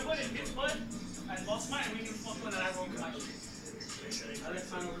split and boss mine, and we can smoke one and I rolled my shit. I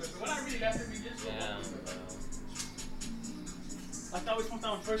left mine over there. But when I really left it, we just smoked one. I thought we smoked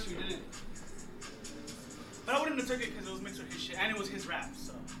that one first, we didn't. But I wouldn't have took it because it was mixed with his shit, and it was his rap,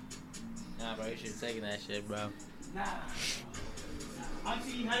 so. Nah, bro, you should have taken that shit, bro. Nah.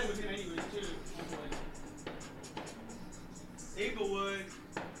 Honestly, he had it with him anyways, too. Inglewood.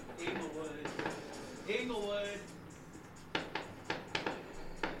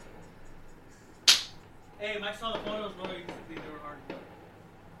 Hey, Mike saw the photos, bro. You can see they were hard.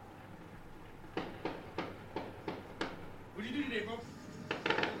 What'd you do today, bro? You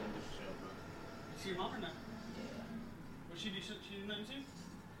see your mom or not? Yeah. What she did? She did nothing too?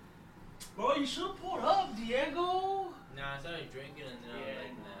 Bro, you should have pulled up, Diego. Nah, I started drinking and then I was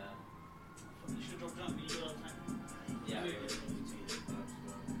like, nah. You should have drove drunk. You do it all the time. Yeah, bro.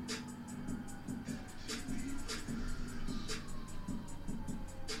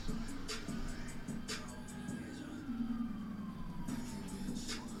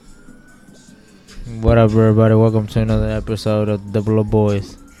 What up, everybody? Welcome to another episode of Double O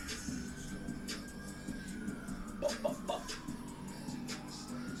Boys.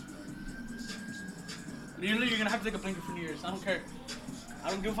 You're gonna have to take a blanket for New Year's. I don't care. I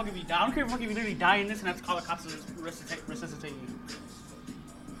don't give a fuck if you die. I don't care if you literally die in this and have to call the cops to resuscitate you.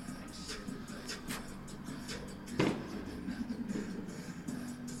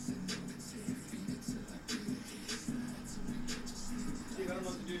 I don't know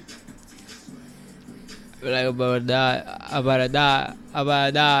what to do. Like, I'm about to die.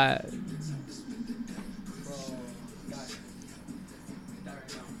 Bro, die right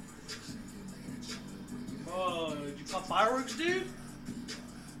now. Bro, did you pop fireworks, dude?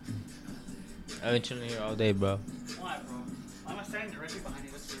 I've been chilling here all day, bro. Why, bro? Why am I standing directly behind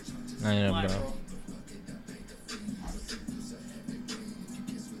you? That's weird. I know, Why, bro.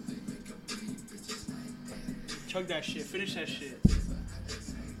 Chug that shit. Finish that shit.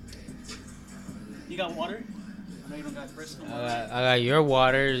 You got water? I know you don't got Bristol. I got your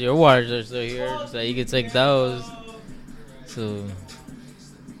waters. Your waters are still here, so you can take those. So.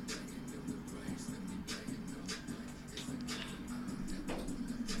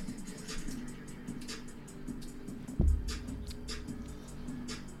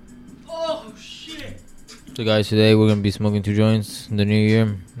 Oh, shit. So, guys, today we're gonna be smoking 2 joints in the new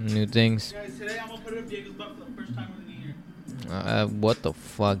year, new things. Guys, today I'm gonna put up Diego's butt for the first time in the year. What the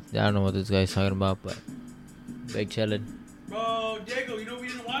fuck? I don't know what this guy's talking about, but big chillin'. Bro, Diego, you know what we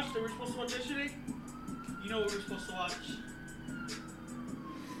didn't watch that we were supposed to watch yesterday? You know what we were supposed to watch?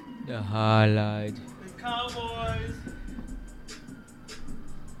 The highlight. The Cowboys.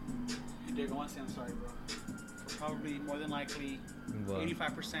 Hey, Diego, I want to say I'm sorry, bro. For probably more than likely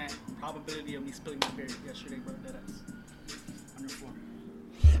 85% probability of me spilling my beer yesterday, bro. Deadass. On your floor.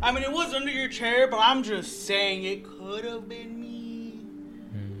 I mean, it was under your chair, but I'm just saying it could have been me.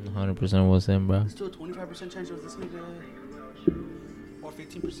 100% was him, bro. There's still a 25% chance it was this nigga. Or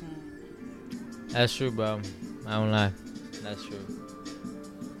 15%. That's true, bro. I don't lie. That's true.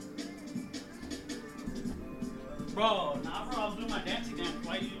 Bro, nah, bro. I was doing my dancing dance.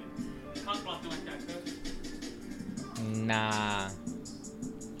 Why you cock blocking like that, cuz? Nah.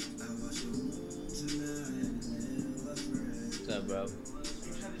 What's up, bro?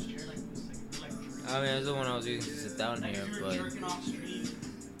 I mean, that's the one I was using to sit down here, but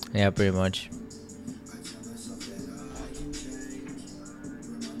yeah, pretty much.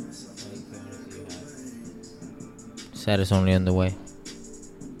 Sad is only on the way.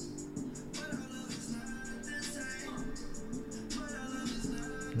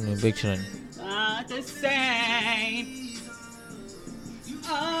 Big chillin'. Not the same.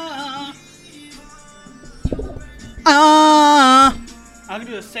 I'm gonna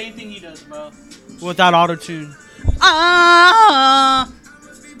do the same thing he does, bro. Without auto-tune.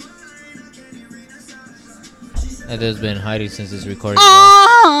 That has been hiding since this recording.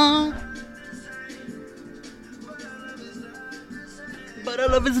 Bro. But our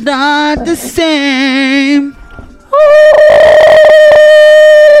love is not the same.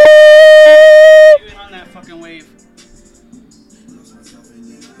 Even on that fucking wave.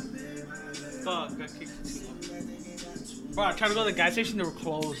 Fuck, got kicked too long. Bro, I tried to go to the gas station, they were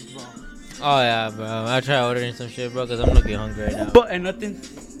closed, bro. Oh yeah, bro. I try ordering some shit, bro, cause I'm looking hungry right now. But and nothing.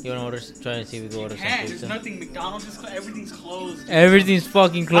 You wanna order? Try and see if we can order some There's pizza. nothing. McDonald's is closed. Everything's closed. Everything's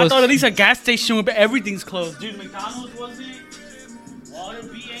fucking closed. I thought at least a gas station would, but everything's closed. Dude, McDonald's wasn't. Water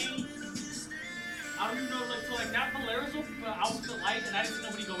B ain't. I don't even know, like, so like that Polaris was out to light, and I didn't see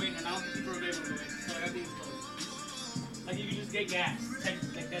nobody go in, and I don't think people were able to go in. So like, everything's closed. Like you can just get gas,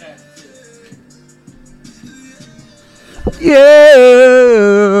 like that ass. 'Cause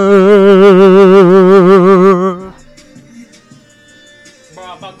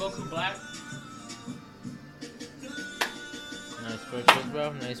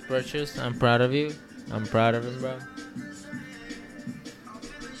interest. I'm proud of you. I'm proud of him, bro.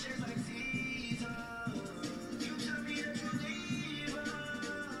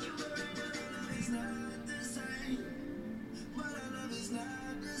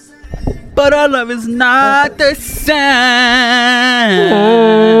 But our love is not the same.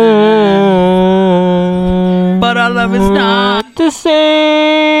 But our love is not the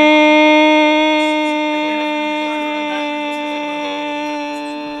same.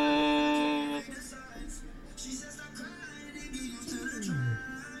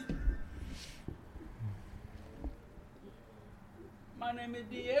 My name is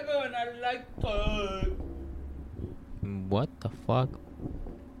Diego and I like to. What the fuck?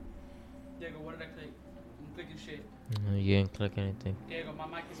 Diego, what did I click? I'm clicking shit. No, you didn't click anything. Diego, my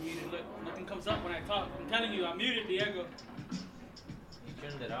mic is muted. Look, nothing comes up when I talk. I'm telling you, I'm muted, Diego. You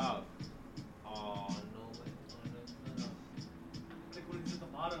turned it off. Oh, no. Click when it's at the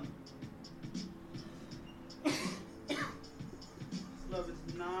bottom. Love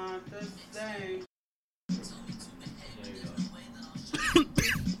is not the same. There you go.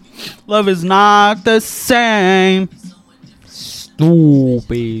 Love is not the same.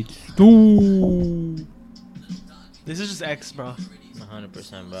 Stupid. This is just X, bro.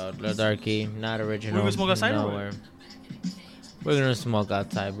 100%, bro. Little Darky, not original. We're gonna smoke outside or what? nowhere. We're gonna smoke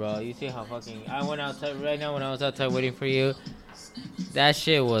outside, bro. You see how fucking... I went outside right now when I was outside waiting for you. That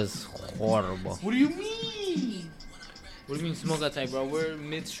shit was horrible. What do you mean? What do you mean smoke outside, bro? We're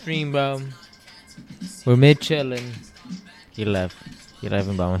midstream, bro. We're mid-chilling. He left. He left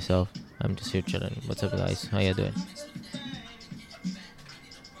me by myself. I'm just here chilling. What's up, guys? How you doing?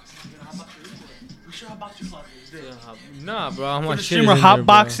 We should hotbox your closet. Nah, bro. I'm For on the shit. streamer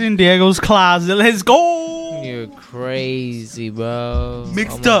hotboxing Diego's closet. Let's go. You're crazy, bro.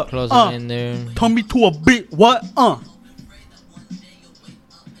 Mixed I'm up. Close in there. Turn me to a beat. What?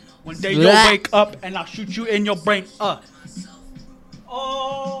 One day you'll Blah. wake up and I'll shoot you in your brain. Oh.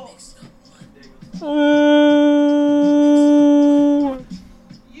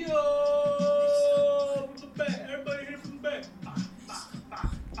 Yo. From the back. Everybody hit it from the back.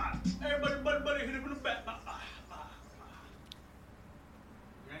 Everybody hit it from the back.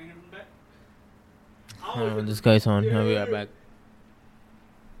 You ain't hit it from the back? This guy's on. I'll be right back.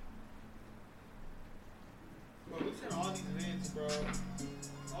 Bro, we sent all these events, bro.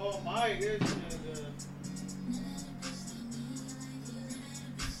 Oh my goodness.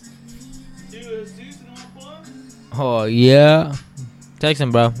 Dude, is season on fun? Oh, yeah. Text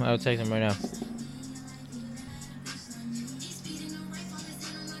him, bro. I'll text him right now.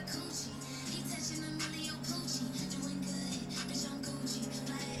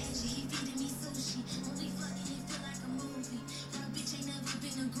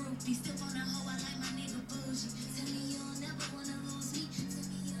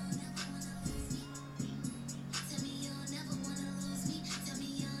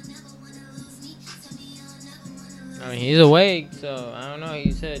 I mean, he's awake, so I don't know.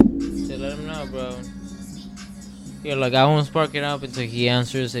 He said to let him know, bro. Yeah, like I won't spark it up until he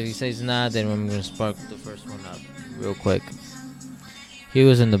answers. If he says nah, then I'm gonna spark the first one up real quick. He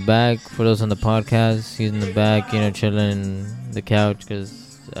was in the back. For those on the podcast, he's in the back, chilling in the couch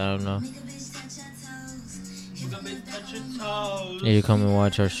because I don't know. Yeah, you come and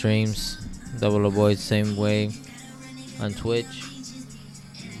watch our streams. Double O Boys same way on Twitch.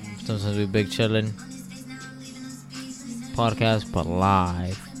 Sometimes we big chilling. Podcast, but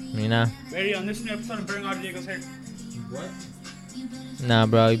live, Ready on this new episode of Burning Out Diego's hair? What? Nah,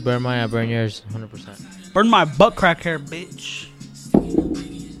 bro, you burn mine, I burn yours, 100%. Burn my butt crack hair, bitch.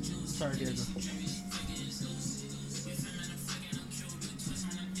 Sorry, Diego.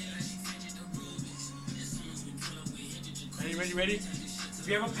 Ready? If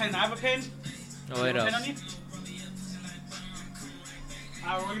you have a pen, I have a pen. Oh, wait up. Pen on you?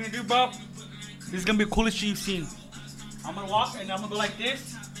 Alright, what we're gonna do, bro? This is gonna be the coolest shit you've seen. I'm gonna walk and I'm gonna go like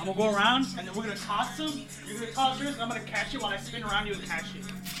this. I'm gonna go around and then we're gonna toss them. You're gonna toss yours and I'm gonna catch it while I spin around you and catch it.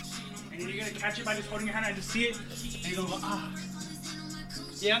 And then you're gonna catch it by just holding your hand and I just see it. And you're gonna go, ah.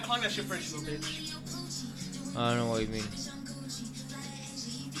 Yeah, I'm calling that shit fresh, little bitch. I don't know what you mean.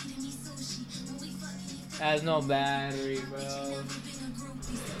 Has no battery, bro.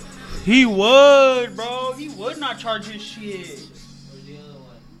 He would, bro. He would not charge his shit. Where's the other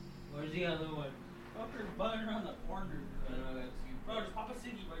one? Where's the other one? Up here butting around the corner. I know that's you. Bro, just pop a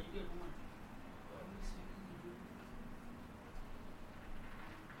ciggy, bro. You get one.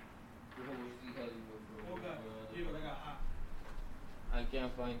 Oh, God. Dude, I got hot. I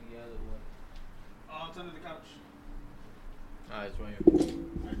can't find the other one. Oh, it's under the couch. Ah, it's right here.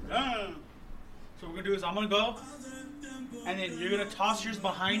 Damn. So what we're gonna do is I'm gonna go, and then you're gonna toss yours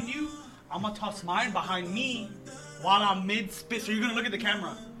behind you. I'm gonna toss mine behind me while I'm mid-spin. So you're gonna look at the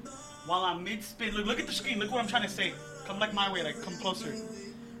camera while I'm mid-spin. Look at the screen. Look what I'm trying to say. Come like my way, like come closer.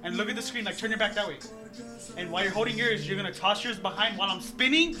 And look at the screen, like turn your back that way. And while you're holding yours, you're gonna toss yours behind while I'm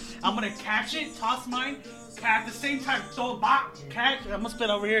spinning. I'm gonna catch it, toss mine, at the same time, throw it back, catch. I'm gonna spin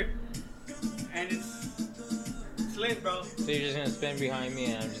over here. And it's lit, bro. So you're just gonna spin behind me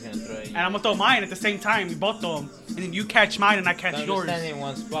and I'm just gonna throw it. And I'm gonna throw mine at the same time. We both throw them. And then you catch mine and I catch so I'm yours. just standing in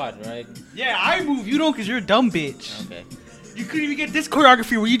one spot, right? Yeah, I move. You don't because you're a dumb bitch. Okay. You couldn't even get this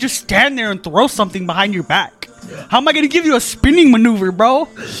choreography where you just stand there and throw something behind your back. How am I gonna give you a spinning maneuver, bro?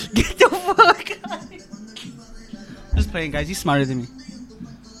 Get the fuck out of here. Just playing, guys. He's smarter than me.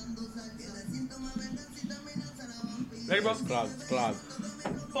 Ready, bro? Clog.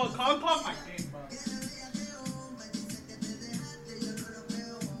 Fuck, pop my dick, bro.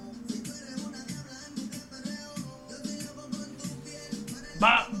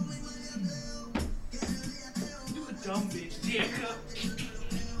 Bop. You a dumb bitch, Diego.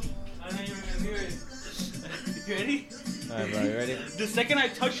 I know you were gonna do it. You ready? Alright, bro, you ready? The second I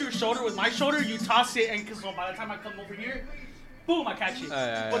touch your shoulder with my shoulder, you toss it, and so by the time I come over here, boom, I catch it.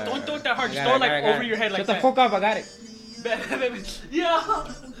 But don't throw it that hard. Just throw it like over your head like that. Shut the fuck up, I got it. Yeah.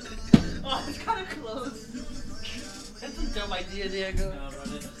 Oh, it's kind of close. That's a dumb idea, Diego. No, bro,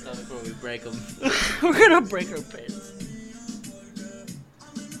 this is stuff before we break them. We're gonna break our pants.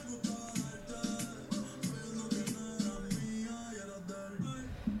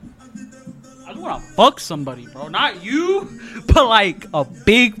 I just wanna fuck somebody, bro. Not you, but like a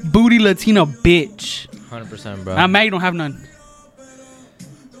big booty Latina bitch. 100%, bro. I'm mad you don't have none.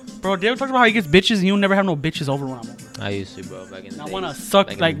 Bro, Diego talks about how he gets bitches and he'll never have no bitches over when I'm over. I used to, bro, back in the days. I wanna suck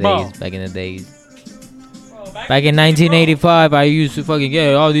Back in like, the bro. days, Back in the days. Bro, Back in 1985, I used to fucking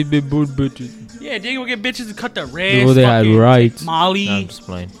get all these big booty bitches. Yeah, Diego would get bitches to cut their wrist. Before they had fucking rights. Molly. No, I'm just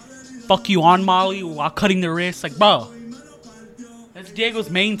playing. Fuck you on Molly while cutting their wrist. Like, bro. That's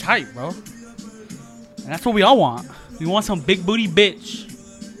Diego's main type, bro. And that's what we all want. We want some big booty bitch.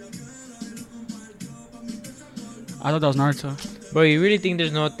 I thought that was Naruto. Bro, you really think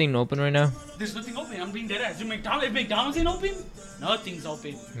there's nothing open right now? There's nothing open. I'm being dead ass. If McDonald's ain't open, nothing's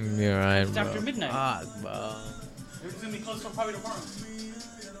open. You're right, It's bro. after midnight. Fuck, bro. It's gonna be closed till probably tomorrow.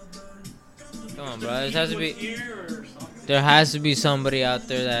 Come on, bro. There has to be. Here or something. There has to be somebody out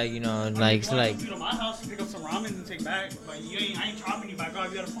there that likes You like. go to my house and pick up some ramen and take back. But I ain't chopping you back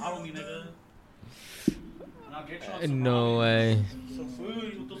off. You gotta follow me, nigga. And I'll get you on some No ramen, way. some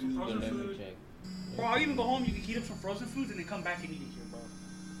food. You'll throw some frozen food. Bro, I'll even go home. You can heat up some frozen foods and then come back and eat it here, bro.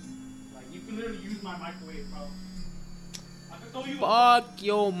 Like you can literally use my microwave, bro. I can throw you. Fuck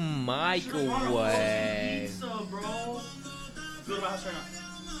your Should've brought a frozen microwave. pizza, bro. Go to my house right now.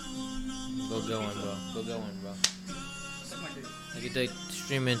 Go get one, bro. Go get one, bro. Suck my dick. Make it the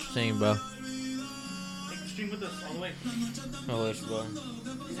stream entertaining, bro. Take the stream with us all the way. I wish, bro.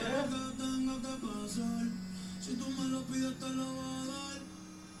 Yeah.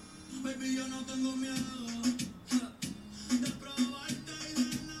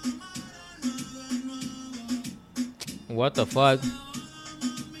 What the fuck?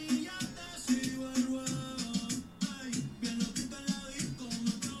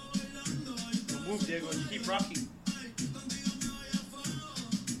 Don't move, Diego. You keep rocking.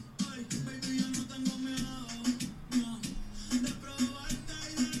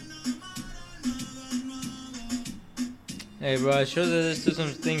 Hey, bro, I sure that there's still some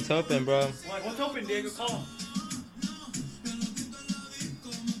things open, bro. What's open, Diego? Call him.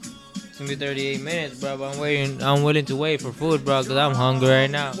 It's gonna be 38 minutes, bro. But I'm willing to wait for food, bro, because I'm hungry right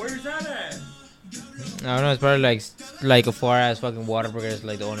now. Where's that at? I don't know. It's probably like a far ass fucking Whataburger is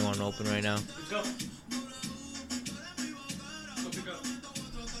like the only one open right now. Let's go. Go pick up.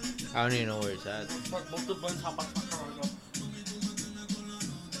 I don't even know where it's at. Fuck, both the buns, hot box my car.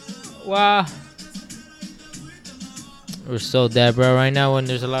 Go. Wow. We're so dead, bro. Right now, when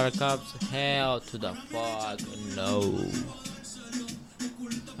there's a lot of cops, hell to the fuck no.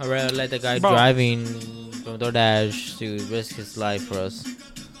 I'd rather let the guy Bro. driving from DoorDash to risk his life for us.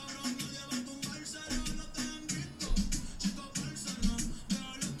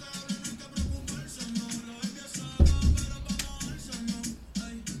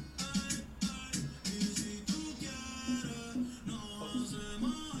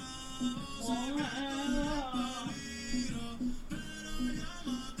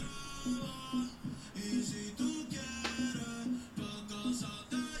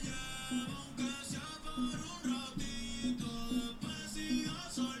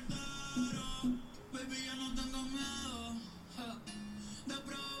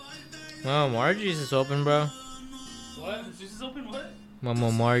 Mama Margie's is open, bro. What? Is this open? What?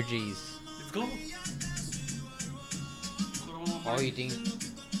 Mama Margie's. Let's go. Oh, you think?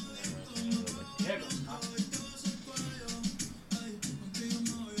 Yeah, go. Stop.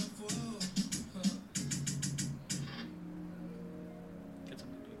 Get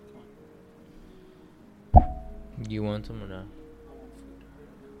something, dude. Come on. You want some or not? I want food.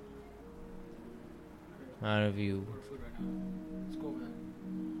 Out of you. I want food right now. Let's go over there.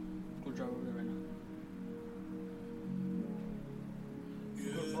 Let's go drive over there right now.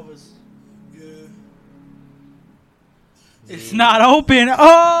 Go to Bubba's. It's not open.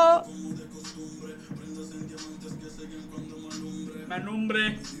 Oh! My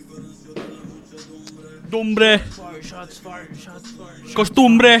nombre. Dumbre. Shots fired.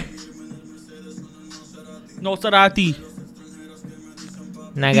 Costumbre. No Sarati.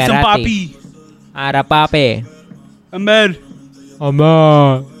 Dicen Nagarati. papi. Arapape. Amer.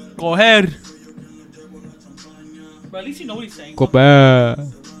 Amar. Coger. But at least you know what he's saying. Cope.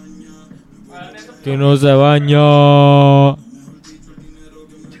 Que no se baña.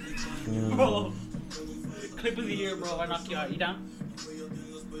 Bro. Clip of the year, bro. I knock you out. You down?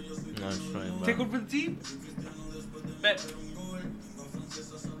 No, it's fine, bro. Take one for the team? Bet. That's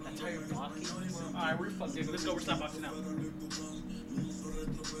how you're blocking. Alright, we're fucked, dude. Let's go. We're slapboxing now.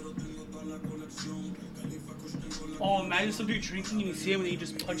 Oh, imagine some dude drinking and you see him and then you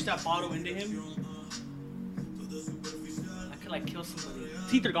just punch that bottle into him. I could like kill somebody.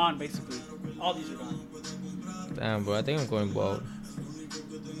 Teeth are gone, basically. All these are gone. Damn, bro. I think I'm going bald.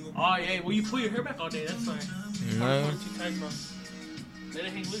 Oh, yeah. Well, you pull your hair back all day. That's fine. No. Too tight, bro. Let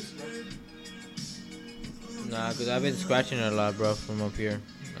it hang loose, bro. Nah, because I've been scratching it a lot, bro, from up here.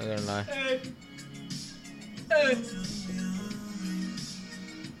 I'm not gonna lie. Hey. Hey.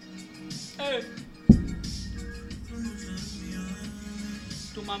 Hey.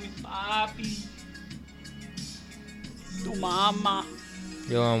 Tu mami papi. Tu mama.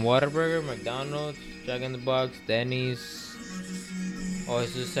 Yo, on Whataburger, McDonald's, Jack in the Box, Denny's. Oh,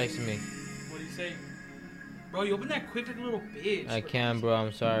 it's just texting me. What do you say? Bro, you open that quick like a little bitch. I can't, bro.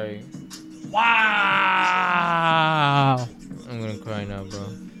 I'm sorry. Wow. I'm gonna cry now, bro.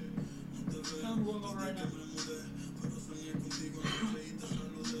 I'm going over right now.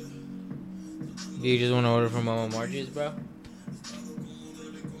 Do you just want to order from Mama Margie's, bro?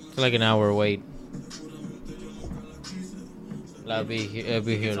 It's like an hour wait. I'll be here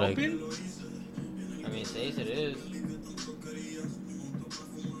It's like. open? I mean, it says it is.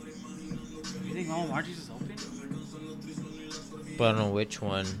 You think Mama Margie's is open? But I don't know which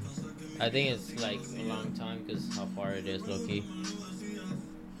one. I think it's like a long time because how far it is, low key.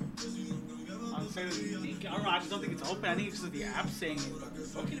 I'm saying, I don't know, I just don't think it's open. I think it's just the app saying it.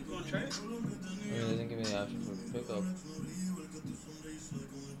 Okay, if you want to try it. I mean, it doesn't give me the option for pickup.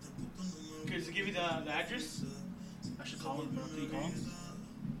 Okay, does it give you the address? I should call him, bro. Can you call him?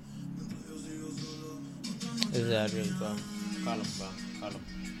 This is the address, bro. Call him, bro. Call him.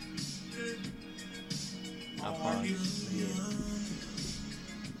 How far?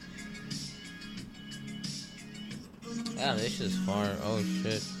 Yeah, this is far. Oh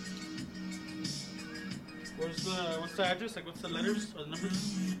shit. What's the address? Like, what's the letters or the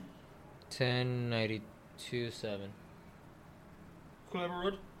numbers? 10927 Culebra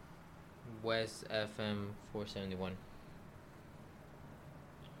Road. West FM 471.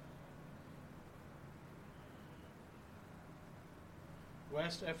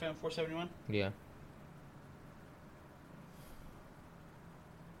 West FM 471. Yeah.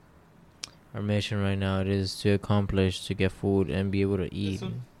 Our mission right now it is to accomplish to get food and be able to eat.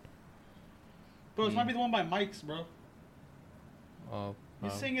 Bro, this might be the one by Mike's, bro. Oh,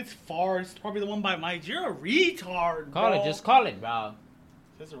 You're saying it's far. It's probably the one by Mike's. You're a retard, call bro. it. Just call it, bro.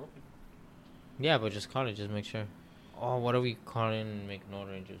 Says they're open. Yeah, but just call it. Just make sure. Oh, what are we calling and make an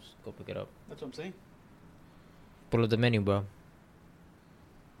order and just go pick it up? That's what I'm saying. Pull up the menu, bro.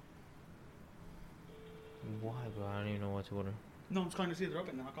 Why, bro? I don't even know what to order. No, I'm just calling to see if they're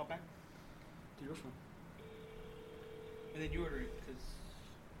open. Then I'll call back to your phone. And then you order it, because...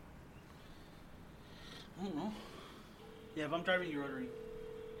 I don't know. Yeah, if I'm driving, you're ordering.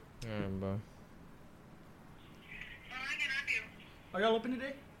 Alright, bro. Are y'all open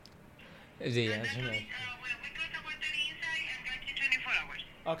today? Is it yes or no?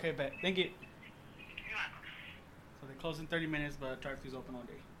 Okay, bet. Thank you. So they close in 30 minutes, but drive-thru's open all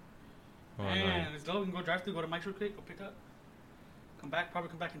day. Oh, Man, no. let's go. We can go drive-thru, go to Mike's real quick, go pick up. Probably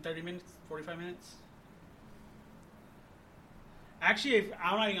come back in 30 minutes, 45 minutes. Actually,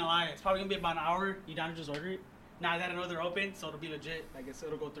 I'm not even gonna lie, it's probably gonna be about an hour. You down to just order it? Now that I know they're open, so it'll be legit. I guess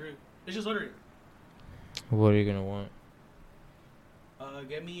it'll go through. Let's just order it. What are you gonna want?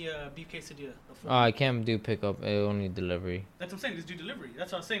 Get me a beef quesadilla. Oh, I can't do pickup. Only delivery. That's what I'm saying. Just do delivery.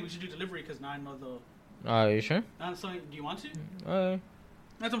 That's what I'm saying. We should do delivery because now I know they'll. Are you sure? Now, so, do you want to? Alright.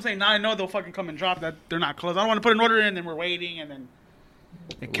 That's what I'm saying. Now I know they'll fucking come and drop that. They're not closed. I don't want to put an order in and then we're waiting and then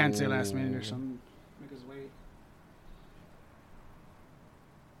they cancel last minute or something. Make us wait.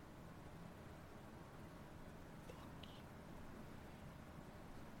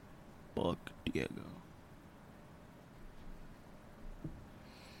 Fuck Diego.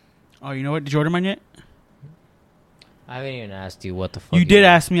 Oh, you know what? Did you order mine yet? I haven't even asked you what the fuck. You did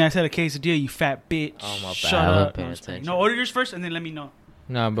ask me. I said a quesadilla, you fat bitch. Oh, my bad. Shut I wasn't up. paying No, I'm just kidding. attention. No, order yours first and then let me know.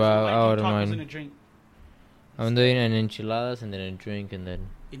 No, bro. I I ordered tacos and a mine. drink. I'm doing an enchiladas and then a drink and then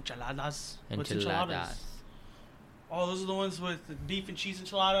Enchiladas. What's enchiladas. enchiladas? Oh, those are the ones with the beef and cheese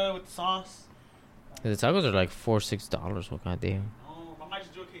enchilada with the sauce. The tacos are like $4-6. What goddamn? Oh, I might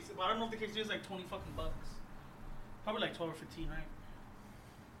just do a quesadilla. But I don't know if the quesadilla is like 20 fucking bucks. Probably like 12 or 15, right?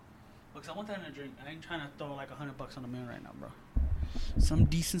 Because I want that in a drink. I ain't trying to throw like $100 on the meal right now, bro. Some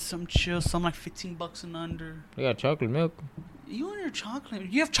decent, some chill, some like 15 bucks and under. We got chocolate milk. You want your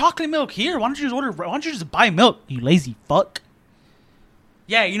chocolate? You have chocolate milk here. Why don't you just order? Why don't you just buy milk? You lazy fuck.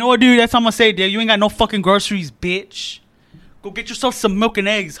 Yeah, you know what, dude? That's all I'm gonna say, dude. You ain't got no fucking groceries, bitch. Go get yourself some milk and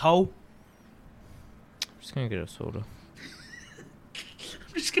eggs, ho. I'm just gonna get a soda.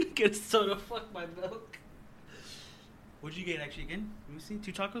 I'm just gonna get a soda. Fuck my milk. What'd you get actually again? Let me see.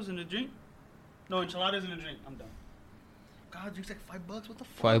 2 tacos and a drink. No, enchiladas and a drink. I'm done. God, drink's like $5. What the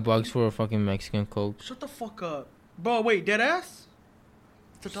fuck? $5 for a fucking Mexican Coke. Shut the fuck up, bro. Wait, dead ass?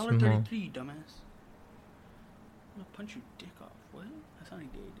 It's $1.33, you dumbass. I'm gonna punch your dick off. What? That's not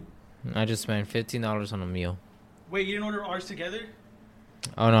gay, dude. I just spent $15 on a meal. Wait, you didn't order ours together?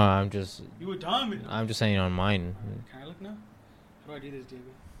 Oh no, I'm just saying on mine. Can I look now? How do I do this, David?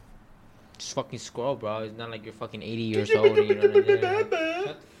 Just fucking scroll, bro. It's not like you're fucking 80 years old and you don't know.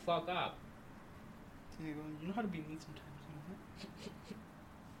 Shut the fuck up. You know how to be mean sometimes.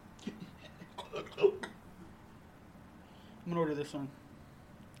 I'm gonna order this one.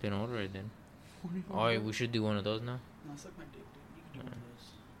 Then order it then. Alright, we should do one of those now. No, suck my dick, dude. You can do one of those.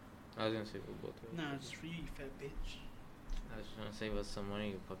 I was gonna say we'll both do it. Nah, it's for you, you fat bitch. I was just gonna save us some money,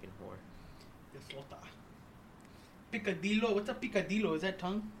 you fucking whore. Yesota. Picadillo. What's a picadillo? Is that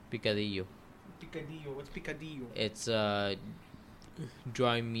tongue? Picadillo. Picadillo. What's picadillo? It's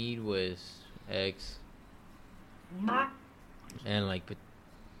dry meat with eggs and like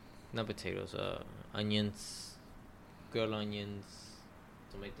not potatoes, onions, grilled onions,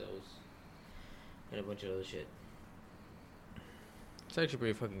 tomatoes, and a bunch of other shit. It's actually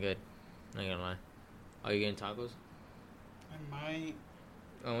pretty fucking good. Not gonna lie. Are you getting tacos? I might.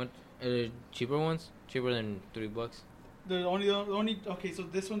 I want cheaper ones, cheaper than $3. The only. Okay, so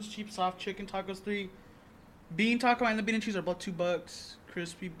this one's cheap. Soft chicken tacos 3. Bean taco and the bean and cheese are both $2.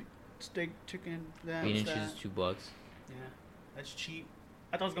 Crispy steak chicken. Bean and cheese is $2. Yeah, that's cheap.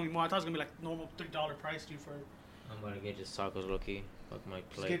 I thought it was gonna be more. I thought it was gonna be like normal $3 price, dude. For I'm gonna get just tacos, low-key. Fuck my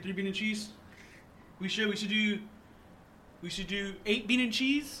plate. Just get 3 bean and cheese. We should do 8 bean and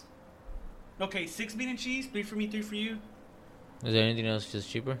cheese. Okay, 6 bean and cheese. 3 for me, 3 for you. Is there anything else just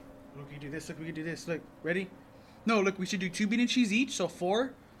cheaper? Look, we can do this. Look, we can do this. Look, ready? No, look, we should do 2 bean and cheese each, so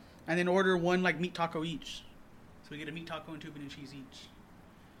 4, and then order 1 like meat taco each. So we get a meat taco and 2 bean and cheese each.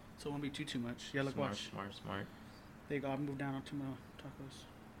 So it won't be too much. Yeah, look, watch. Smart. There you go. I'll move down on 2 more tacos.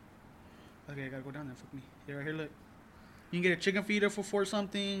 Okay, I gotta go down there. Fuck me. Yeah, right here, look. You can get a chicken fajita for 4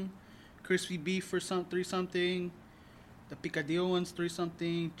 something, crispy beef for 3 something, the picadillo ones 3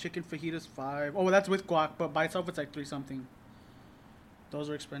 something, chicken fajitas 5. Oh, that's with guac, but by itself it's like 3 something. Those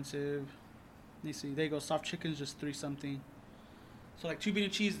are expensive. Let me see. There you go. Soft chicken's just 3 something. So like 2 bean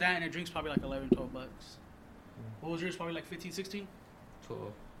and cheese, that, and a drink's probably like $11, $12. What was yours? Probably like 15, 16?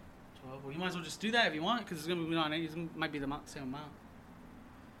 12. 12. Well, you might as well just do that if you want, because it's gonna be on it. It might be the same amount.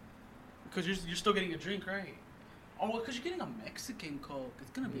 Because you're still getting a drink, right? Oh, because you're getting a Mexican Coke.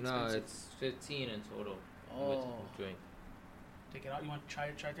 It's gonna be expensive. No, it's 15 in total. Oh. With drink. Take it out. You want to try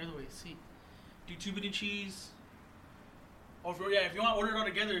it the other way? See. Do 2 bean and cheese. Oh, if you want to order it all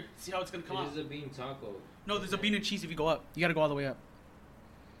together, see how it's gonna come out. It is a bean taco. No, there's a bean and cheese if you go up. You gotta go all the way up.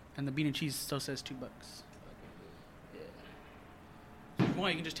 And the bean and cheese still says $2. Yeah. So if you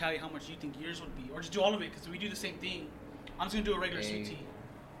want, you can just tally how much you think yours would be, or just do all of it because we do the same thing. I'm just gonna do a regular sweet tea.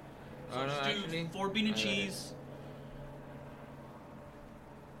 So just do actually, 4 bean and cheese.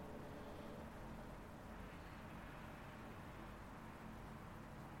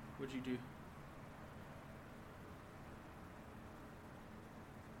 What'd you do?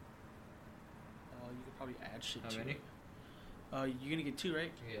 You could probably add shit to many? it. You're gonna get 2,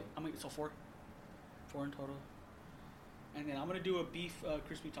 right? Yeah. I'm gonna get 4. 4 in total. And then I'm gonna do a beef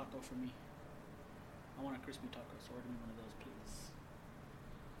crispy taco for me. I want a crispy taco, so order me one of those, please.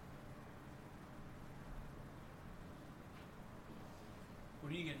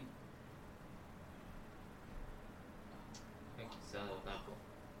 What are you getting? Guisado taco.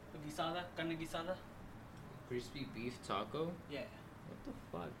 Guisada? Carne guisada? Crispy beef taco? Yeah. What the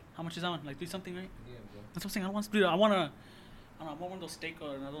fuck? How much is that one? Like 3 something, right? Yeah, bro. That's what I'm saying. I don't want, dude. I want one of those steak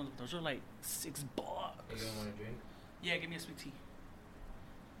or another one. Those are like $6. You don't want to drink? Yeah, give me a sweet tea.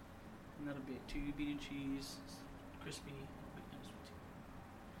 Another bit. 2 bean and cheese, crispy, and a sweet tea.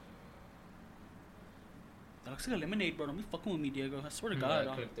 That looks like a lemonade, bro. Don't be fucking with me, Diego. I swear to God.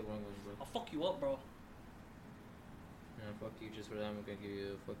 I clicked the wrong one, bro. I'll fuck you up, bro. Yeah, fuck you. Just for that, I'm gonna give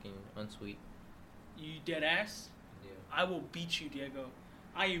you a fucking unsweet. You dead ass? Yeah. I will beat you, Diego.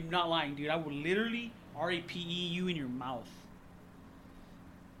 I am not lying, dude. I will literally RAPE you in your mouth.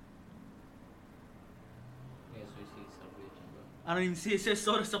 Yeah, sweet tea, some bitch, bro. I don't even see it says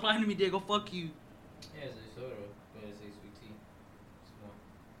soda. Stop lying to me, Diego. Fuck you. Yeah, it's a soda, but it's a sweet tea.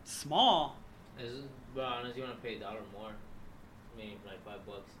 Small. Small? Bro, unless you want to pay $1 more, maybe like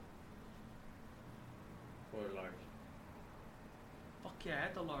 $5 for a large. Fuck yeah,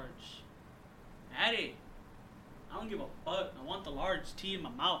 add the large. Add it. I don't give a fuck. I want the large tea in my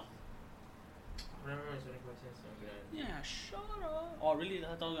mouth. Whatever, it's 25 cents. I'm gonna. Yeah, shut up. Oh, really?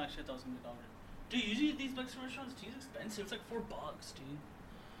 I thought actually that was gonna be $1. Dude, usually these Mexican restaurants, tea's expensive. It's like $4,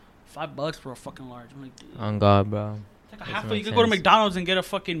 dude. $5 for a fucking large. I'm like, dude. On God, bro. It's like a half. You could go to McDonald's and get a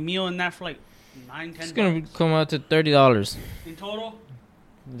fucking meal in that for like $9, $10. It's gonna come out to $30 in total.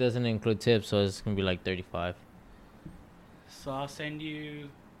 It doesn't include tips, so it's gonna be like 35. So I'll send you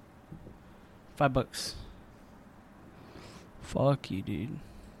 $5. Fuck you, dude.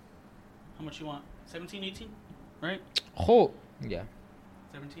 How much you want? 17, 18? Right? Oh, yeah.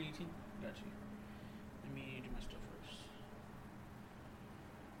 17, 18? Got you. Let me do my stuff first.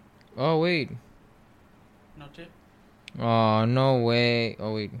 Oh wait. No tip? Oh no way.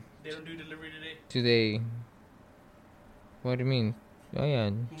 Oh wait. They don't do delivery today? Today. What do you mean? Oh yeah.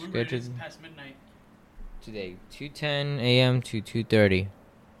 Remember, it is past midnight. Today, 2:10 a.m. to 2:30.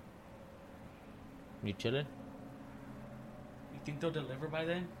 You chilling? You think they'll deliver by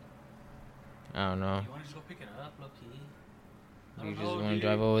then? I don't know. You want to just go pick it up, low key? You just want to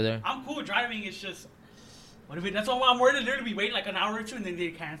drive over there? I'm cool with driving. It's just, what if it? That's all I'm worried. To literally be waiting like an hour or two, and then they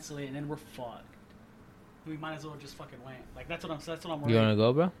cancel it, and then we're fucked. We might as well just fucking went. Like that's what I'm worried. You wanna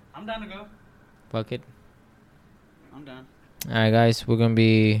go, bro? I'm down to go. Fuck it. I'm down. All right, guys, we're gonna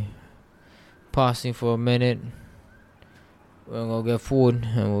be pausing for a minute. We're gonna go get food,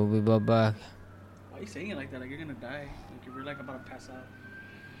 and we'll be right back. Why are you saying it like that? Like you're gonna die. Like you're like about to pass out.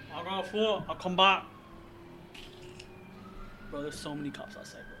 I'll go full. I'll come back. Bro, there's so many cops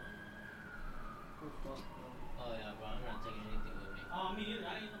outside, bro. Oh yeah, bro. I'm not taking anything with me. Oh, me neither.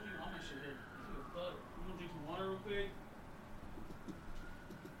 I ain't leaving all my shit here. I'm gonna drink some water real quick.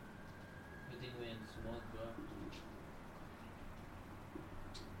 You think we in smoke, bro?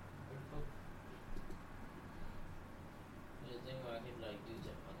 You think I could like do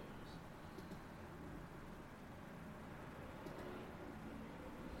some others?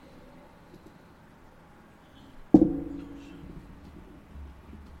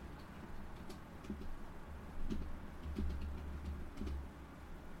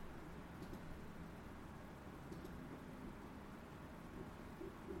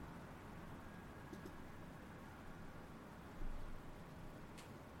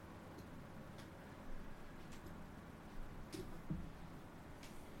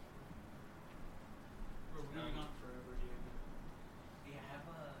 Bro, we're gonna be gone forever, dude. Hey, I have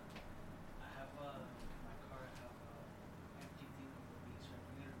in my car, I have empty thing of the week, so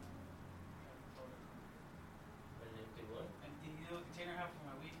I'm gonna throw it. An empty what? Empty, you know, the container I have for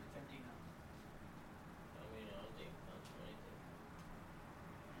my week, it's empty now. I mean, I don't think I'll do anything.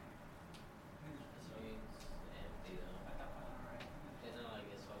 I mean, it's empty though. Alright. It's not like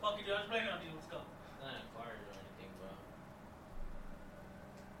it's Fuck you, dude. I'm just blaming it on you. Let's go. It's not a card or anything, bro.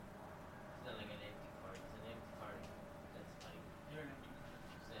 It's not like an empty card. It's an empty card. That's like, You're an empty.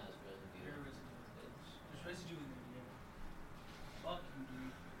 it's not as residue. You're a residue. It's, There's residue in there, dude. Fuck you,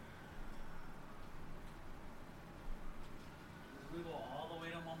 dude. We go all the way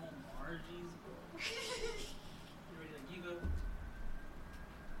to Mama Margie's, bro. You ready? Like, you go.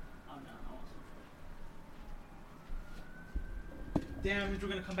 I'm down. I want some food. Damn, we're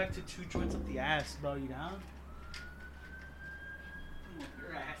gonna come back to 2 joints up the ass, bro. You down? Come up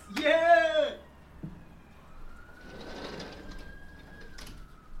your ass. Yeah!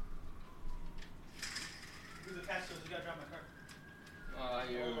 Do the cash shows. You gotta drive my car.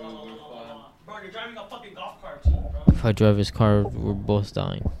 you're Hold on, hold on, hold on, fine. hold on. Bro, you're driving a fucking golf cart, bro. if I drive his car, we're both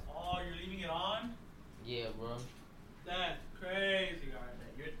dying. Oh, you're leaving it on? Yeah, bro. That's crazy.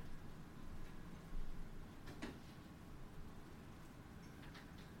 Alright, good.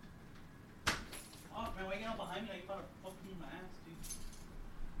 Oh, man, why you getting out behind me like you thought I fucked you in my ass, dude?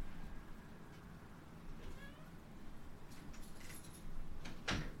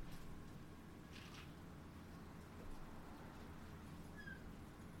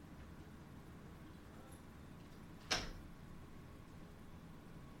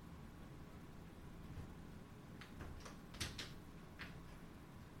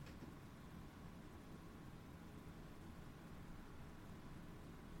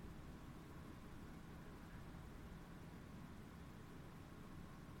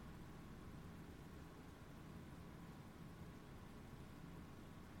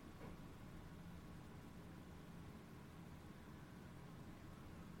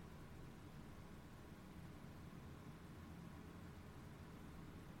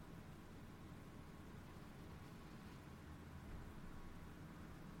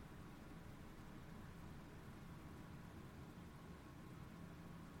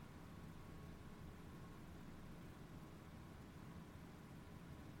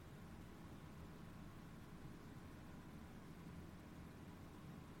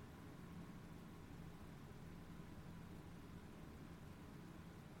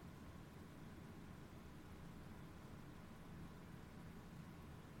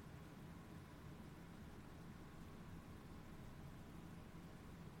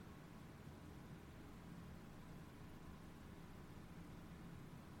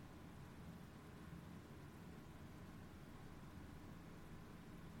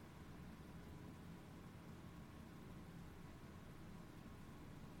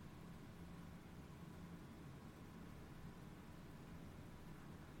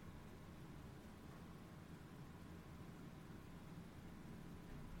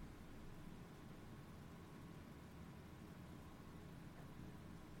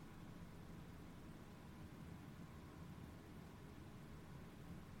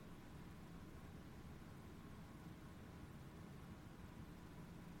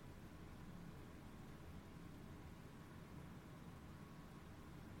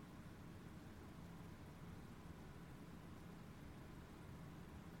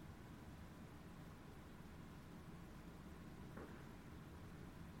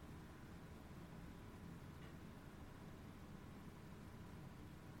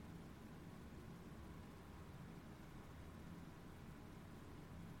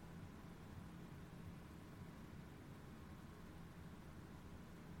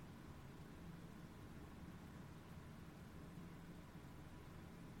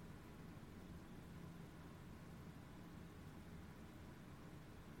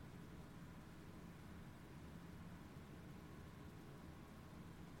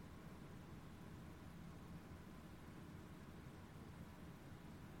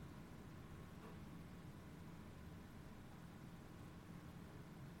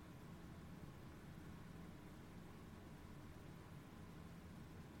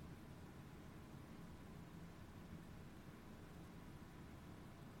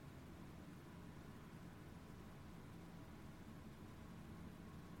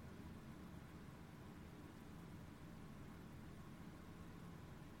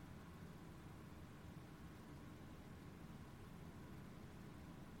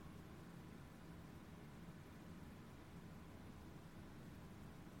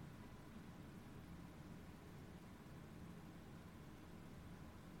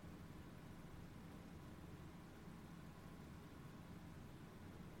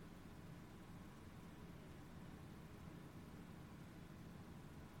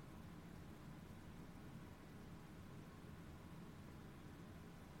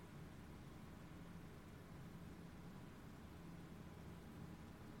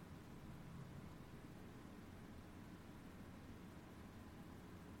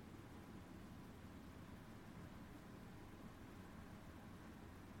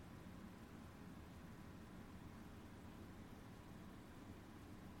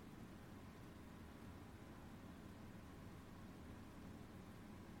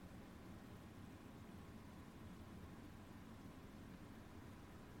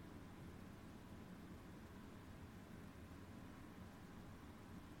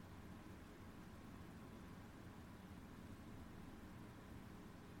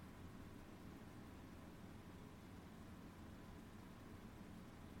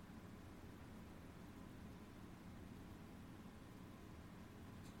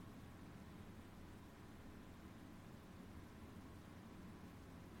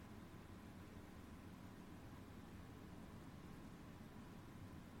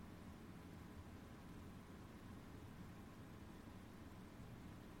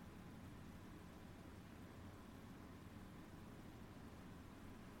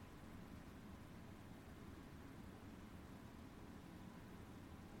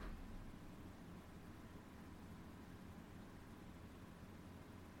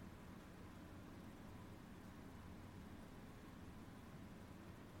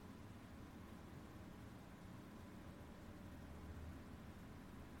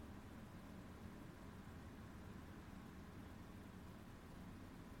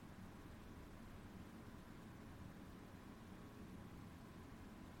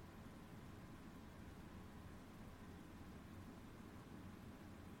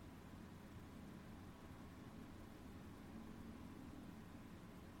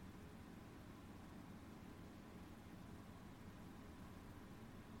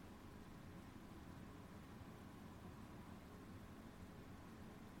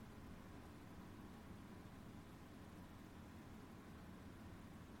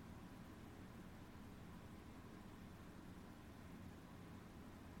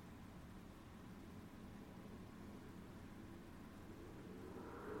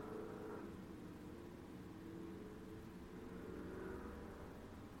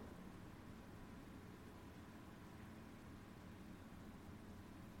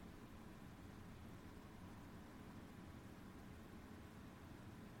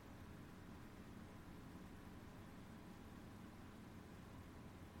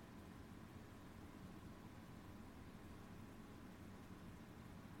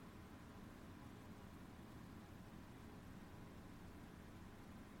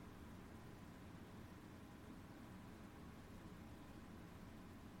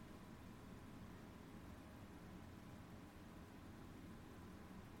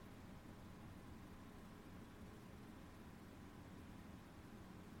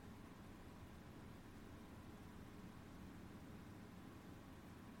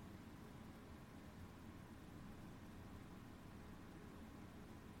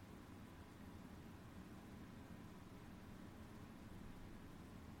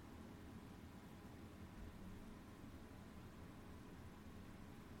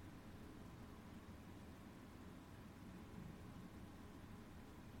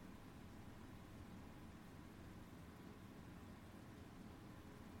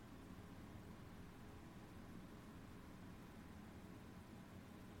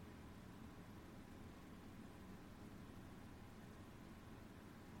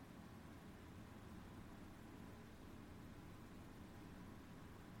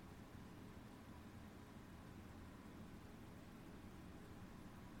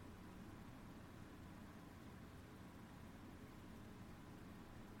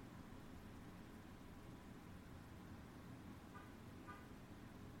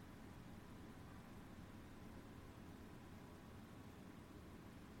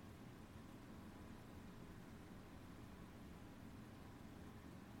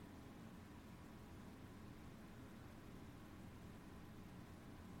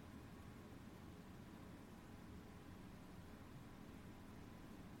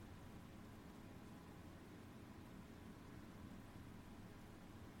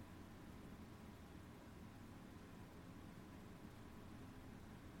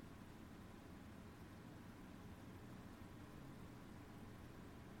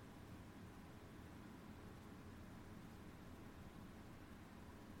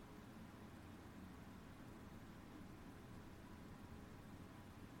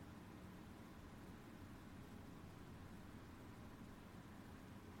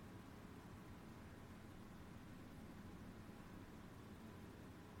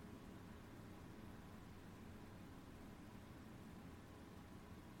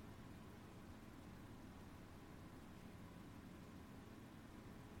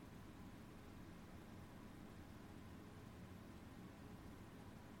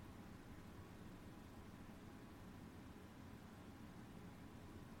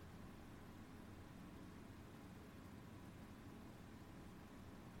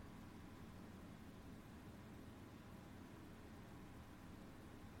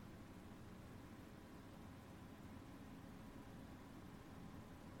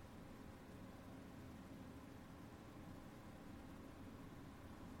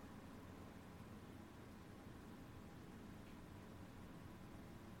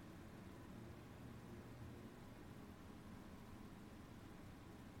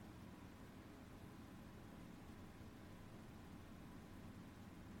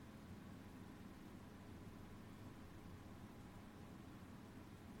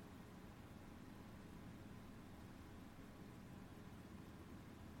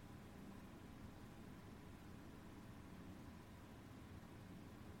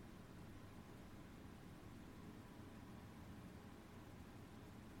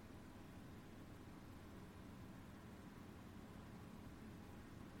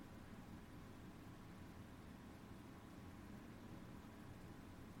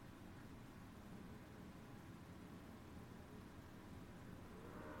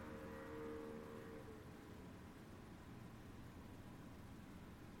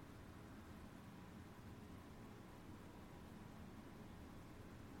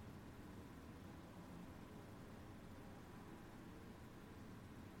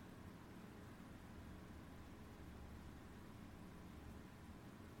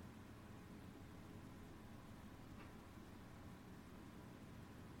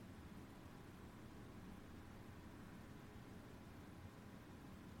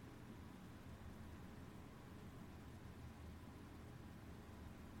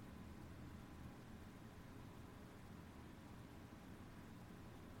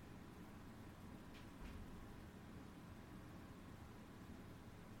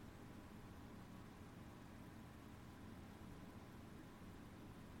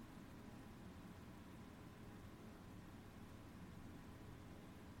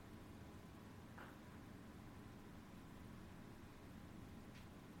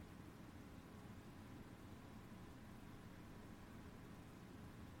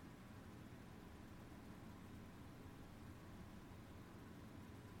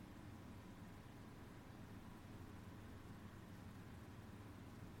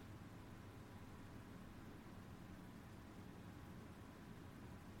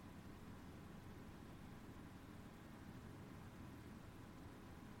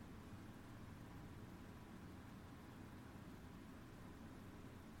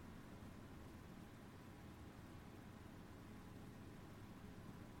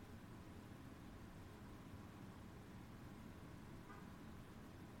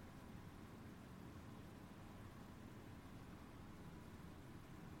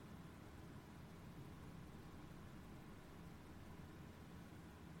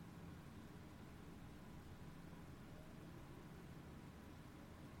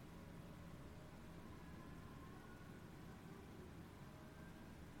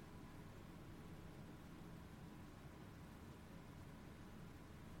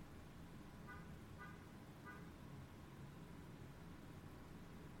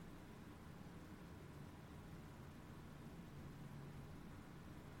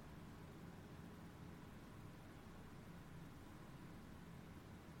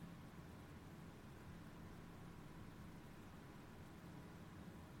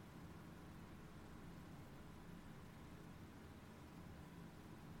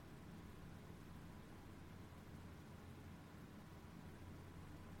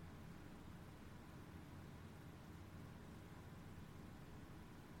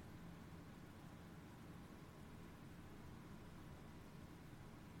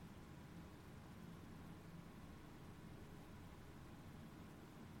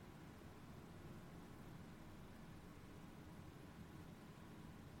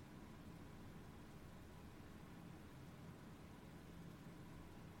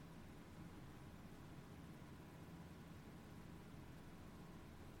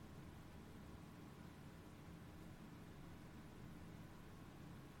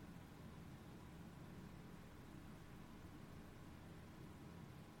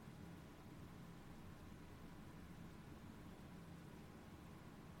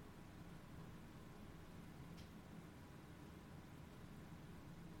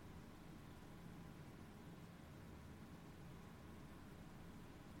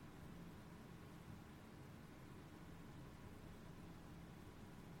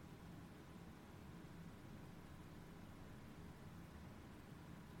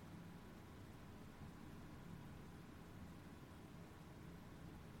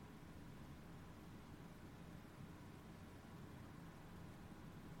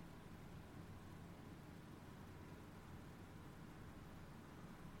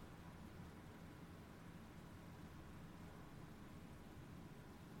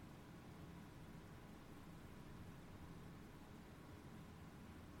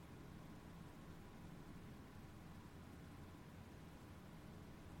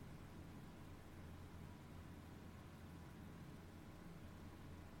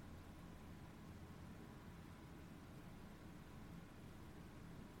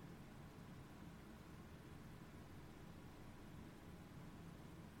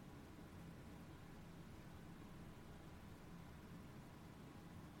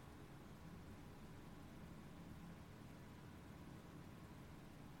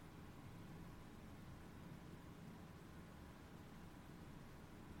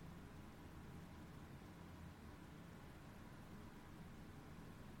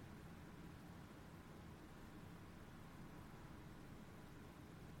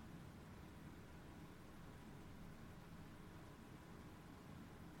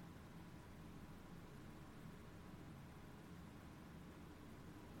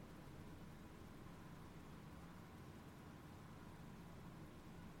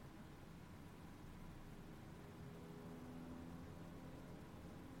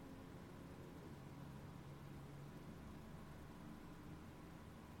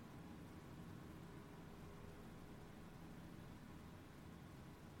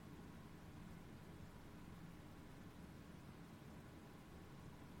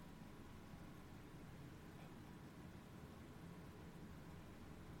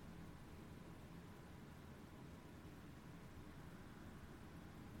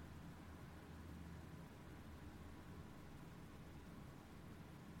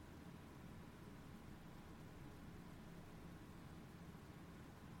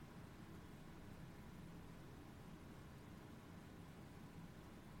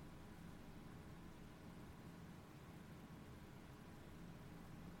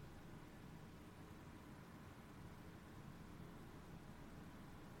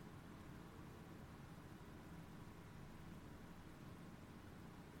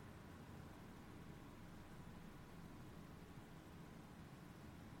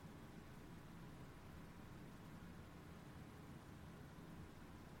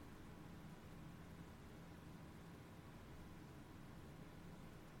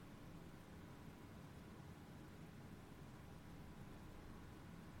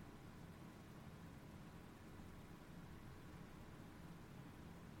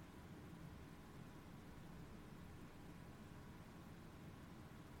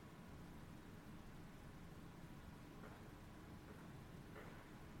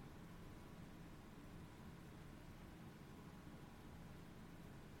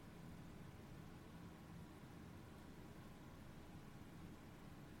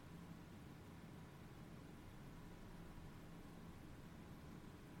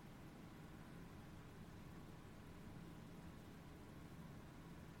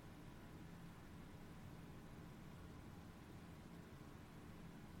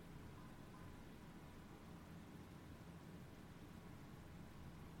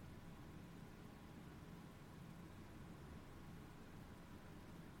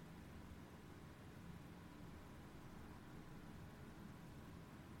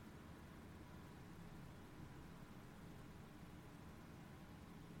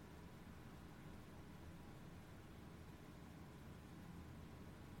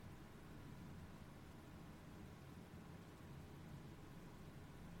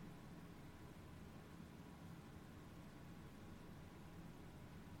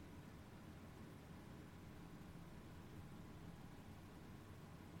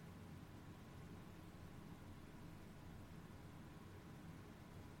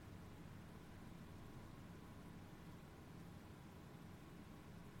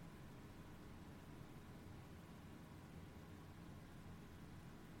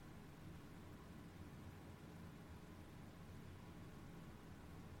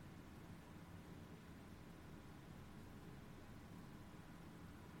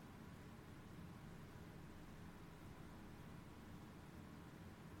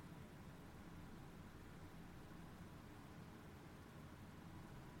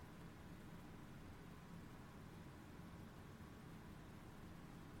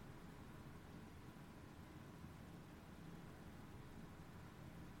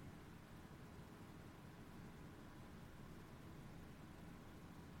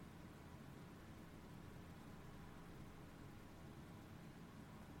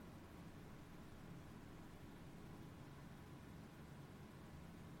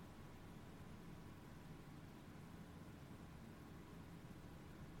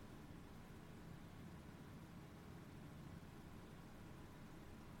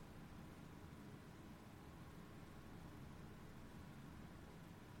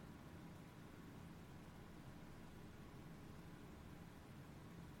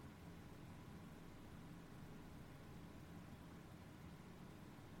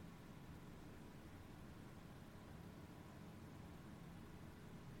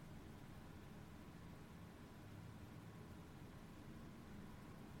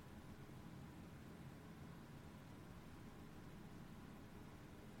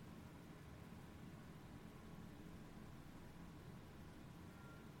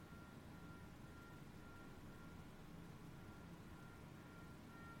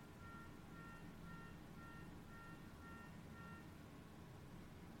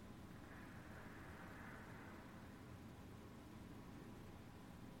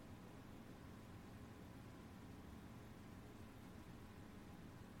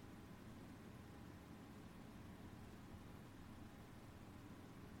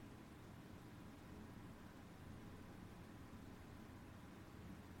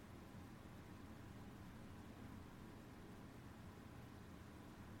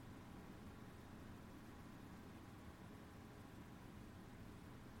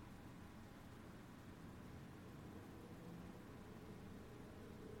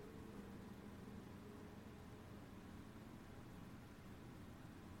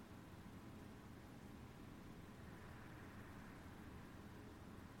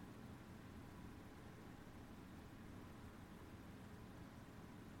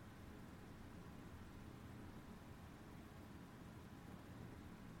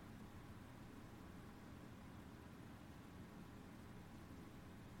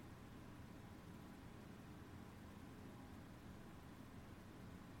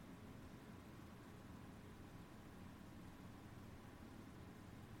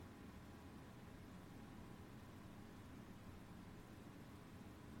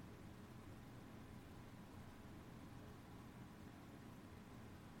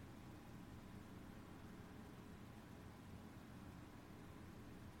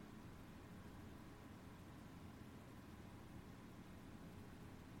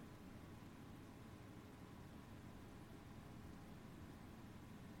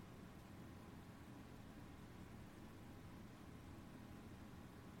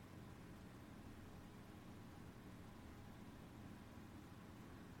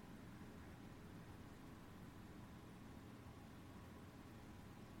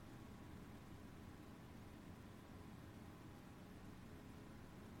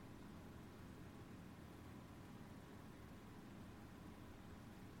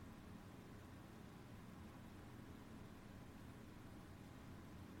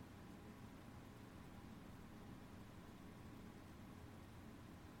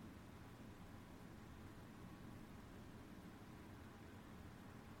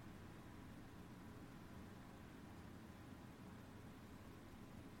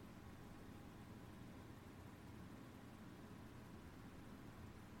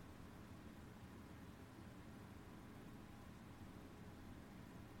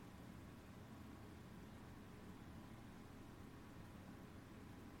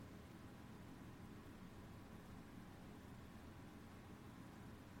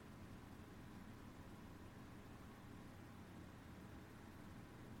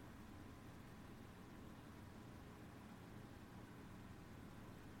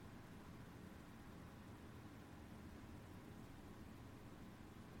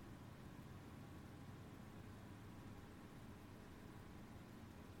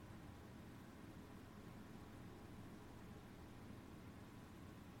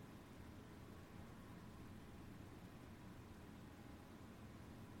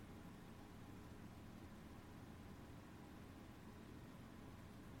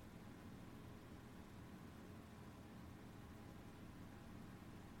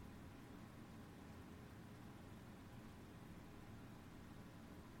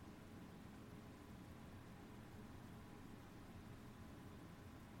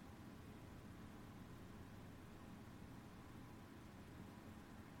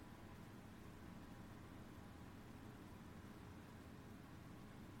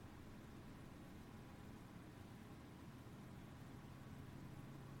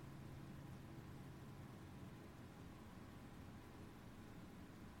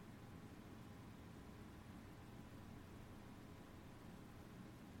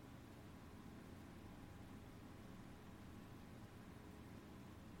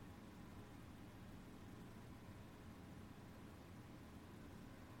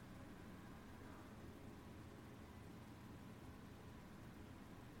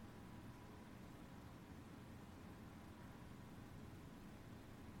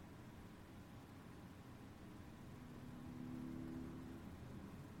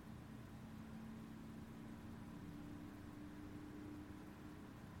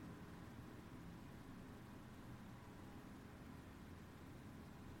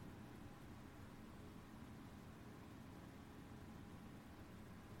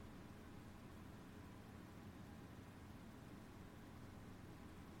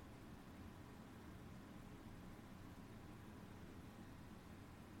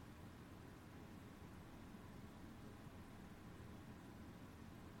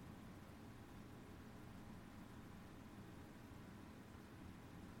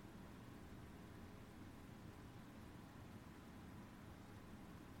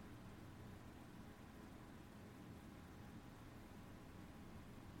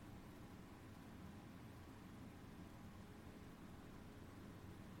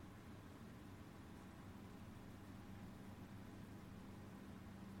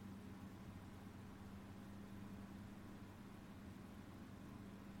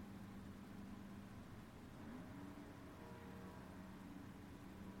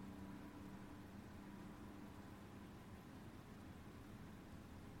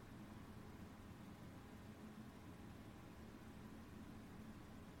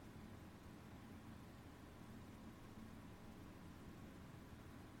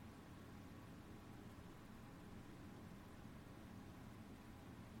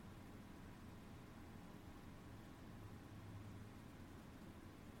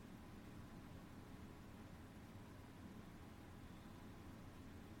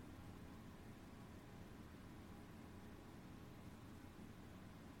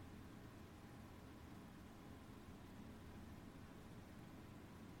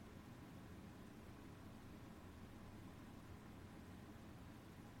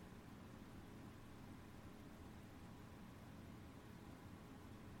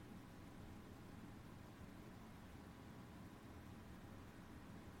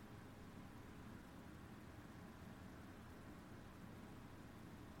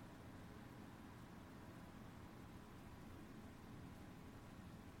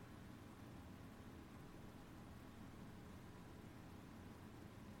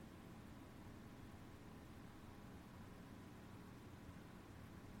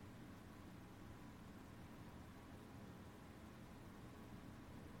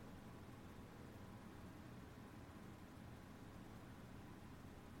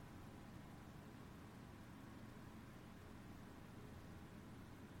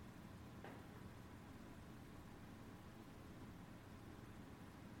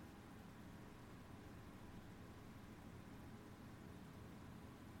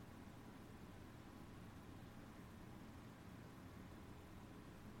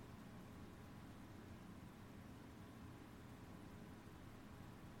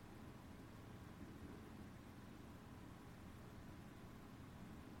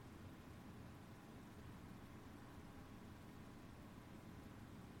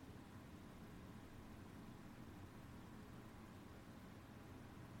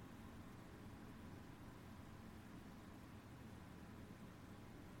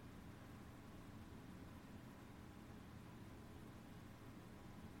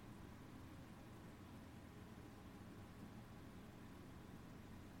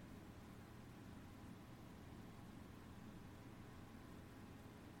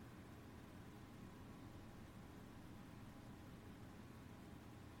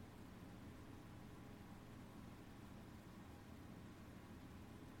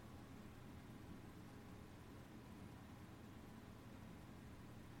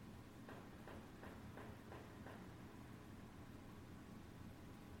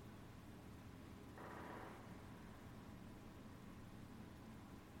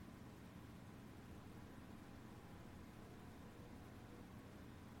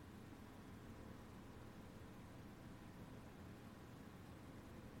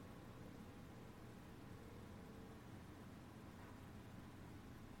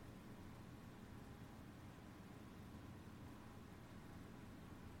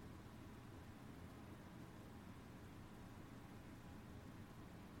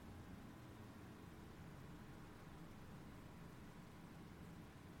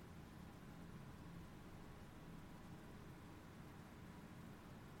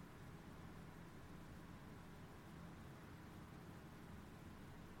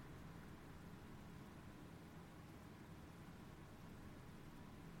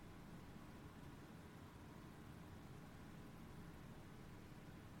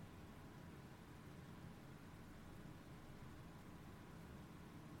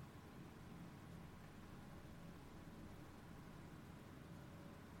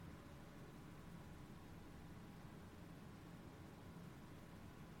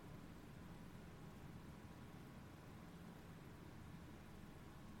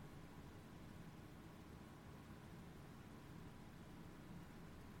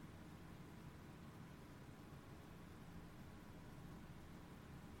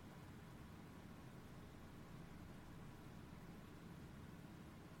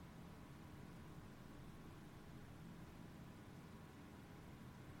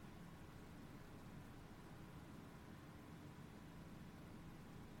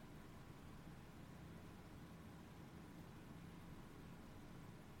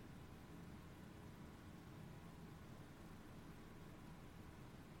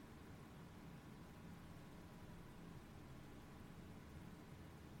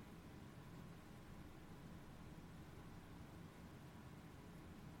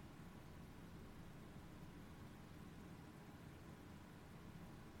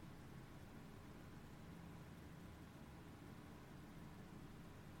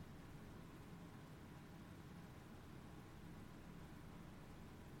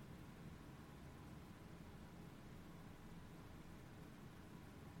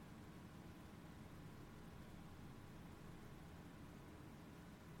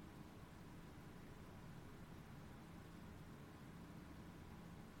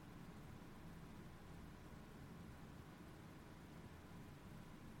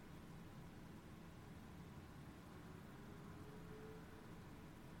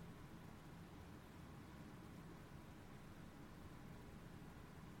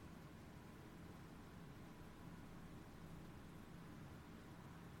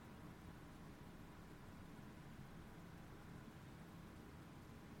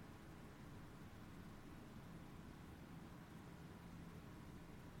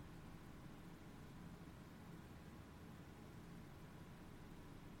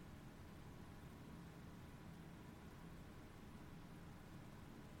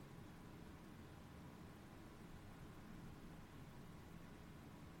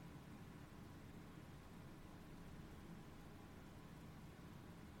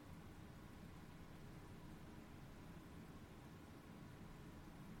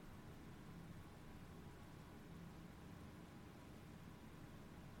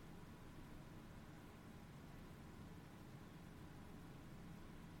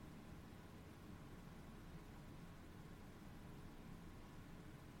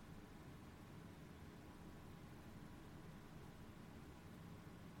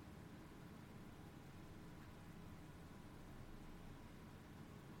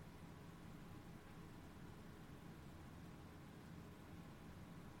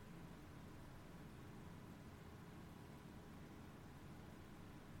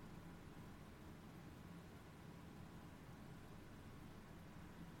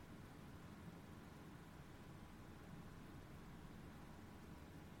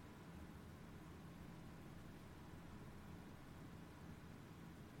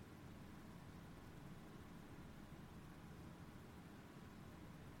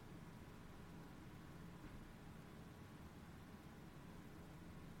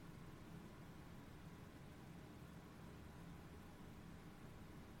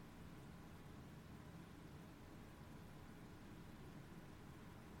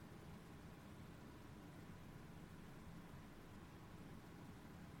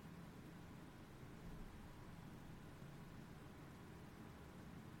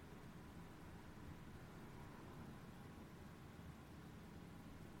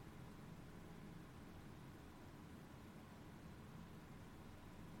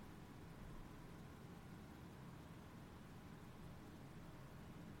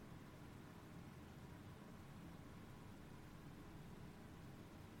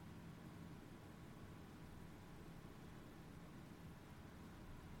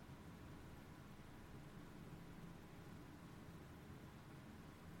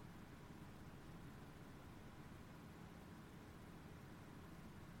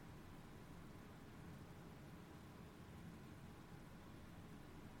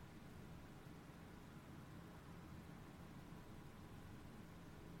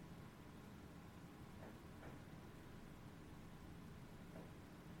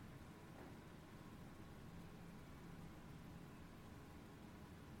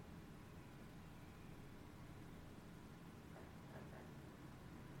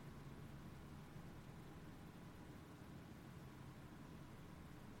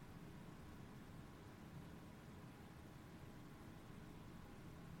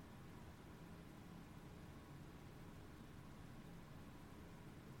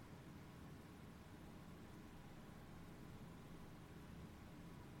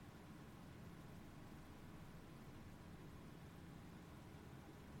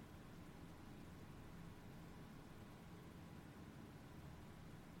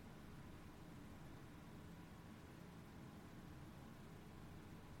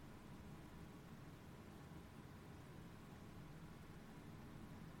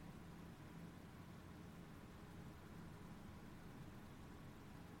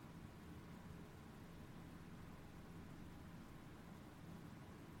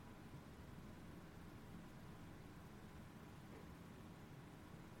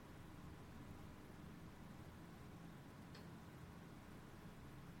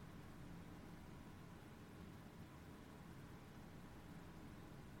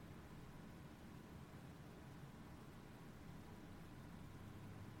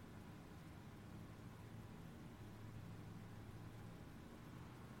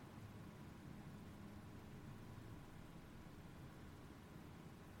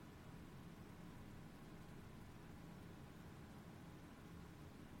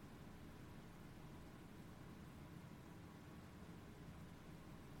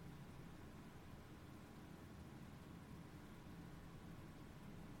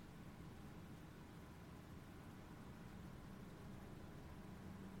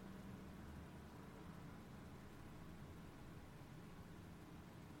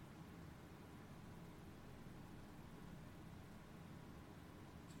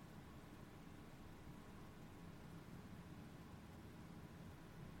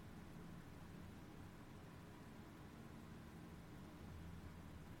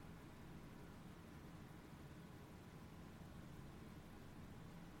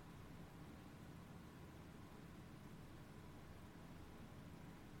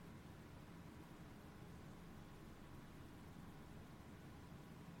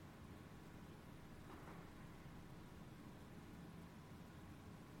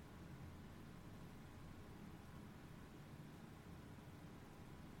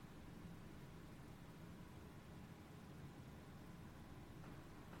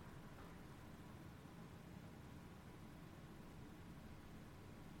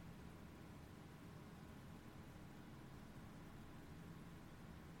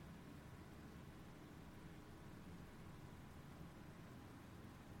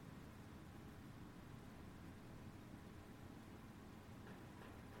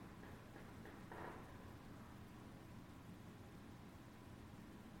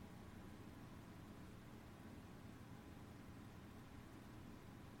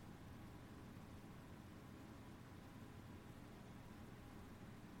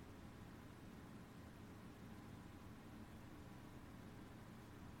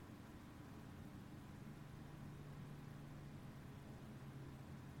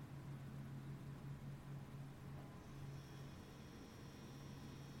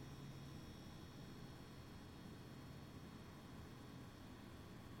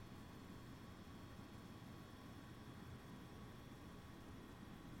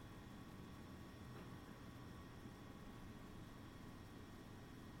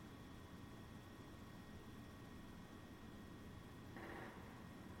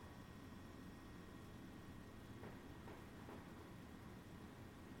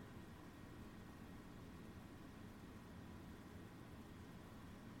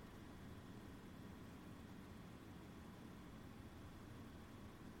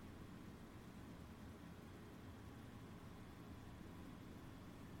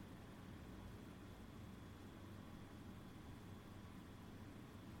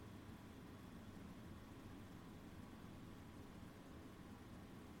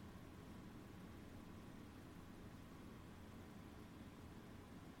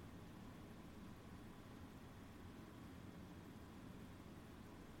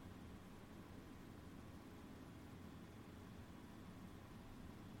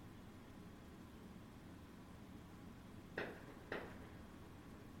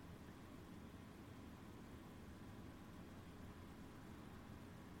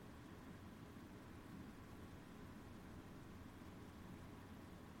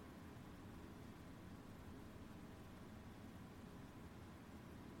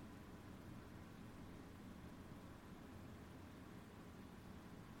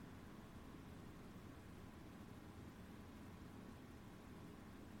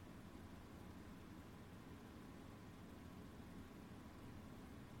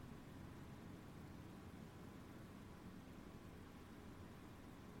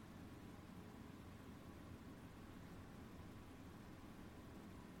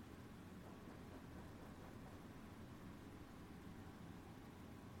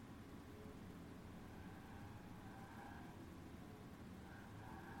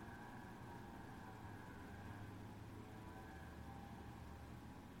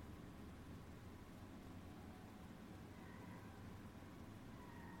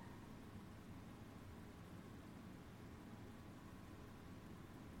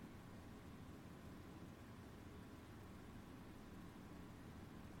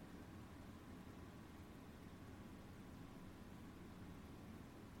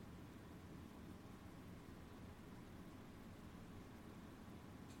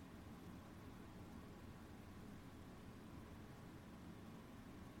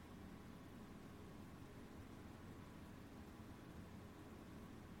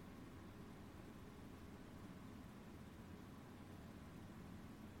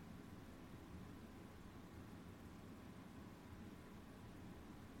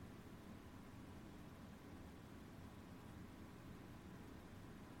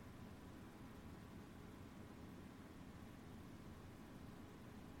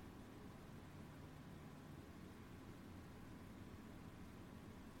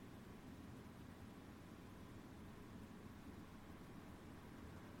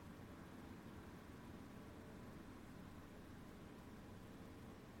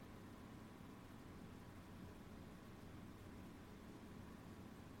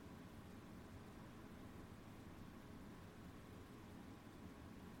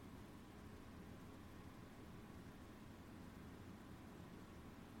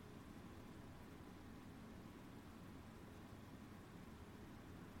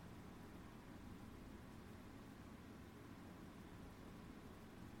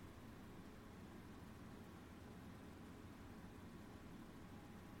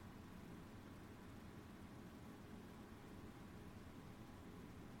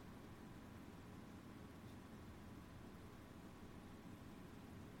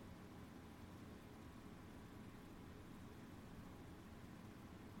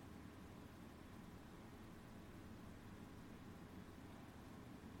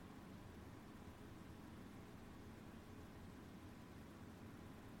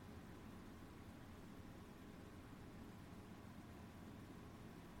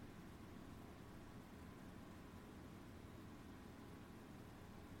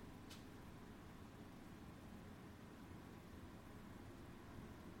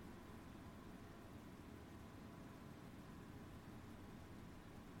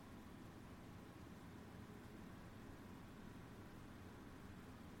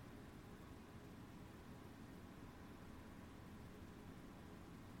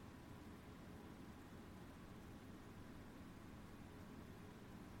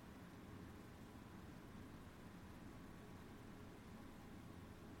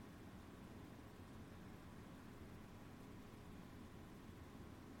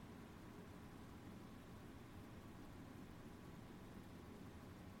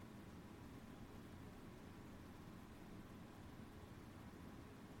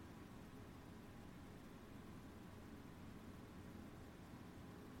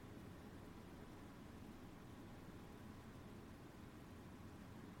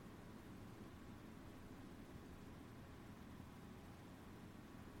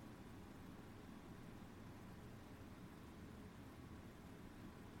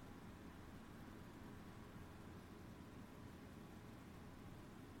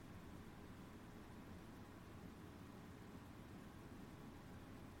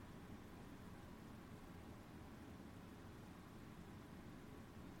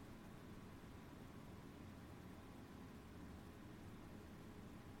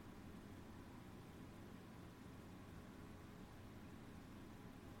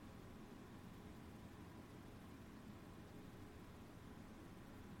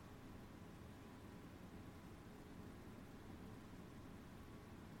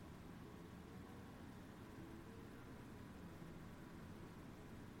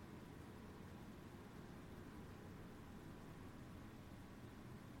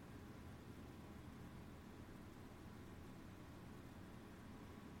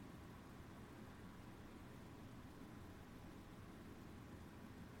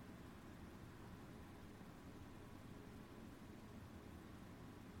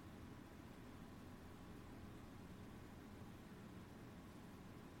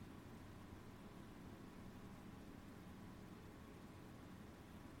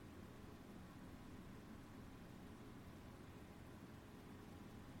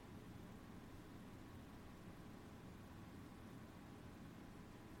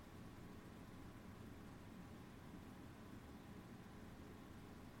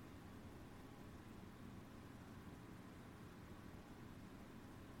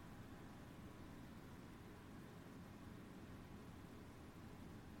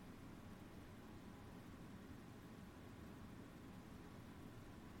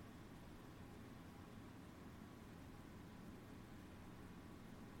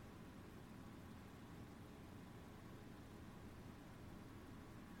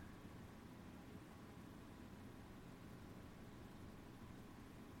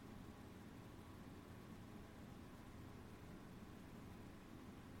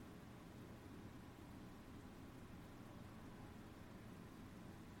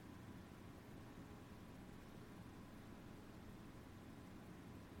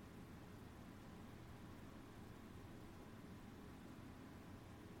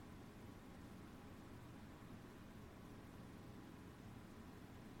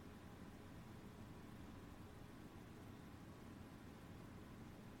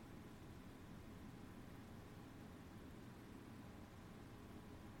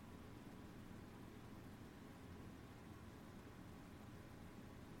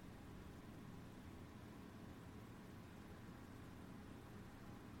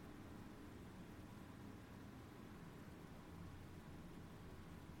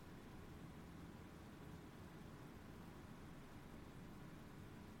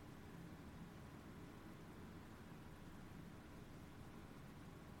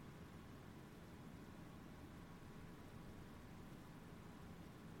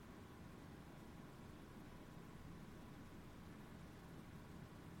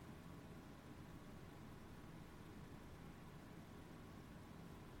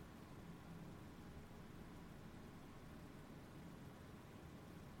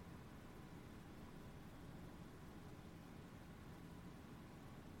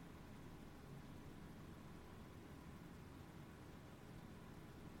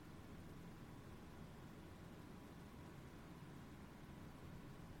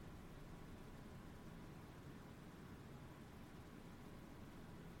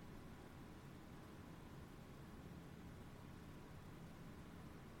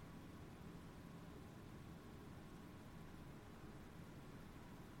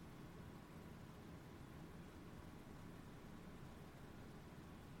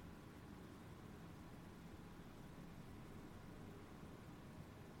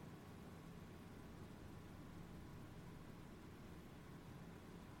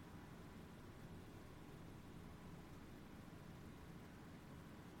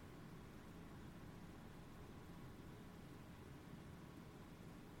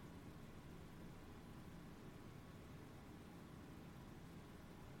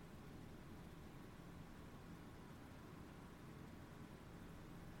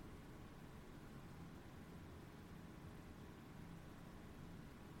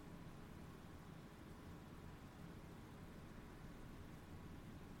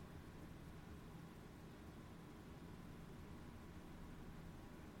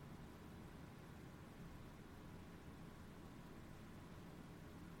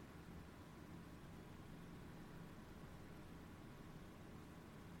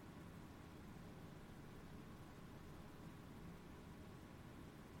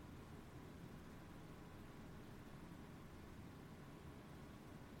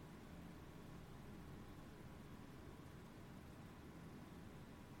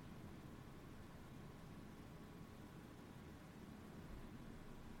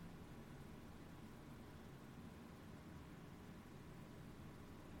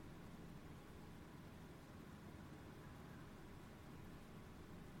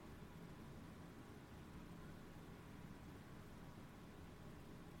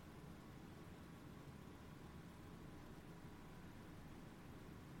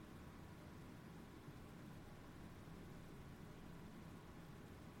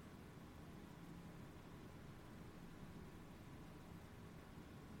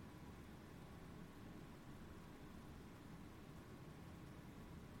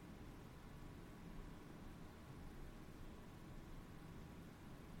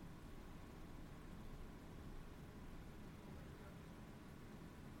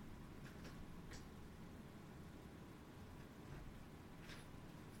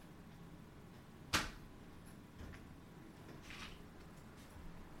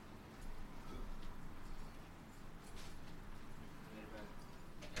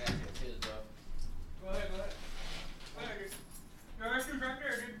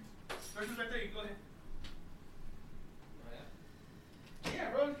 First one's right there. You go ahead. Oh, yeah? Yeah,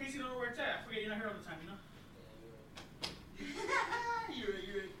 bro. In case you don't know where it's at. I forget you're not here all the time, you know. Yeah, you're right.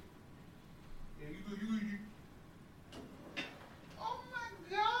 You're right. Yeah, you go. Oh my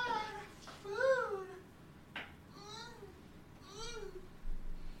God, food.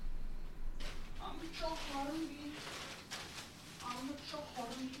 I'm so hungry. I'm so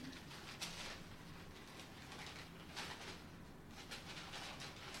hungry.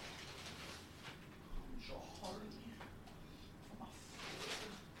 I'm so hungry for my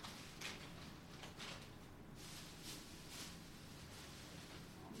food.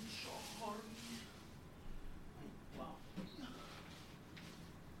 I'm so hungry. Wow.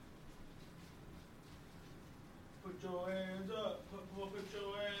 Put your hands up. Put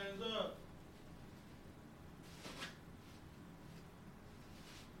your hands up.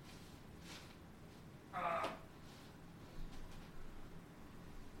 Ah.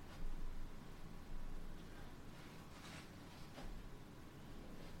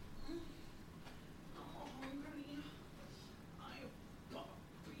 I'm hungry. I'm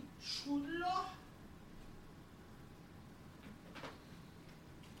papi chulo.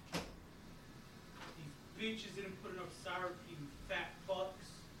 These bitches didn't put enough sour cream, you fat fucks.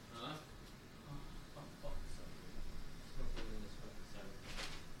 Huh? Oh, fuck.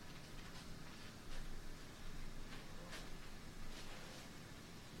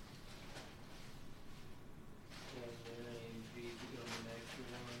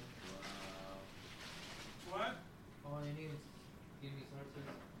 Wow. What? All you need is give me sources.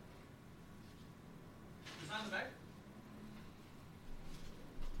 It's not in the bag?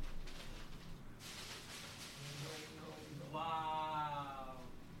 Wow.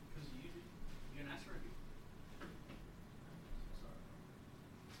 Because you didn't ask for it. Sorry.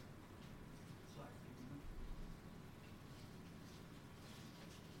 Sorry.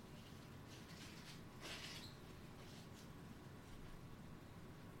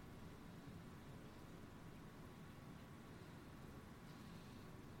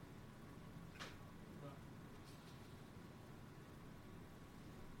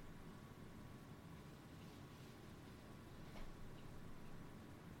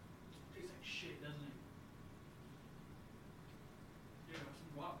 Tastes like shit, doesn't it? Yeah, have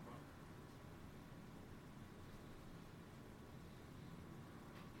some guac, bro.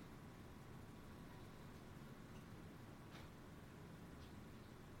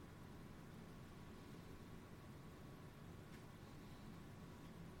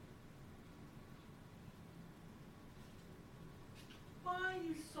 Why are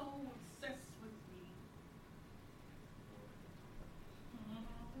you so obsessed with me?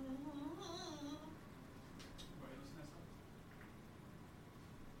 Bro, you listen to that stuff?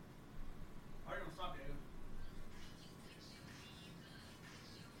 Are you gonna stop, Diego?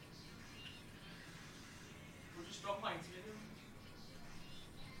 We'll just stop lights, Diego.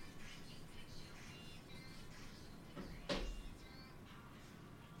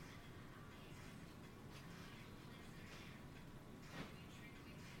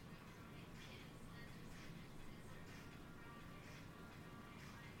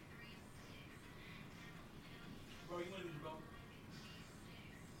 Bro, you wanna do this, bro?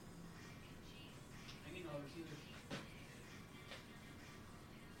 I need no other either.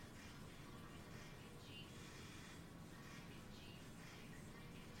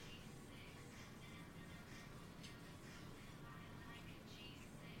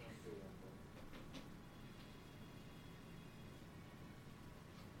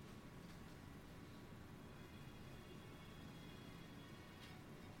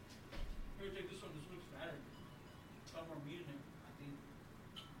 Here, take this one. This one looks fatter. It's got more meat in it, I think.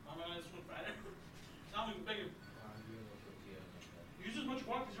 I don't know, this one's fatter. It's not even bigger. Use as much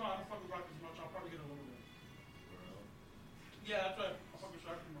guac as you want. I don't fuck with guac as much. I'll probably get a little bit. Yeah, that's right. I'll fuck with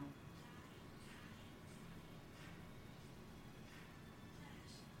sour cream more.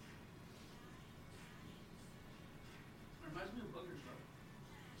 It reminds me of boogers, bro.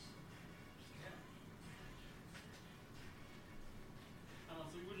 Yeah. I don't know,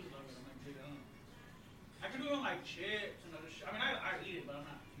 some people just love it. I'm like, dude, I don't know. I could do it on like chips and other shit. I mean, I eat it, but I'm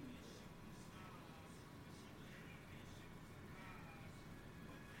not eating it.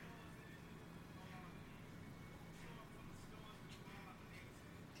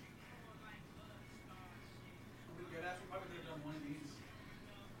 I'm good ass. We probably could have done one of these.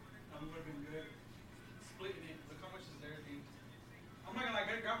 That would have been good. Splitting it. Look how much is there, dude. I'm not gonna lie,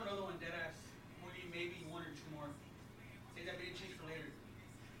 gotta grab another one dead ass. Only maybe one or two more. Save that bacon cheese for later.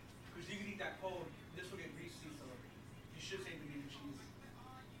 Because you can eat that cold. This will get greasy, so you should save the bacon cheese.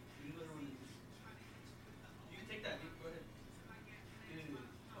 You literally. You can take that, dude. Go ahead. Dude.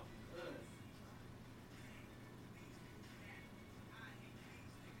 Oh, good.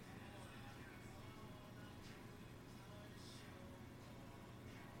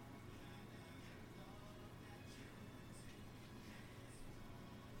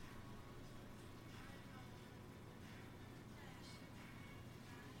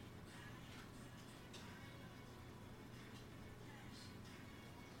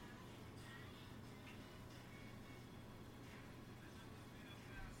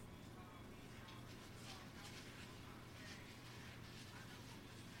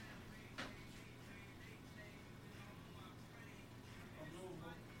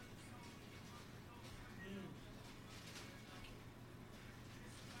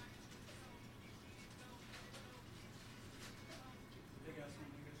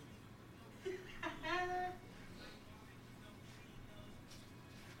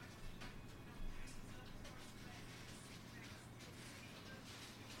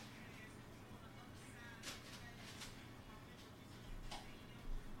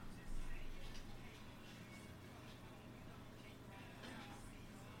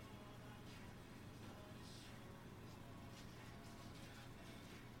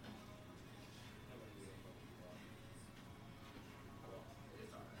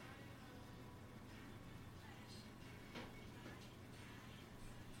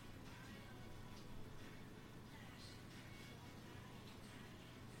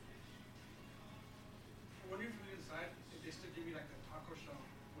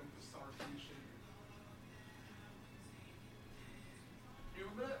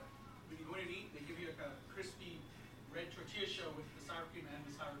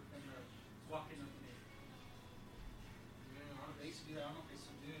 Dude, I don't know if they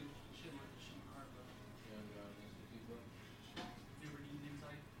still do. Shit, like, shit hard, bro. You know, bro, this is people. You ever eaten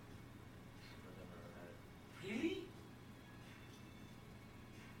inside? I've never had it. Really?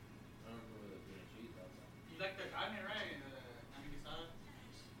 I don't know the green cheese outside. You like the carne, right? Carne guisada?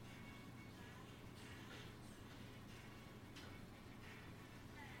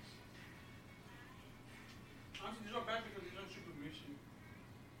 Honestly, these are bad because these aren't super mushy.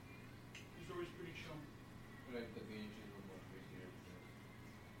 These are always pretty chill. I like the green cheese with more spicy.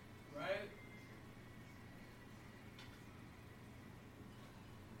 Right?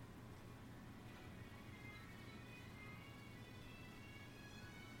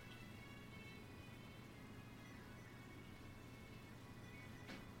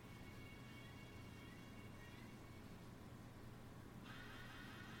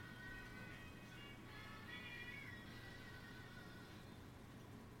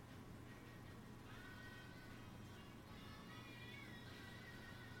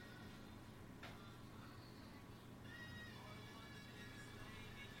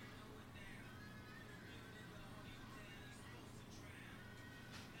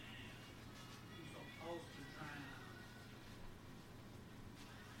 You're supposed to try.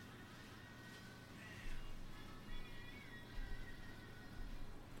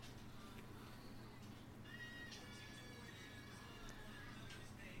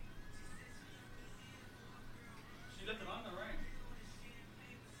 She left it on there, right?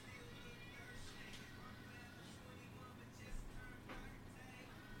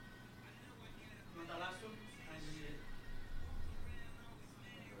 You want that last one? I didn't eat it.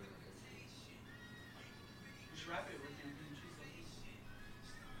 You should wrap it with your green cheese.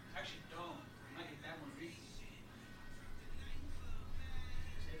 Actually, don't. I might get that one greasy.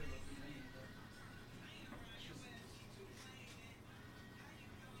 Save it, look, you may eat that.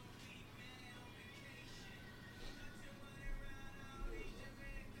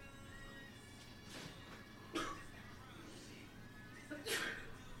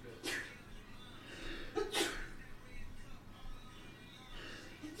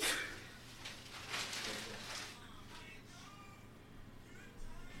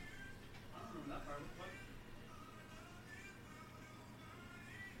 I don't remember that part. What?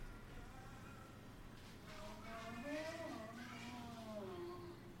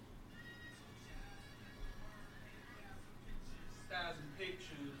 Stars and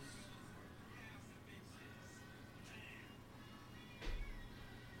pictures.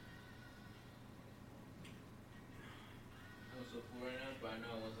 I'm so full right now, but I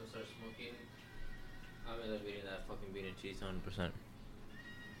know once I start smoking, I'm gonna be eating that fucking bean and cheese 100%.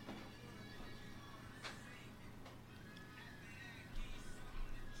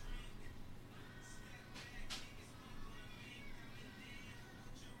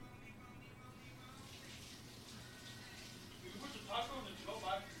 You can put your taco in the to-go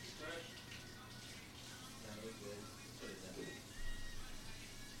box and keep fresh. Yeah, that's good. What is that?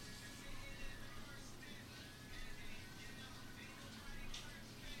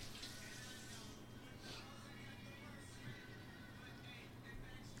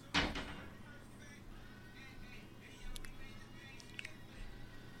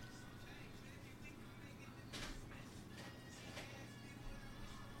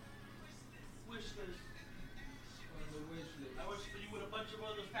 Wish list. On the wish list. I wish for you with a bunch of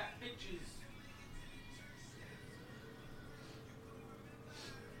other fat bitches.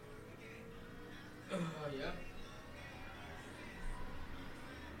 Yeah.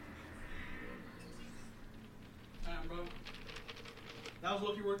 Damn, bro. That was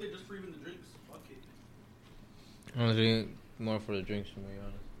lucky worth it just for even the drinks. Fuck it. Honestly, more for the drinks, to be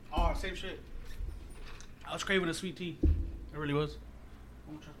honest. Oh, same shit. I was craving a sweet tea. It really was.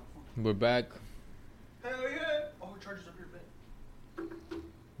 I'm gonna charge my phone. We're back. Hell yeah! Oh, it charges up your bed.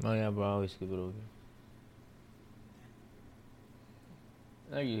 Oh yeah, bro, I always keep it over here.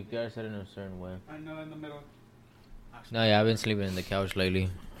 Like you guys said it in a certain way. I know, in the middle. No, yeah, I've been sleeping in the couch lately.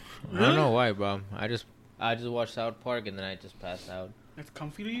 I don't know why, bro. I just watched South Park and then I just passed out. It's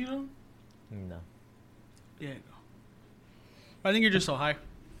comfy to you, though? No. Yeah, you go. I think you're just so high.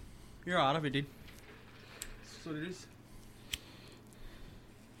 You're out of it, dude. That's what it is.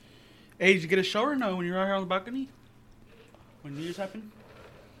 Hey, did you get a shower or no when you were out here on the balcony? When New Year's happened?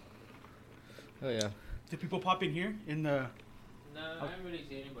 Oh yeah. Did people pop in here in the No, I haven't really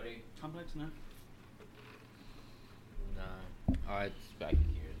seen anybody. complex? No. Nah. Oh, it's back here.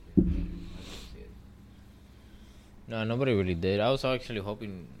 I didn't see it. No, nobody really did. I was actually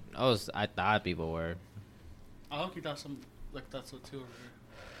hoping. I thought people were. I hope you thought some like that's what too over here.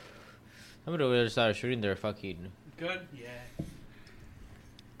 Somebody over there started shooting their fucking. Good? Yeah.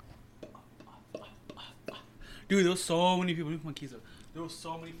 Dude, there was so many people. Look at my keys up. There was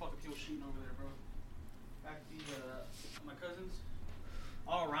so many fucking people shooting over there, bro. Back to my cousins.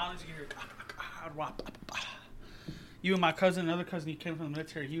 All around us, you can hear. You and my cousin, another cousin, he came from the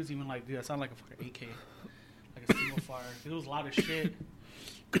military. He was even like, dude, that sounded like a fucking AK. Like a single fire. It was a lot of shit.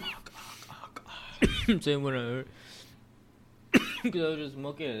 Same when I heard. Because I was just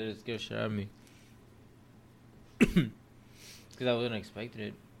smoking and it scared shit out of me. Because I wasn't expecting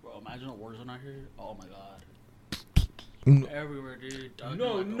it. Bro, imagine a war zone out here. Oh my god. No. Everywhere, dude.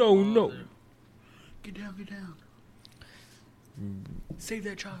 No. Get down. Save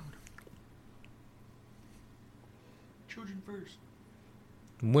that child. Children first.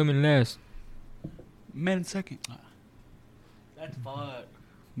 Women last. Men second. That's fuck.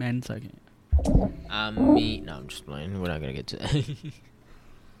 Men second. Me. No, I'm just playing. We're not gonna get to that.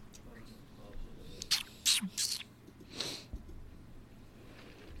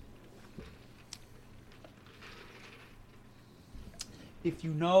 If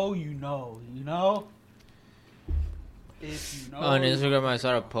you know, you know. You know? If you know. On Instagram, I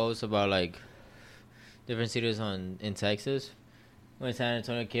saw a post about like different cities in Texas. When San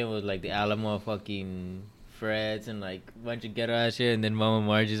Antonio came with like the Alamo fucking Freds and like a bunch of ghetto ass shit, and then Mama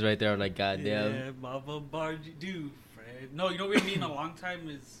Margie's right there. I'm like, goddamn. Yeah, Mama Margie. Dude, Fred. No, you know what I mean? A long time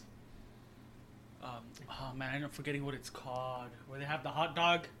is. Oh man, I'm forgetting what it's called. Where they have the hot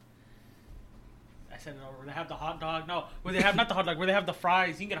dog. I said it over. Where they have the hot dog. No, where they have not the hot dog. Where they have the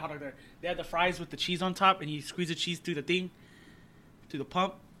fries. You can get a hot dog there. They have the fries with the cheese on top, and you squeeze the cheese through the thing, through the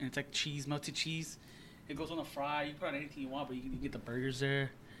pump, and it's like cheese, melted cheese. It goes on the fry. You can put on anything you want, but you can get the burgers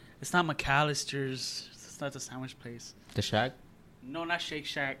there. It's not McAllister's. It's not the sandwich place. The Shack? No, not Shake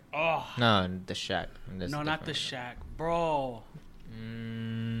Shack. Oh. No, the Shack. No, not the Shack, bro.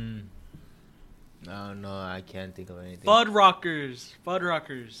 No, I can't think of anything. Fuddruckers.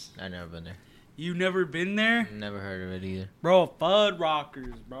 I've never been there. You never been there? Never heard of it either. Bro,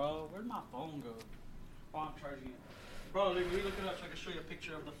 Fuddruckers, bro. Where'd my phone go? Oh, I'm charging it. Bro, let me look it up so I can show you a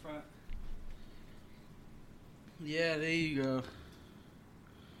picture of the front. Yeah, there you go.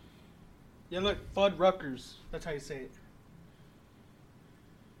 Yeah, look, Fuddruckers. That's how you say it.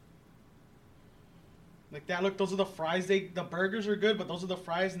 Like that. Look, those are the fries. The burgers are good, but those are the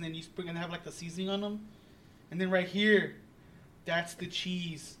fries, and then you spring and have like the seasoning on them. And then right here, that's the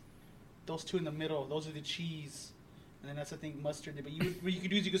cheese. Those two in the middle, those are the cheese. And then that's the thing, mustard. But what you could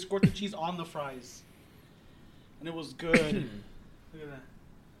do is you could squirt the cheese on the fries. And it was good. Look at that.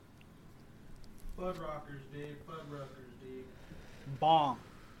 Fuddruckers, dude. Bomb.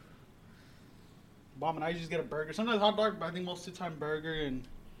 And I just get a burger. Sometimes hot dog, but I think most of the time burger and...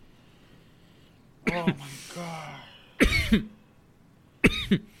 Oh my god.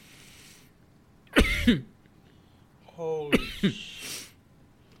 Holy shit.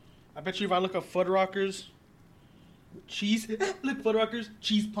 I bet you if I look up Fuddruckers, cheese, look Fuddruckers,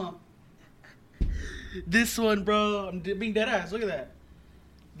 cheese pump. This one, bro, I'm being dead ass. Look at that.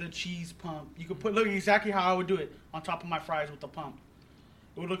 The cheese pump. You could look exactly how I would do it on top of my fries with the pump.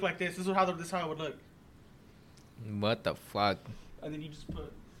 It would look like this. This is how it would look. What the fuck? And then you just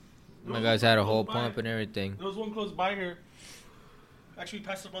put. My guys had a whole pump and everything. There was one close by here. Actually, we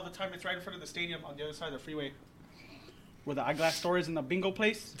pass it all the time. It's right in front of the stadium on the other side of the freeway. Where the eyeglass store is in the bingo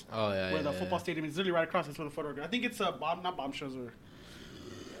place. Oh, yeah, where the football stadium is literally right across. That's where the photo. I think it's not Bombshells or...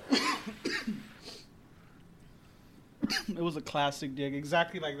 It was a classic dig.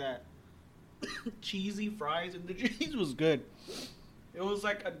 Exactly like that. Cheesy fries, and the cheese was good. It was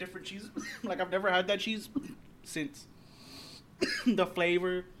like a different cheese. Like, I've never had that cheese since. The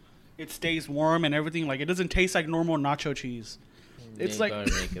flavor, it stays warm and everything. Like, it doesn't taste like normal nacho cheese. It's like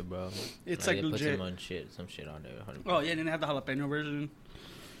make it, bro. It's like legit. Put some shit on there. 100%. Oh yeah, and then they have the jalapeno version.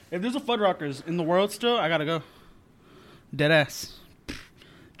 If there's a Fuddruckers in the world still, I gotta go. Dead ass.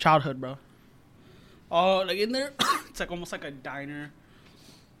 Childhood, bro. Oh, like in there, it's like almost like a diner.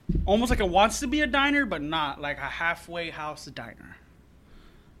 Almost like it wants to be a diner, but not like a halfway house diner.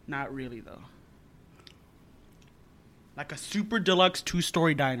 Not really though. Like a super deluxe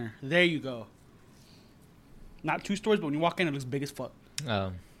 2-story diner. There you go. Not 2 stories, but when you walk in, it looks big as fuck.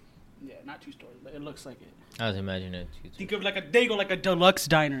 Oh. Yeah, not 2 stories, but it looks like it. I was imagining it. Think of like a deluxe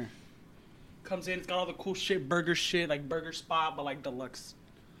diner. Comes in, it's got all the cool shit, burger shit, like burger spot, but like deluxe.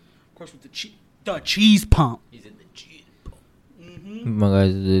 Of course, with the cheese pump. He's in the cheese pump. Mm-hmm. My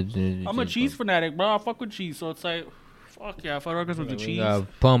guys, I'm a cheese fanatic, bro. I fuck with cheese, so it's like, fuck yeah, Fuddruckers with the cheese. Got a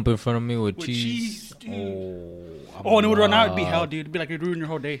pump in front of me with cheese. Dude. Oh, and it would run out. It'd be hell, dude. It'd be like it'd ruin your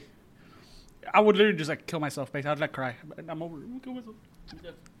whole day. I would literally just like kill myself, basically. I'd like cry. I'm over it. I'm kill myself.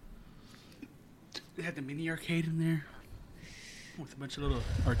 They had the mini arcade in there with a bunch of little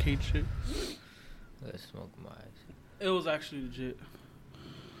arcade shit. Let's smoke my eyes. It was actually legit.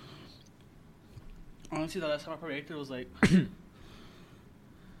 Honestly, the last time I probably ate it was like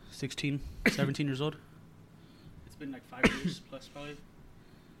 16, 17 years old. It's been like 5 years plus probably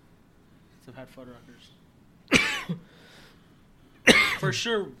since I've had Fuddruckers. For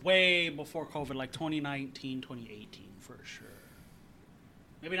sure, way before COVID, like 2019, 2018, for sure.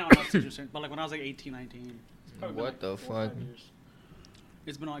 Maybe not when I was 6 but like when I was like 18, 19. What the fuck?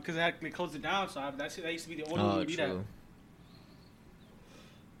 It's been on because they closed it down, so that used to be the only one we eat at.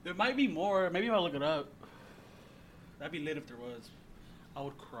 There might be more. Maybe if I look it up. That'd be lit if there was. I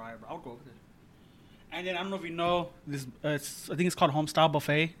would cry, bro. I would go over there. And then I don't know if you know this. I think it's called Homestyle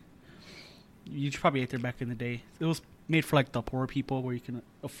Buffet. You probably ate there back in the day. It was made for like the poor people where you can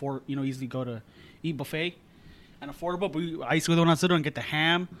afford, easily go to eat buffet and affordable. But I used to go when I was little and get the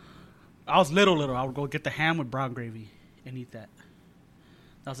ham. I was little. I would go get the ham with brown gravy and eat that.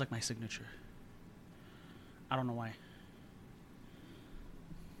 That was like my signature. I don't know why.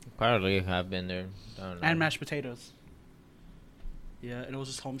 Probably have been there. Don't know. And mashed potatoes. Yeah, and it was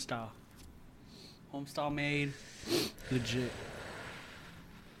just home style. Home style made. Legit.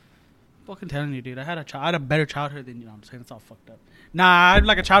 Fucking telling you, dude. I had a better childhood than you. I'm saying it's all fucked up. Nah, I had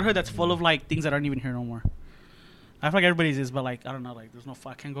like a childhood that's full of like things that aren't even here no more. I feel like everybody's is, but like I don't know, like there's no.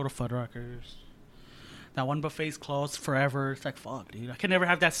 I can't go to Fuddruckers. That one buffet's closed forever. It's like fuck, dude. I can never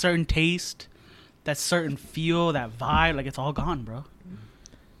have that certain taste, that certain feel, that vibe. Like it's all gone, bro.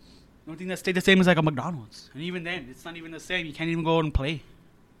 The only thing that stayed the same is like a McDonald's, and even then, it's not even the same. You can't even go out and play.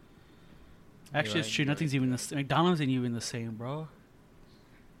 Actually, it's true. Nothing's even the same. McDonald's ain't even the same, bro.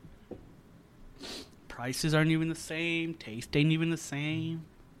 Prices aren't even the same. Taste ain't even the same.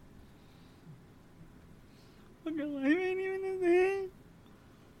 Fucking life ain't even the same.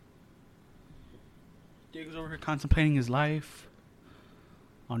 Diego's over here contemplating his life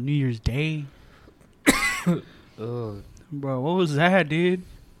on New Year's Day. Oh, bro, what was that, dude?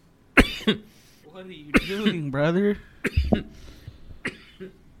 What are you doing, brother?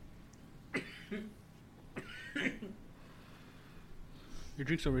 Your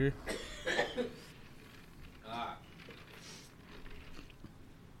drink's over here.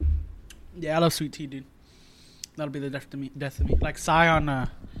 Yeah, I love sweet tea, dude. That'll be the death of me. Like Sai on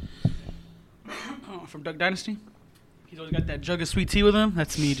from Duck Dynasty. He's always got that jug of sweet tea with him.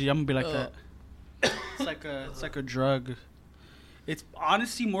 That's me, dude. I'm gonna be like that. It's like a drug. It's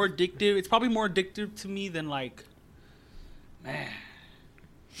honestly more addictive. It's probably more addictive to me than like, man,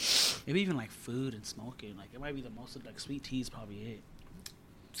 maybe even like food and smoking. Like it might be the most of like sweet tea is probably it.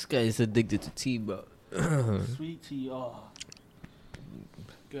 this guy is addicted to tea, bro. Sweet tea, oh.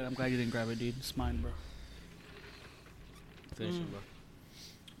 Good, I'm glad you didn't grab it, dude. It's mine, bro. Finish it, bro.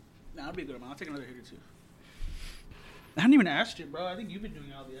 Nah, that'll be a good one. I'll take another hit or two. I haven't even asked you, bro. I think you've been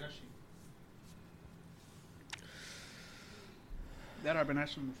doing all the asking. That I've been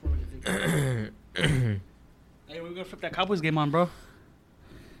asking before. Hey, we're gonna flip that Cowboys game on, bro.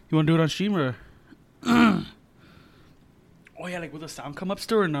 You wanna do it on stream or? Oh yeah, like will the sound come up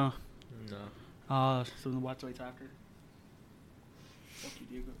still or no? No. So then watch wait after. Fuck you,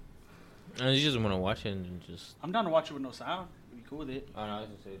 Diego. I just want to watch it and just. I'm down to watch it with no sound. You'd be cool with it. Oh no, I was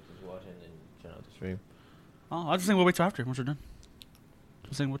gonna say just watch it and then turn off the stream. Oh, I was just saying we'll wait till after once we're done.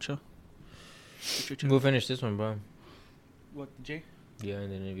 I'm saying what show? We'll finish this one, bro. What, Jay? Yeah,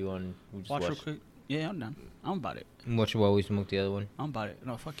 and then if you want, we just watch real quick. Yeah, I'm done. I'm about it. Watch it while we smoke the other one. I'm about it.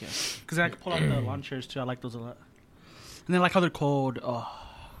 No, fuck yeah. Because then I can pull out the lawn chairs too. I like those a lot. And then I like how they're cold. Oh,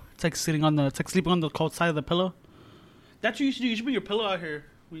 it's like sleeping on the cold side of the pillow. That's what you should do. You should bring your pillow out here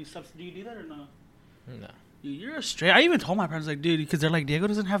when you stop. Do you do that or no? No. You're a straight. I even told my parents like, dude, because they're like, Diego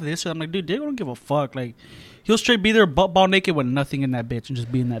doesn't have this. So I'm like, dude, Diego don't give a fuck. Like, he'll straight be there butt ball naked with nothing in that bitch and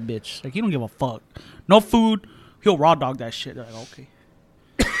just be in that bitch. Like, he don't give a fuck. No food. He'll raw dog that shit. They're like, okay.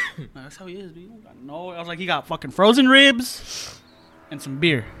 Nah, that's how he is, dude. No, I was like, he got fucking frozen ribs and some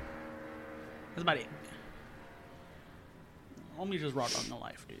beer. That's about it. Homie just raw dog no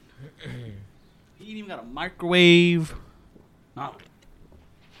life, dude. He ain't even got a microwave. Nah.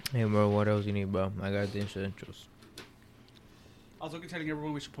 Hey, bro, what else you need, bro? I got the essentials. I was looking telling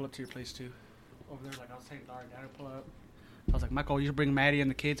everyone we should pull up to your place too. Over there, like I was saying, Dad would pull up. I was like, Michael, you should bring Maddie and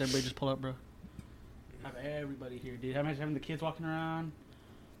the kids. Everybody just pull up, bro. Have everybody here, dude. Imagine having the kids walking around.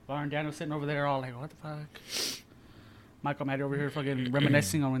 Laura and Daniel sitting over there, all like, what the fuck? Michael, Maddie over here, fucking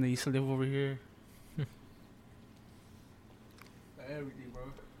reminiscing on when they used to live over here. Everything, bro.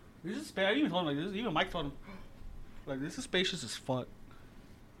 This is spacious. I even told him like this. Even Mike told him, like, this is spacious as fuck.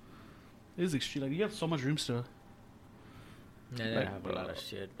 This is extreme. Like, you have so much room still. Yeah, they like, have a lot of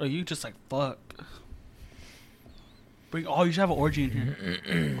shit. Like, you just like fuck. You should have an orgy in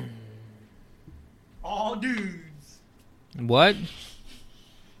here. all dudes. What?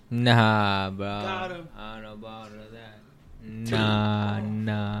 Nah, bro. Got him. I don't know about all of that.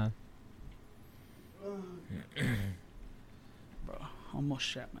 Nah. Bro, I almost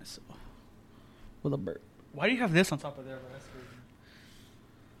shat myself with a burp. Why do you have this on top of there, bro? That's crazy.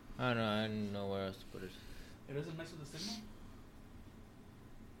 I don't know. I don't know where else to put it. It doesn't mess with the signal?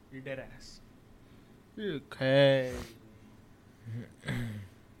 You're dead ass. Okay.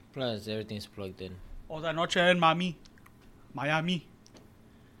 Plus, everything's plugged in. Otra noche en Miami. Miami.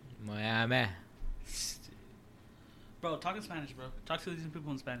 Bro, talk in Spanish, bro. Talk to these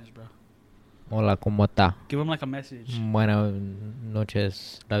people in Spanish, bro. Hola, ¿cómo está? Give them like a message. Buenas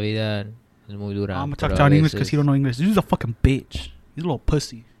noches. La vida es muy dura. I'm gonna talk to him in English because he don't know English. This is a fucking bitch. He's a little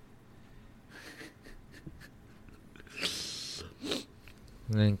pussy.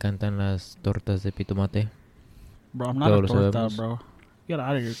 Le encantan las tortas de pitomate. Bro, I'm not a torta, bro. Get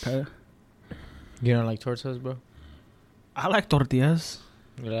out of here, cuz. You don't like tortas, bro? I like tortillas.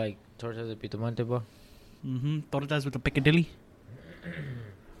 You like tortas de pitomate, bro? Tortas with a Piccadilly.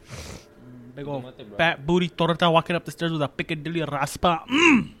 Big old fat booty torta walking up the stairs with a Piccadilly raspa.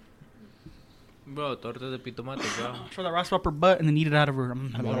 Bro, tortas de pitomate, bro. Throw the raspa up her butt and then eat it out of her. You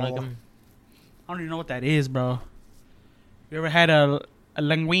don't like them? I don't even know what that is, bro. You ever had a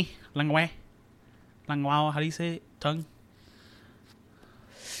lengua? How do you say it? Tongue?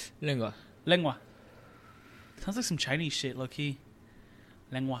 Lengua. Sounds like some Chinese shit, low key.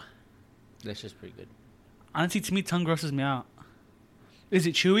 Lengua. That's just pretty good. Honestly, to me, tongue grosses me out. Is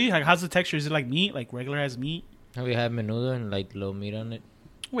it chewy? Like, how's the texture? Is it like meat? Like regular as meat? Have you had menudo and like low meat on it?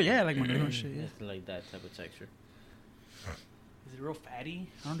 Well, yeah, like menudo and shit. Yeah. It's like that type of texture. Is it real fatty?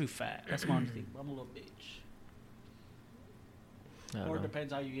 I don't do fat. That's my honest thing. I'm a little bitch. Or it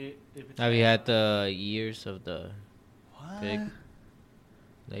depends how you get it. If it's Have you had the ears of the pig? What?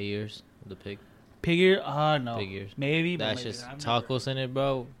 The ears of the pig? Pig ear? No. Pig ears. Maybe. That's but just I've tacos in it,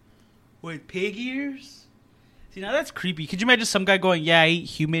 bro. Wait, pig ears? See, now that's creepy. Could you imagine some guy going, yeah, I eat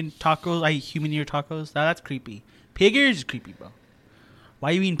human tacos. I eat human ear tacos. Now that's creepy. Pig ears is creepy, bro. Why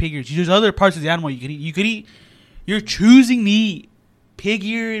are you eating pig ears? There's other parts of the animal you could eat. You could eat. You're choosing to eat pig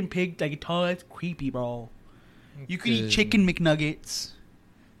ear and pig like tongue. That's creepy, bro. You could eat chicken McNuggets.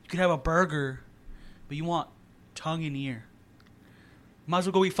 You could have a burger, but you want tongue and ear. Might as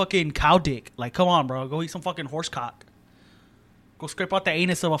well go eat fucking cow dick. Like, come on, bro. Go eat some fucking horse cock. Go scrape out the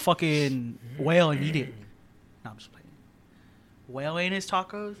anus of a fucking whale and eat it. No, I'm just playing. Whale anus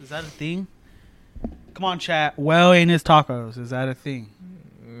tacos? Is that a thing? Come on, chat. Whale anus tacos. Is that a thing?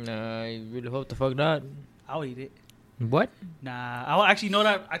 Nah, I really hope the fuck not. I'll eat it. What? Nah. I'll actually know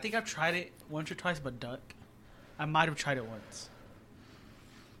that. I think I've tried it once or twice, but duck. I might have tried it once.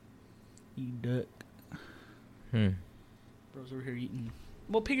 Eat duck. Bro's over here eating.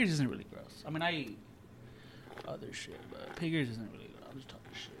 Well, pig ears isn't really gross. I mean, I eat other shit, but pig ears isn't really gross. I'm just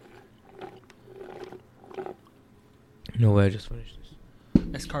talking shit. No way, I just finished this.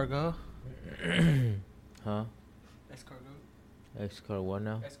 Escargot? Huh? Escargot? Escargot what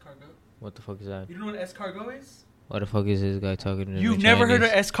now? Escargot? What the fuck is that? You don't know what escargot is? What the fuck is this guy talking to me? You've never heard of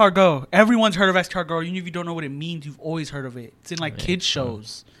escargot. Everyone's heard of escargot. Even if you don't know what it means, you've always heard of it. It's in like kids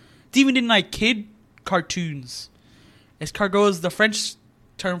shows. It's even in like kid cartoons. Escargot is the French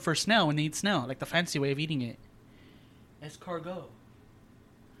term for snail when they eat snail, like the fancy way of eating it. Escargot.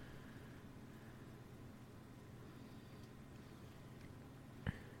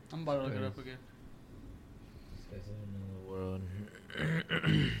 I'm about to look it up again. This guy's in another world.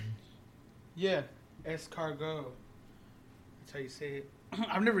 Yeah, escargot. That's how you say it.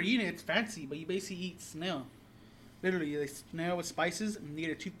 I've never eaten it. It's fancy, but you basically eat snail. Literally, they snail with spices, and you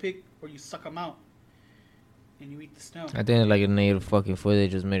get a toothpick, or you suck them out, and you eat the snail. I think it's like a native fucking food. They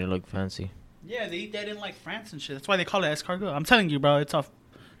just made it look fancy. Yeah, they eat that in like France and shit. That's why they call it escargot. I'm telling you, bro, it's a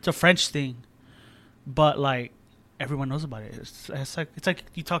French thing, but like everyone knows about it. It's like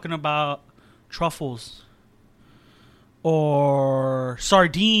you talking about truffles or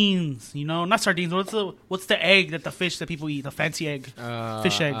sardines. You know, not sardines. What's the egg that the fish that people eat? The fancy egg,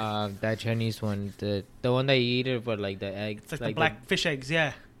 fish egg. That Chinese one, the one that you eat it, but like the egg. It's like the black fish eggs.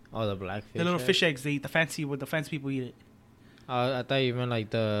 Yeah. Oh, the black fish. The little fish eggs. They eat the fancy people eat it. I thought you meant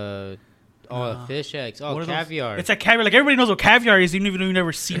like the fish eggs. Oh, caviar. It's like caviar. Like everybody knows what caviar is, even if you've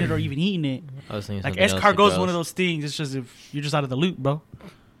never seen it or even eaten it. I was thinking like escargot is one of those things. It's just if you're just out of the loop, bro.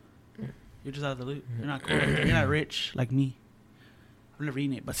 You're just out of the loop. You're not cool. You're not rich like me. I've never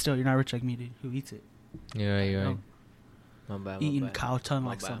eaten it, but still, you're not rich like me, dude. Who eats it? You're right. My bad. Eating cow tongue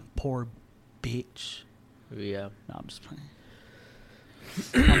like some poor bitch. Yeah. No, I'm just playing.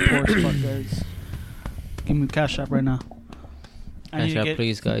 I'm poor as fuck, guys. Give me a cash app right now. I need Cash to out, get.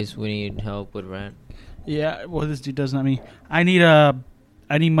 please, guys. We need help with rent. Yeah, well, this dude does not me. I need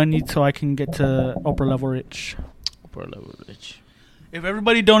money so I can get to upper level rich. Upper level rich. If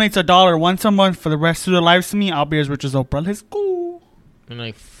everybody donates $1 once a month for the rest of their lives to me, I'll be as rich as Oprah. Let's go. In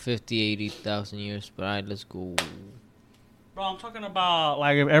like 50, 80,000 years. But alright, let's go. Bro, I'm talking about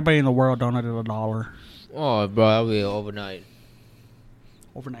like if everybody in the world donated $1. Oh, bro, that'll be overnight.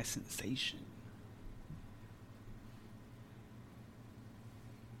 Overnight sensation.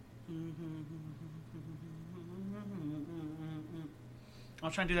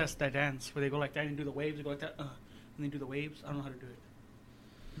 I'm trying to do that dance where they go like that and do the waves. They go like that, and they do the waves. I don't know how to do it.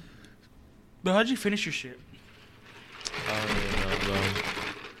 But how'd you finish your shit? I don't even know, bro.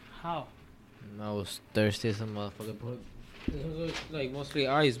 How? I was thirsty as a motherfucker. This was like mostly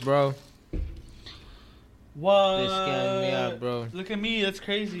ice, bro. What? They scanned me out, bro. Look at me. That's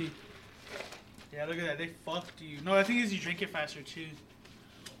crazy. Yeah, look at that. They fucked you. No, I think is you drink it faster, too.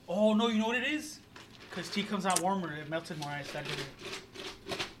 Oh, no. You know what it is? Because tea comes out warmer. It melted more ice. That did it.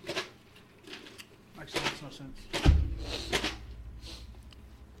 Actually, makes no sense.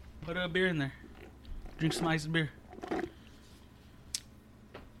 Put a beer in there. Drink some iced beer.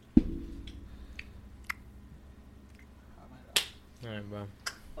 Alright, bro.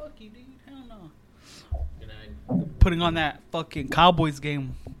 Fuck you, dude. Hell no. Good night. Putting on that fucking Cowboys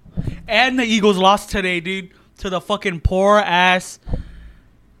game. And the Eagles lost today, dude. To the fucking poor ass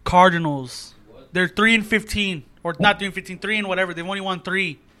Cardinals. What? They're 3-15. Or not 3-15, 3 and whatever. They've only won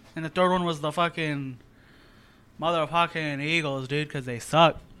 3. And the third one was the fucking motherfucking Eagles, dude, because they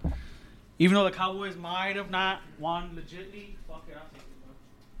suck. Even though the Cowboys might have not won legitly. Fuck it, I'll take it, bro.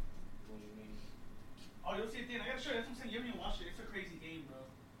 What do you mean? Oh, you'll see it then. I gotta show you. That's what I'm saying. You haven't even watched it. It's a crazy game, bro.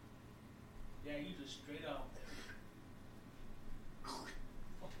 Yeah, you just straight up.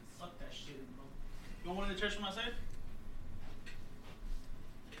 Fucking suck that shit in, bro. You want one in the church from my side?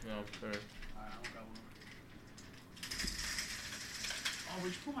 No, sure. Alright, I don't got one. Oh,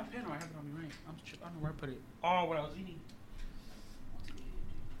 where'd you put my pen? Or I have it on me right. I don't know where I put it. Oh, what I was eating.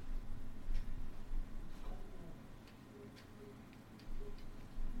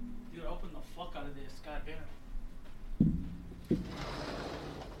 Dude, open the fuck out of this. Goddamn.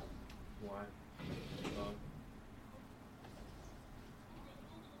 Why?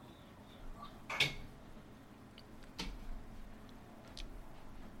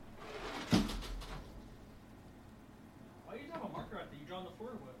 Why do you have a marker out there? You draw on the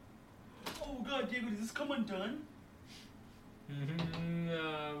floor or what? Oh god, Diego, does this come undone?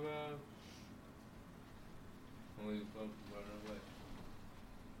 Nah, bro. Only fuck run away.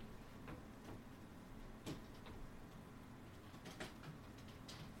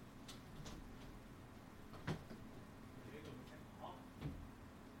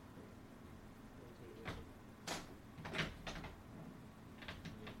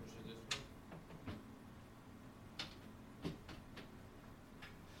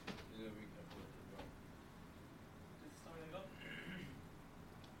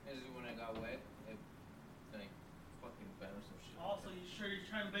 Sure, you're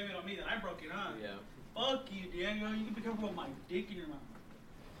trying to blame it on me that I broke it, huh? Yeah. Fuck you, Daniel. You can be careful with my dick in your mouth.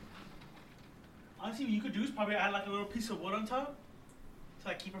 Honestly, what you could do is probably add like a little piece of wood on top to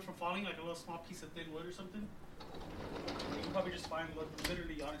like keep it from falling, like a little small piece of thin wood or something. You can probably just find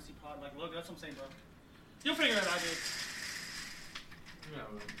literally, honestly, like look, that's what I'm saying, bro. You'll figure it out, dude. Yeah,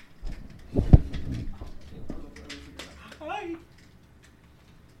 bro. Hi.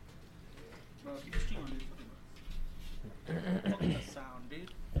 Bro, keep your stream on, dude. Fuck that sound,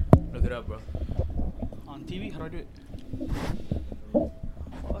 dude. Look it up, bro. On TV? How do I do it?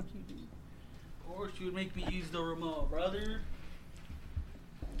 Fuck you, dude. Of course you would make me use the remote, brother.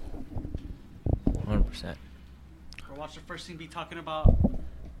 100%. Or watch the first thing be talking about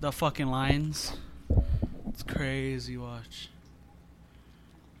the fucking Lions. It's crazy, watch.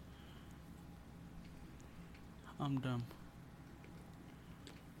 I'm dumb.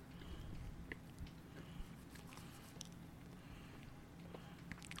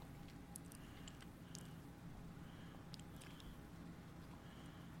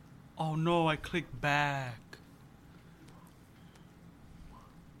 Oh no, I clicked back.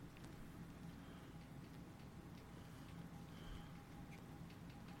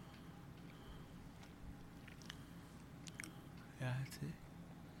 Yeah, that's it.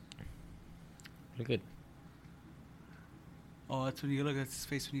 Look good. Oh, that's when you look at his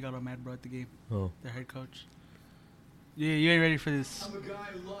face when you got all mad, bro, at the game. Oh. Their head coach. Yeah, you ain't ready for this. I'm a guy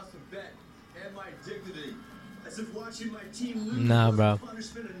who lost a bet and my dignity. As if watching my team lose Nah, bro.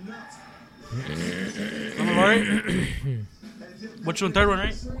 punishment enough. Alright? Which one? Third one,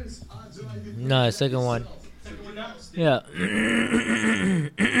 right? No, second one. Yeah.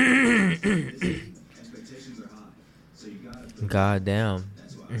 Expectations are high, so you gotta. God damn.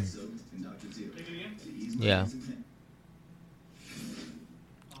 That's why I'm so inducted to. Yeah. Those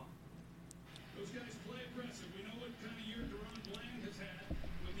guys play aggressive. We know what kind of year Deron Bland has had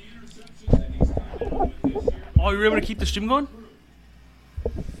with the interceptions that he's turned down with this year. Oh, you were able to keep the stream going?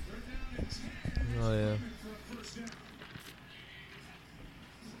 Oh yeah.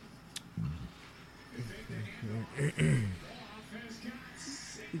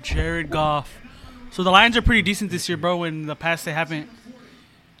 Jared Goff. So the Lions are pretty decent this year, bro. In the past, they haven't.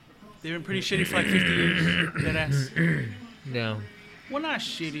 They've been pretty shitty for like 50 years. Deadass. Yeah. Well, not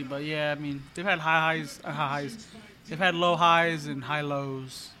shitty, but yeah, I mean, they've had high highs. They've had low highs and high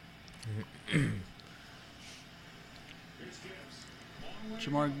lows.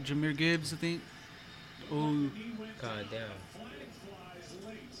 Jameer Gibbs, I think. Ooh. God damn.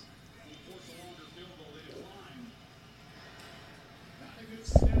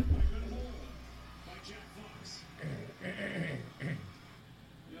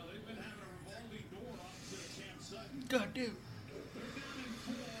 God damn.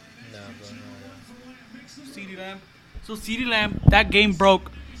 Nah, bro, no. CeeDee Lamb. So CeeDee Lamb, that game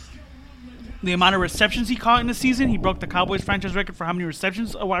broke the amount of receptions he caught in the season. He broke the Cowboys franchise record for how many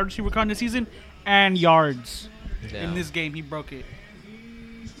receptions a wide receiver caught in the season and yards. Damn. In this game, he broke it.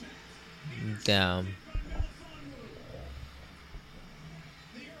 Damn.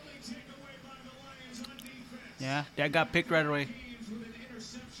 Yeah, that got picked right away.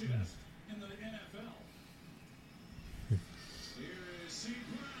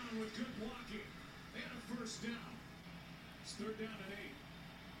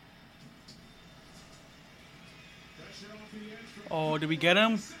 Oh, did we get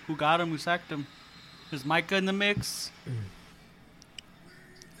him? Who got him? Who sacked him? Is Micah in the mix?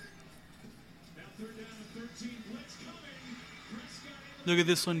 Look at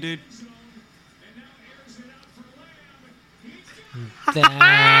this one, dude.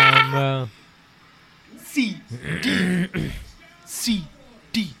 Damn, bro. C D C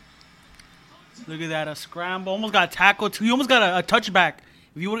D. Look at that, a scramble. Almost got tackled. He almost got a touchback.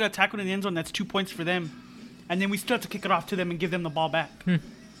 If you would have got tackled in the end zone, that's 2 points for them. And then we still have to kick it off to them and give them the ball back.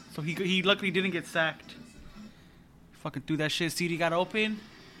 So he luckily didn't get sacked. Fucking threw that shit. CD got open.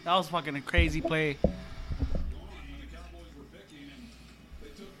 That was fucking a crazy play.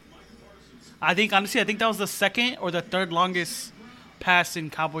 I think, honestly, that was the second or the third longest pass in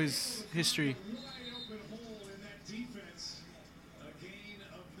Cowboys history.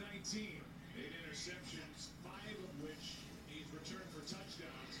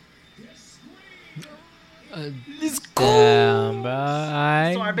 It's cool. Damn, bro.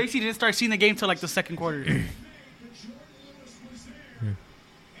 So I basically didn't start seeing the game till like the second quarter.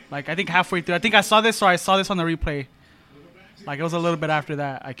 Like I think halfway through. I think I saw this on the replay. Like it was a little bit after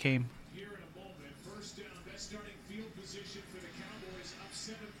that I came.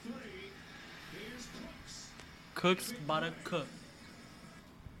 Cooks about to cook.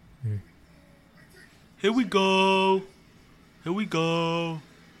 Here we go. Here we go.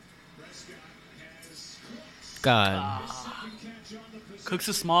 God. Cooks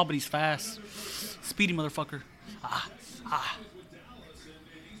is small, but he's fast. Speedy motherfucker.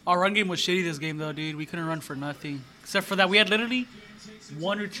 Our run game was shitty this game, though, dude. We couldn't run for nothing. Except for that, we had literally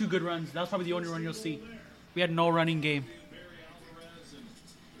 1 or 2 good runs. That was probably the only run you'll see. We had no running game.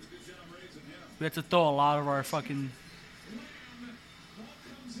 We had to throw a lot of our fucking...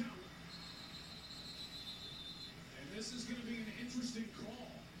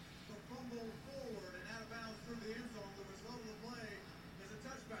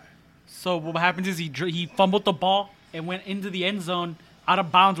 So what happens is he fumbled the ball and went into the end zone out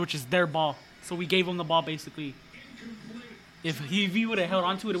of bounds, which is their ball. So we gave him the ball basically. If he would have held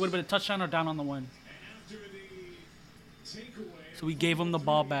onto it, it would have been a touchdown or down on the one. So we gave him the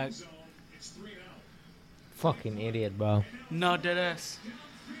ball back. Fucking idiot, bro. No, deadass.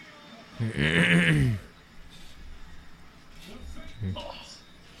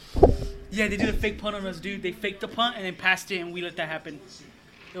 Yeah, they did a fake punt on us, dude. They faked the punt and then passed it, and we let that happen.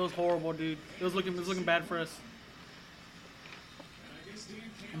 It was horrible, dude. It was looking bad for us.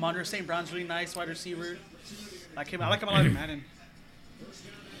 Amandre St. Brown's really nice wide receiver. I like him a lot in Madden.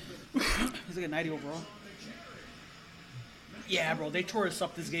 He's like a 90 overall. Yeah, bro, they tore us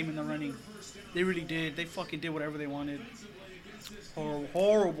up this game in the running. They really did. They fucking did whatever they wanted.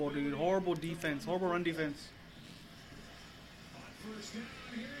 Horrible, dude. Horrible defense. Horrible run defense.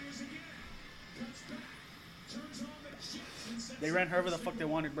 They ran however the fuck they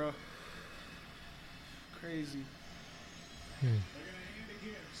wanted, bro. Crazy.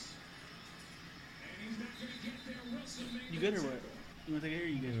 You good or what? You want to take it or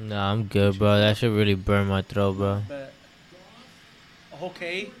you good? Nah, I'm good, bro. That should really burn my throat, bro. Bet.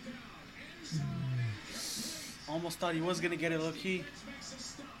 Okay. Almost thought he was gonna get it low key.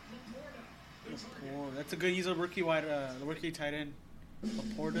 Laporta. That's a good. He's a rookie wide, rookie tight end.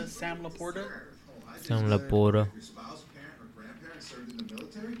 Laporta, Sam Laporta. Sam Laporta. If your spouse, parent, or grandparent served in the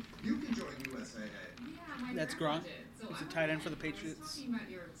military, you can join USAA. That's Gronk. He's a tight end for the Patriots.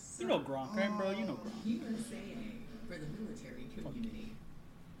 You know Gronk, right, bro? You know Gronk. USAA for the military community.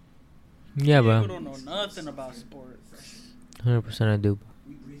 Yeah, You bro. don't know nothing about sports. 100% I do.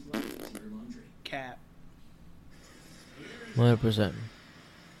 We breathe life into your laundry. Cap. 100%. And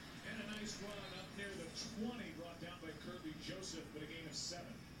a nice run up near the 20 brought down by Kirby Joseph, but a gain of 7.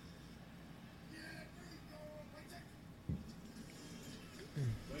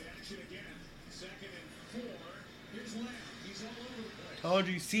 Play action again. 2nd and 4. Here's Lamb. He's all over the place. Told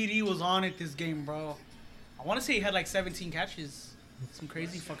you, CD was on it this game, bro. I want to say he had like 17 catches. Some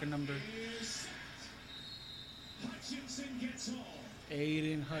crazy fucking number. Hutchinson gets all.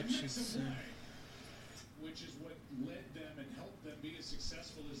 Aiden And makes a Hutchinson. play, which is what led them and helped them be as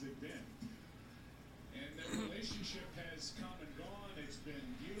successful as they've been. And their relationship has come and gone. It's been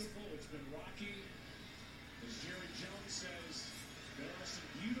beautiful. It's been rocky. As Jerry Jones says, there are some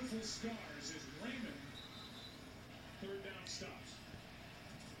beautiful scars as Raymond 3rd down stops.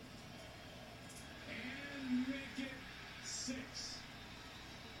 And make it 6.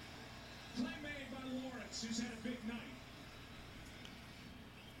 Play made by Lawrence, who's had a big night.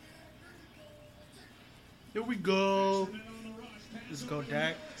 Here we go. Let's go,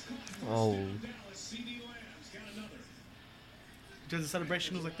 Dak. Oh. Does the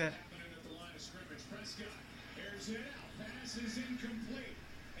celebration was like that? Prescott airs it out. Pass is incomplete.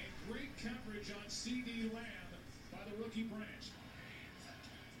 And great coverage on CD Lamb by the rookie Branch.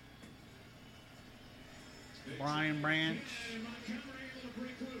 Brian Branch. And Montgomery able to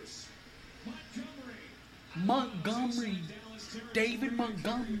break loose. Montgomery. Dallas territory. David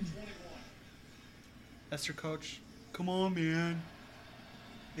Montgomery. 21. That's your coach. Come on, man.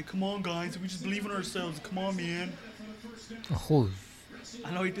 Hey, come on, guys. We just believe in ourselves. Come on, man. Oh.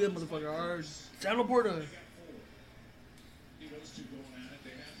 I know he did, motherfucker. Hard. Sam Laporta. Those two going at it.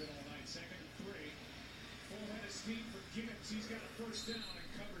 They have been all night. 2nd and 3. Full head of steam for Gibbs. He's got a 1st down and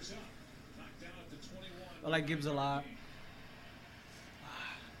covers up. Knocked down at the 21. I like Gibbs a lot.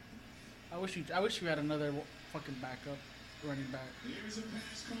 I wish we had another fucking backup running back. Here's a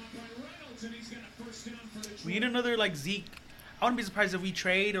pass caught by Reynolds, and he's got a 1st down for the We need another like Zeke. I wouldn't be surprised if we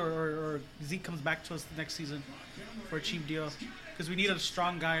trade or Zeke comes back to us next season for a cheap deal. Because we need a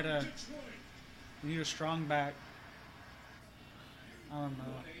strong guy to. We need a strong back. I don't know.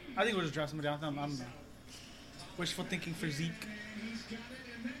 I think we'll just draft somebody else. I don't know. Wishful thinking for Zeke. He's got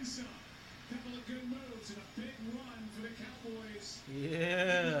it and then some. Couple of good moves and a big run for the Cowboys.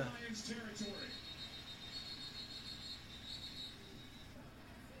 Yeah. Lions territory.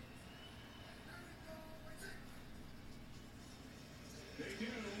 They do.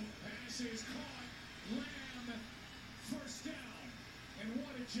 Pass is caught. Lamb. 1st down. And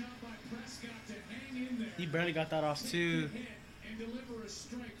what a job by Prescott to hang in there. He barely got that off too. Hit and deliver a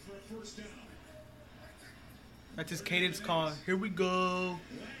strike for a 1st down. That's his cadence call. Here we go. Lamb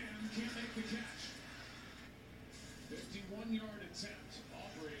can't make the catch. 51-yard attempt.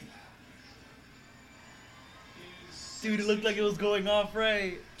 Aubrey is... Dude, it looked like it was going off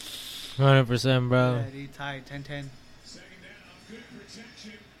right. 100%, bro. Yeah, he tied 10-10. 2nd down. Good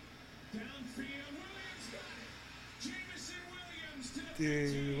protection. Downfield. Williams got it. Jamison Williams to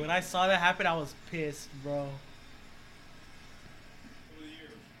the Dude, when I saw that happen, I was pissed, bro.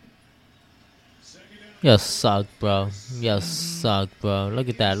 You suck, bro. You suck, bro. Look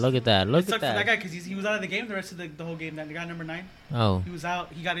at that. Look at that. Look It sucks at for that guy that. because he was out of the game the rest of the whole game. That guy number 9, Oh. he was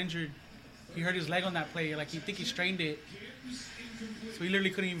out. He got injured. He hurt his leg on that play. Like he strained it. So he literally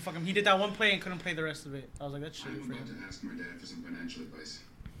couldn't even fucking. He did that one play and couldn't play the rest of it. I was like, that's shitty I'm for about to him. ask my dad for some financial advice.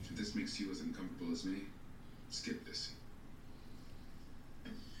 If this makes you as uncomfortable as me, skip this.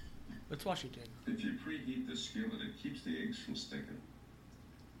 Let's watch it, Jake. If you preheat the skillet, it keeps the eggs from sticking.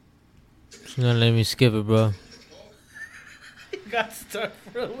 She's gonna let me skip it, bro. He got stuck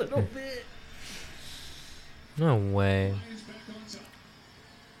for a little bit. No way.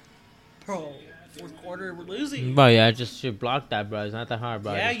 Bro, 4th quarter, we're losing. Bro, yeah, I just should block that, bro. It's not that hard,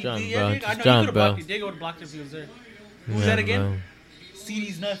 bro. Yeah, Just you jump, did. bro. Yeah, I Just know you could jump, have bro. blocked it. Diego would have blocked it if he was there. Who was Yeah, that again? bro.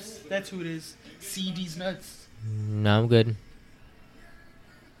 CD's nuts. That's who it is. CD's nuts. No, I'm good.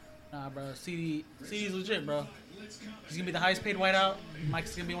 Nah, bro. CD's legit, bro. He's gonna be the highest paid wideout.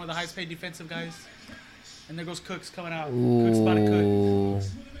 Mike's gonna be one of the highest paid defensive guys. And there goes Cooks coming out. Cooks about to cook. Ooh.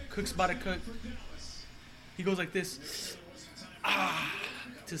 Cook's about to cook. He goes like this.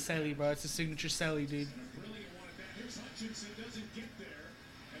 To Sally, bro. It's a signature Sally, dude.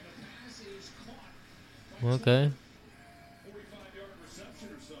 Okay.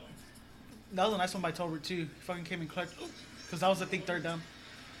 That was a nice one by Tolbert, too. He fucking came in clutch. Because that was, I think, third down.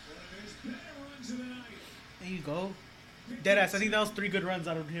 There you go. Deadass. I think that was 3 good runs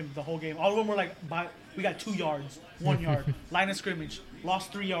out of him the whole game. All of them were like, we got 2 yards, 1 yard, line of scrimmage,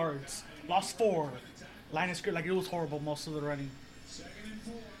 lost 3 yards, lost 4, line of scrimmage. Like, it was horrible, most of the running.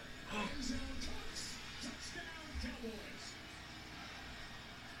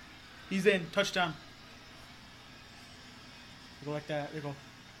 He's in. Touchdown. Go like that. There you go.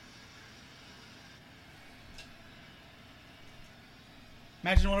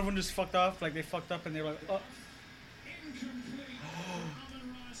 Imagine one of them just fucked off. Like, they fucked up and they were like, oh.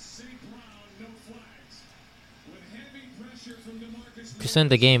 Percent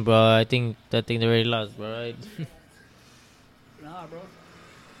the game, bro. I think they already lost, bro. Right? Nah, bro.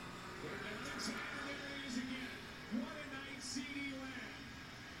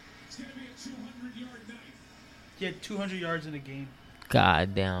 He had 200 yards in a game.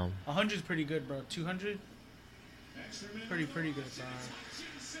 God damn. 100 is pretty good, bro. 200? Pretty good, bro.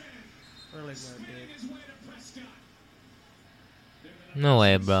 Or like that, dude. No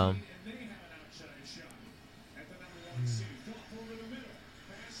way, bro.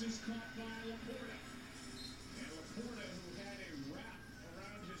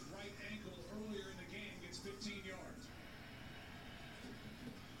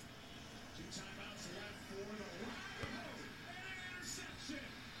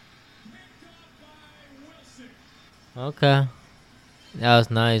 Okay. That was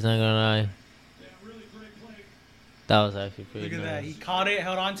nice, not gonna lie. That was actually pretty Look at nice. that. He caught it,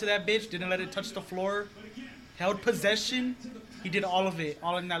 held on to that bitch, didn't let it touch the floor, held possession. He did all of it,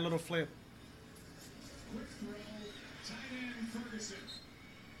 all in that little flip.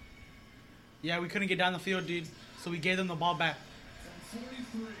 Yeah, we couldn't get down the field, dude. So we gave them the ball back.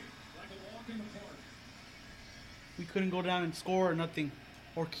 We couldn't go down and score or nothing.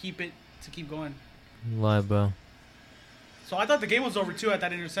 Or keep it to keep going. Why, bro? So I thought the game was over too at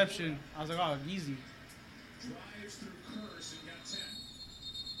that interception. I was like, oh, easy.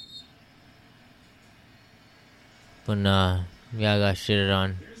 But nah, yeah, I got shitted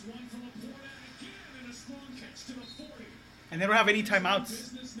on. And they don't have any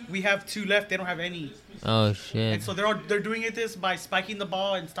timeouts. We have 2 left. They don't have any. Oh shit. And so they're doing this by spiking the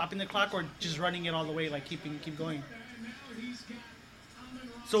ball and stopping the clock, or just running it all the way, like keep going.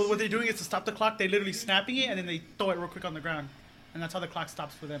 So what they're doing is to stop the clock. They're literally snapping it and then they throw it real quick on the ground, and that's how the clock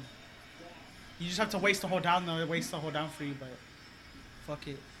stops for them. You just have to waste the whole down though. It wastes the whole down for you, but fuck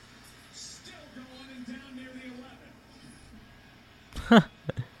it.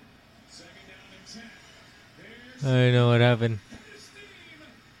 I don't know what happened.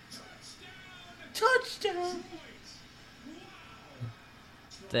 Touchdown!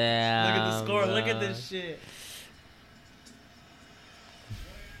 Damn. Look at the score. Bro. Look at this shit.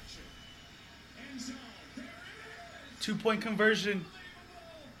 Two-point conversion.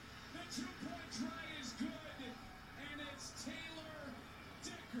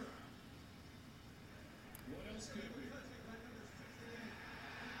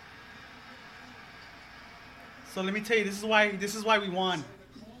 So let me tell you, this is why we won.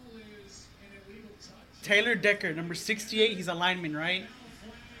 Taylor Decker, number 68, he's a lineman, right?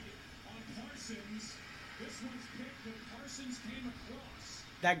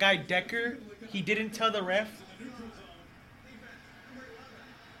 That guy Decker, he didn't tell the ref.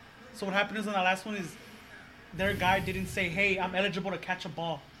 So what happened is on the last one is their guy didn't say, hey, I'm eligible to catch a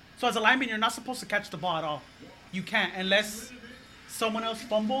ball. So as a lineman, you're not supposed to catch the ball at all. You can't unless someone else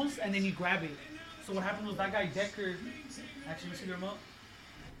fumbles and then you grab it. So what happened was that guy Decker, actually, you see the remote?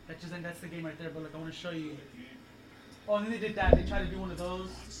 That's the game right there, but look, I want to show you. Oh, and then they did that. They tried to do one of those.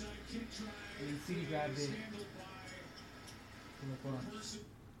 And then CD grabbed it. Look, hold on.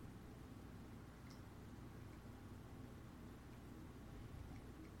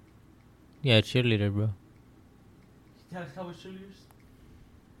 Yeah, cheerleader, bro. Yeah, tell us cheerleaders?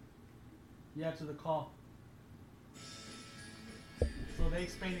 Yeah, to the call. So they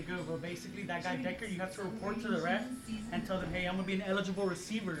explained it good, but basically that guy Decker, you have to report to the ref and tell them, hey, I'm gonna be an eligible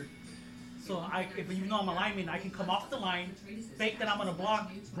receiver. So if even though I'm a lineman, I can come off the line, fake that I'm gonna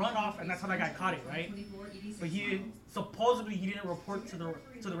block, run off, and that's how that guy caught it, right? But supposedly he didn't report to the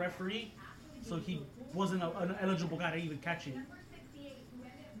referee, so he wasn't an eligible guy to even catch it.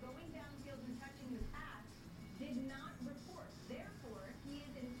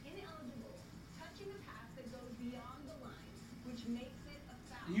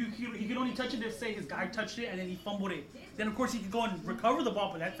 He could only only touch it if, say, his guy touched it and then he fumbled it. Then, of course, he could go and recover the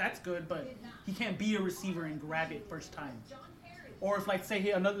ball, but that's good. But he can't be a receiver and grab it first time. Or if, like,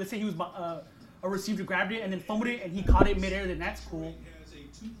 say, let's say he was a receiver grabbed it and then fumbled it and he caught it midair, then that's cool.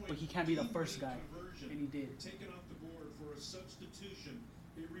 But he can't be the first guy, and he did.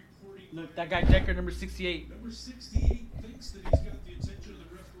 Look, that guy Decker, number 68. Number 68 thinks that he's got the attention of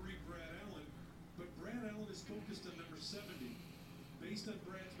the referee, Brad Allen, but Brad Allen is focused on number 70. Based on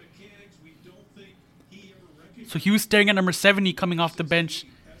Brad's mechanics, we don't think he ever recognized. So he was staring at number 70 coming off the bench,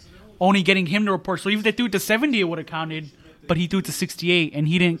 only getting him to report. So even if they threw it to 70, it would have counted, but he threw it to 68, and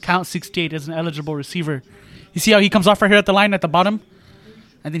he didn't count 68 as an eligible receiver. You see how he comes off right here at the line at the bottom?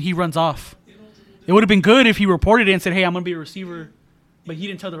 And then he runs off. It would have been good if he reported it and said, hey, I'm going to be a receiver. But he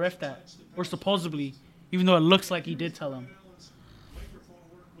didn't tell the ref that. Or supposedly. Even though it looks like he did tell him.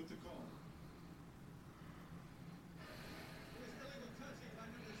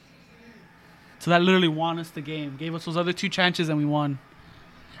 So that literally won us the game. Gave us those other 2 chances and we won.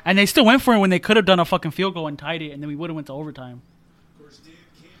 And they still went for it when they could have done a fucking field goal and tied it. And then we would have went to overtime.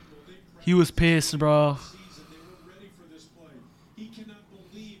 He was pissed, bro.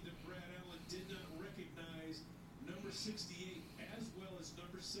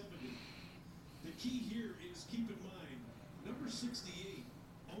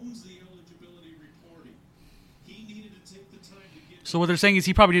 So what they're saying is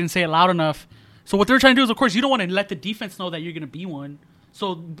he probably didn't say it loud enough. So what they're trying to do is, of course, you don't want to let the defense know that you're going to be one.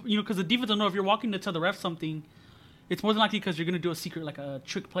 So, you know, because the defense will know if you're walking to tell the ref something, it's more than likely because you're going to do a secret, like a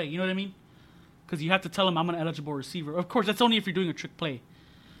trick play. You know what I mean? Because you have to tell him I'm an eligible receiver. Of course, that's only if you're doing a trick play.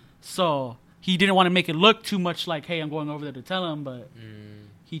 So he didn't want to make it look too much like, hey, I'm going over there to tell him. But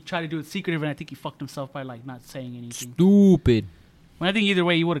he tried to do it secretive, and I think he fucked himself by, like, not saying anything. Stupid. Well, I think either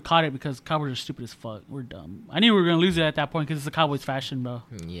way, you would have caught it because Cowboys are stupid as fuck. We're dumb. I knew we were going to lose it at that point because it's the Cowboys fashion, bro.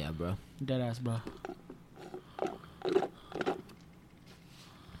 Yeah, bro. Dead ass, bro.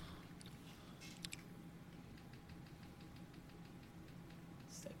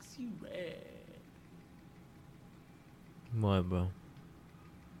 Sexy red. What, bro? Now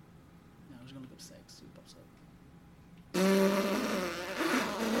I'm just going to look up sex. See what pops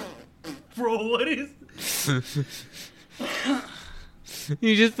up. Bro, what is...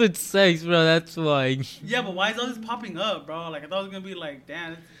 You just put sex, bro. That's why. Yeah, but why is all this popping up, bro? Like, I thought it was gonna be like,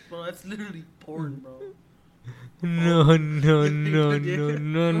 damn, bro, that's literally porn, bro. No, bro.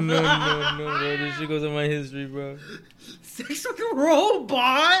 This shit goes on my history, bro. Sex with a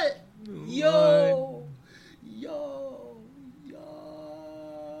robot? Yo.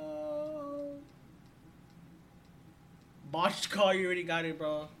 Botched call, you already got it,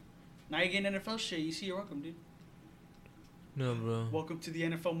 bro. Now you're getting NFL shit. You see, you're welcome, dude. No, bro. Welcome to the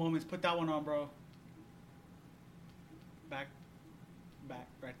NFL moments. Put that one on, bro. Back,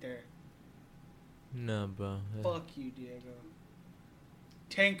 right there. No, bro. Fuck you, Diego.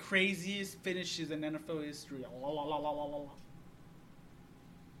 10 craziest finishes in NFL history. La, la, la, la, la, la.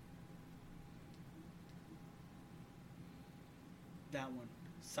 That one.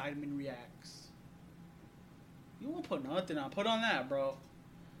 Sideman reacts. You won't put nothing on. Put on that, bro.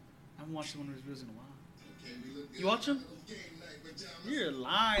 I haven't watched one of his videos in a while. You watch him? You're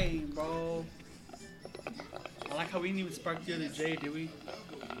lying, bro. I like how we didn't even spark the other J, did we?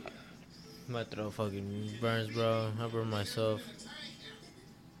 My throat fucking burns, bro. I burn myself.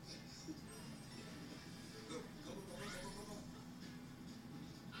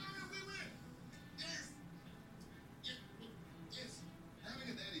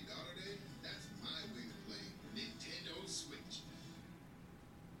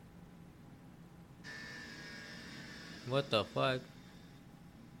 What the fuck?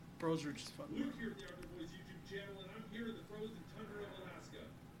 Bros are just fucking. Luke here at the Arbor Boys YouTube channel, and I'm here in the frozen tundra of Alaska.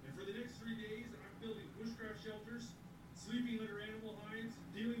 And for the next 3 days, I'm building bushcraft shelters, sleeping under animal hides,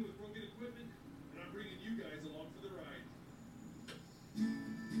 dealing with broken equipment, and I'm bringing you guys along for the ride.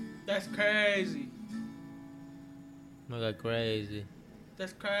 That's crazy. I got crazy.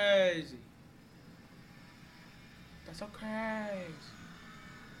 That's crazy. That's so crazy.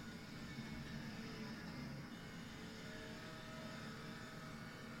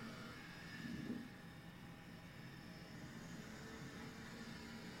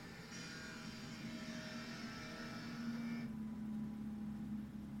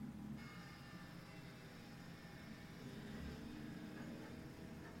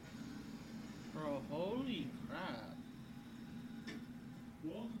 Bro, holy crap.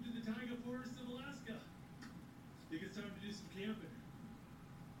 Welcome to the taiga forest of Alaska. Think it's time to do some camping.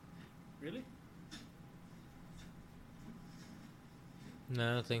 Really? No,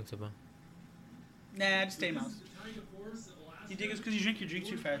 I don't think so, bro. Nah, just stay in This house. is the taiga forest of Alaska. You think it's because you drink your drink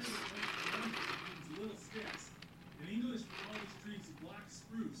too fast. little sticks. In English, we call these trees black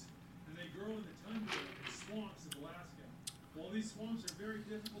spruce, and they grow in the tundra and swamps of Alaska. While these swamps are very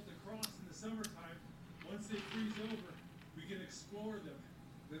difficult to cross in the summertime, once they freeze over, we can explore them.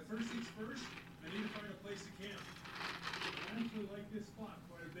 The first things first, I need to find a place to camp. I actually like this spot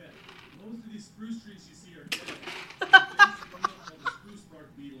quite a bit. Most of these spruce trees you see are dead. The spruce bark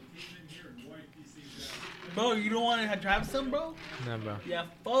beetle came in here and wiped these things out. Bro, you don't want to have some, bro? Nah, bro. Yeah,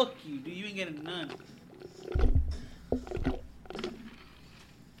 fuck you, dude. You ain't getting none.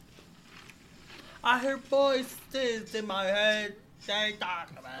 I hear voices in my head. They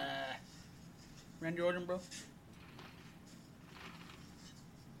talk about it. Randy Orton, bro.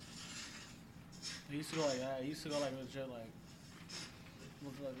 He used to go like that. He used to go like legit, like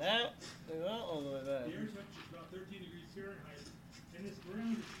that, or like that. The air temperature is about 13 degrees Fahrenheit, and this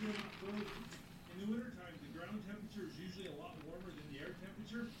ground is still not frozen. In the wintertime, the ground temperature is usually a lot warmer than the air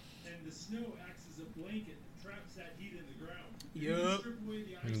temperature, and the snow acts as a blanket that traps that heat in the ground. If you strip away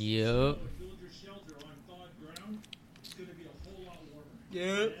the ice and snow and build your shelter on thawed ground, it's going to be a whole lot warmer.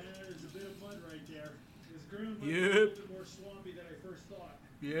 Yep. And there's a bit of mud right there. This ground might be a little bit more swampy than I first thought.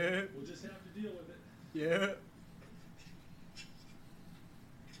 Yeah. We'll just have to deal with it. Yeah.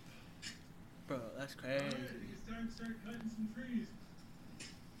 Bro, that's crazy. Alright, it's time to start cutting some trees.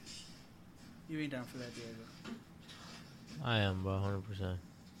 You ain't down for that, Diego. I am, bro, 100%.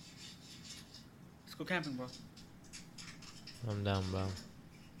 Let's go camping, bro. I'm down, bro.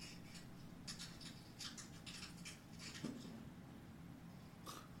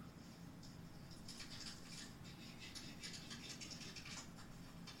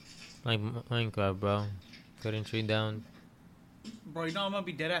 Like Minecraft, bro. Cutting tree down. Bro, you know I'm gonna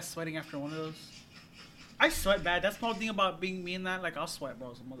be dead ass sweating after one of those. I sweat bad. That's the whole thing about being me and that. Like, I'll sweat, bro,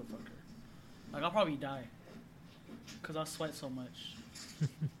 as a motherfucker. Like, I'll probably die. Because I'll sweat so much.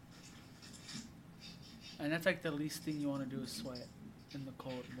 And that's like the least thing you want to do is sweat in the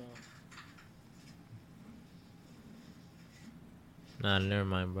cold, bro. Nah, never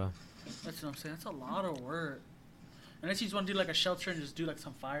mind, bro. That's what I'm saying. That's a lot of work. Unless you just want to do like a shelter and just do like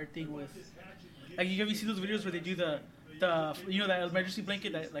some fire thing with. Like, you ever see those videos where they do the you know, that emergency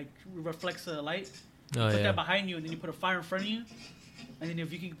blanket that like reflects the light? Oh, Put yeah. that behind you, and then you put a fire in front of you, and then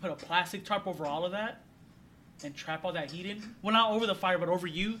if you can put a plastic tarp over all of that and trap all that heat in, well, not over the fire but over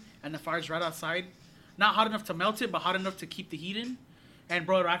you, and the fire's right outside, not hot enough to melt it but hot enough to keep the heat in, and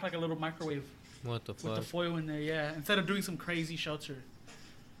bro, it'll act like a little microwave What the with fuck? the foil in there. Yeah, instead of doing some crazy shelter.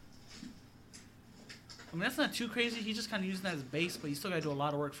 I mean, that's not too crazy. He's just kind of using that as base, but you still gotta do a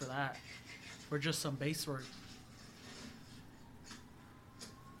lot of work for that, for just some base work.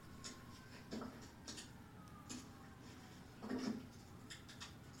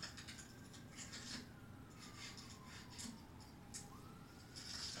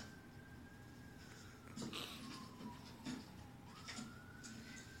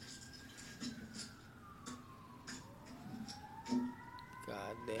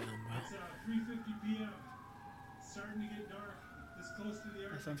 God damn, bro. It's 3:50 p.m. It's starting to get dark. This close to the air.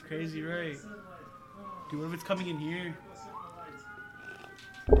 That sounds crazy, right? Sunlight. Oh, Dude, what if it's coming in here? there goes some of the lights.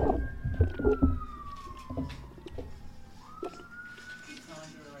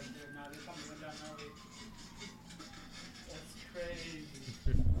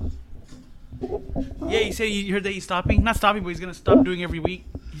 Yeah, he said you heard that he's stopping. Not stopping, but he's gonna stop doing every week.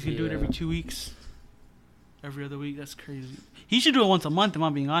 He's gonna do it every 2 weeks. Every other week. That's crazy. He should do it once a month, if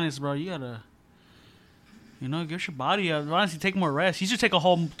I'm being honest, bro. You gotta, you know, get your body up. Honestly, take more rest. He should take a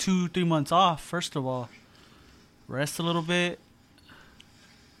whole 2-3 months off, first of all. Rest a little bit.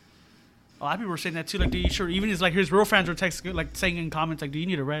 A lot of people were saying that too. Like, dude, you sure? Even his real fans were texting, like, saying in comments, like, do you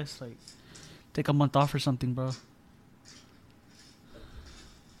need a rest? Like, take a month off or something, bro. This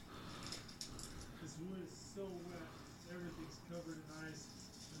wood is so wet. Everything's covered in ice.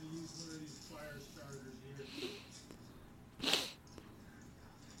 I'm gonna use one of these fire starters here.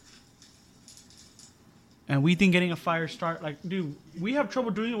 And we think getting a fire start, like, dude, we have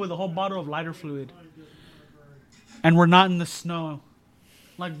trouble doing it with a whole bottle of lighter fluid. Mine doesn't want to burn. And we're not in the snow.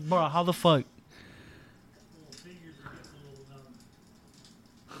 Like, bro, how the fuck? Little fingers are getting a little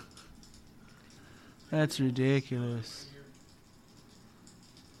numb. That's ridiculous.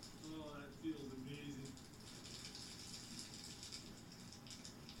 Oh, that feels amazing.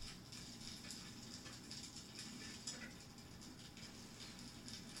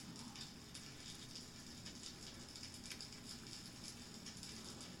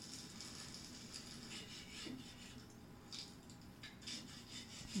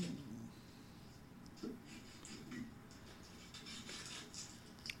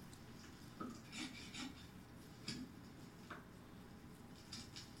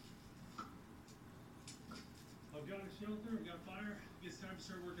 shelter. We got fire. It's time to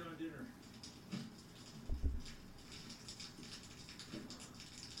start working on dinner.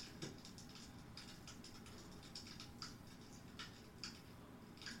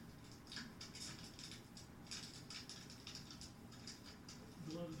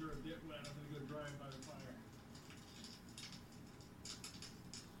 Gloves are a bit wet. I'm gonna go dry them by the fire.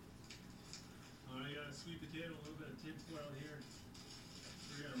 I got a sweet potato, a little bit of tin foil here.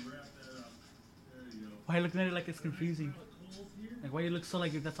 We're gonna wrap that up. There you go. Why are you looking at it like it's confusing? Like, why you look so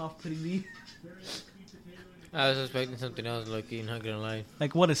like that's off-putting me? I was expecting something else, Loki. Not gonna lie.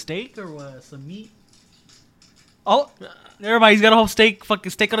 Like, what, a steak or what? Some meat? Oh, everybody's got a whole steak.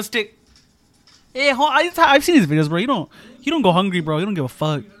 Fucking steak on a stick. Hey, I've seen his videos, bro. You don't go hungry, bro. You don't give a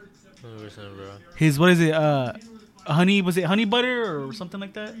fuck. 100%, bro. His, what is it? Honey, was it honey butter or something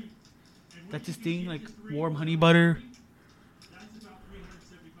like that? That's his thing, like warm honey butter.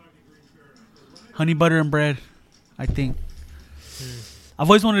 Honey butter and bread, I think. I've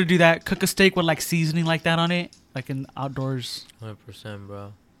always wanted to do that. Cook a steak with like seasoning like that on it, like in outdoors. 100%,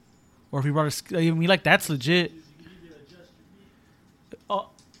 bro. Or if we brought I mean, like that's legit. Oh,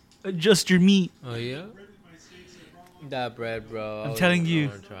 adjust your meat. Oh yeah. That bread, bro. I'm telling you.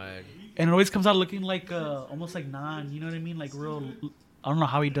 Try it. And it always comes out looking like almost like naan. You know what I mean? Like real. I don't know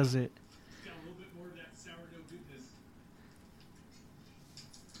how he does it. Got a little bit more of that sourdough goodness.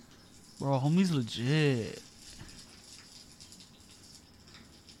 Bro, homie's legit.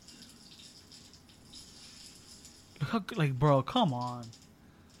 Look how good, like, bro, come on.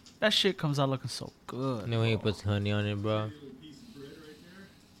 That shit comes out looking so good. And then when he puts honey on it, bro. Little piece of bread right there.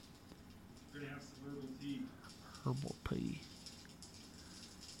 We're gonna have some herbal tea. Herbal tea.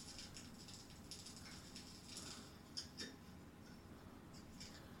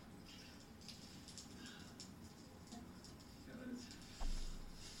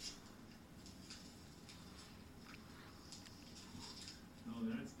 Oh,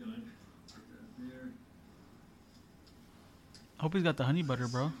 that's done. Put that there. I hope he's got the honey butter,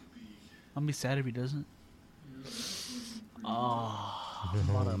 bro. I'll be sad if he doesn't. Oh,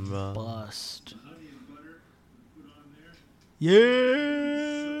 what a Bro. bust. Honey and butter. Put on there.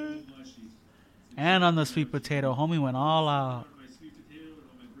 Yeah. So mushy. And on the sweet potato, homie went all out. On my sweet potato and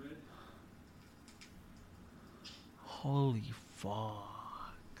on my bread. Holy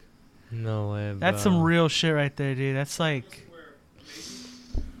fuck. No way, bro. That's some real shit right there, dude. That's like...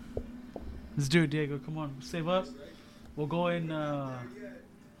 Let's do it, Diego. Come on. Save up. We'll go in...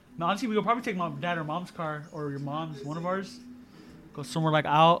 No, honestly, we'll probably take mom, dad or mom's car. Or your mom's, one of ours. Go somewhere like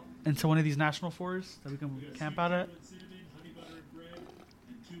out into one of these national forests that we can camp out at. Cinnamon, honey butter and bread,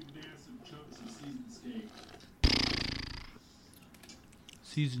 and 2 massive chunks of seasoned steak.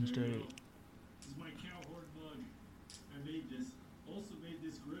 Seasoned There you steak. go. This is my cow horn mug. I made this. Also made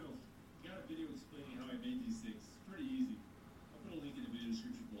this griddle. Got a video explaining how I made these things. It's pretty easy. I'll put a link in the video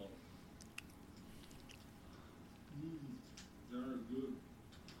description below. They are good.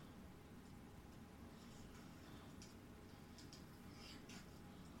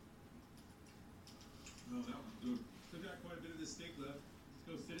 Oh, that was good. Still got quite a bit of this steak left.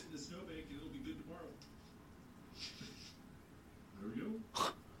 Let's go sit it in the snowbank and it'll be good tomorrow. There we go.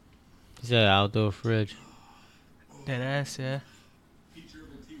 He said outdoor fridge. Dead ass, yeah. Peach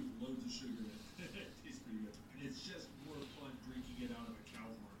herbal tea with loads of sugar in it. It tastes pretty good. And it's just more fun drinking it out of a cow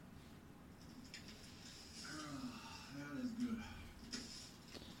horn. That is good.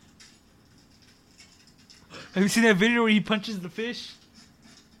 Have you seen that video where he punches the fish?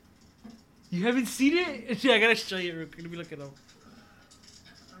 You haven't seen it? Yeah, I gotta show you real quick. Let me look it up.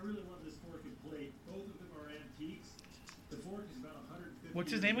 I really love this fork and plate. Both of them are antiques. The fork is about 150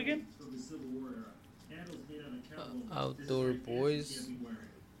 What's his name years again? old, from the Civil War era. Handles made out of cow bone. This is Outdoor very fancy Boys. camping wear.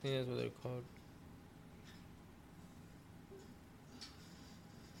 I think that's what they're called.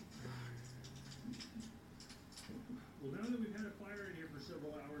 Well, now that we've had a fire in here for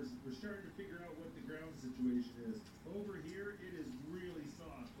several hours, we're starting to figure out what the ground situation is. Over here, it is really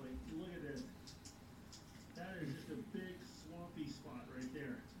soft. Like, look at this. That is just a big swampy spot right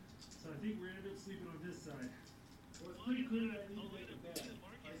there. So I think we're gonna end up sleeping on this side. What's pretty cool that I need to make a bed.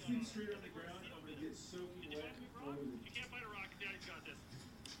 I sleep straight on the ground, I'm gonna get soaking wet. You can't fight a rock, Daddy's got this.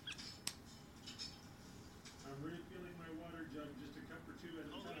 I'm refilling my water jug just a cup or 2 at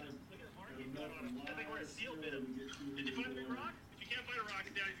a time. I think we're a seal bit of. Did you find a big rock? If you can't fight a rock,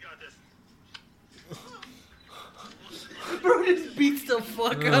 Daddy's got this. Bro just beats the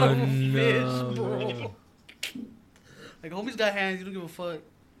fuck out of a fish, bro. Like, homie's got hands. You don't give a fuck.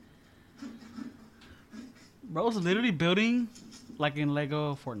 Bro's literally building like in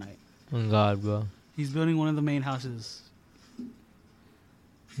Lego Fortnite. Oh God, bro. He's building one of the main houses.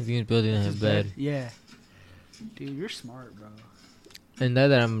 If he's building That's his his bed. Yeah. Dude, you're smart, bro. And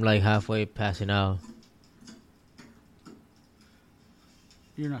that I'm like halfway passing out.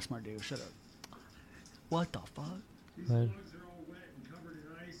 You're not smart, dude. Shut up. What the fuck? These Right. logs are all wet and covered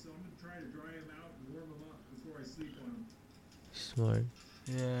in ice, so I'm gonna try to dry them out and warm them up before I sleep on them. Smart.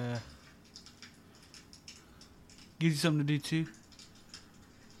 Yeah. Gives you something to do too.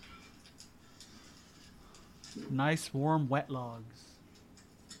 Nice, warm, wet logs.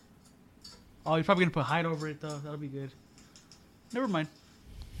 Oh, you're probably gonna put hide over it though. That'll be good. Never mind.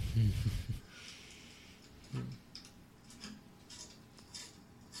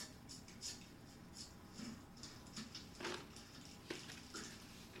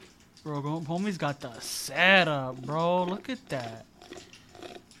 Bro, homie's got the setup, bro. Look at that.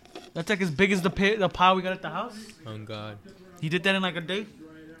 That's like as big as the pile we got at the house. Oh God. He did that in like a day.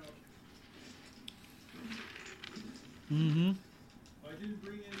 Mm-hmm. I didn't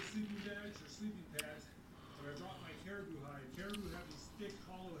bring any sleeping bags or sleeping pads, but I brought my caribou hide. Caribou have these thick,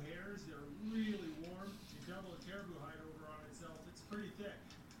 hollow hairs. They're really warm. You double a caribou hide over on itself. It's pretty thick.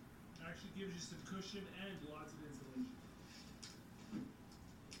 It actually gives you some cushion and lots of insulation.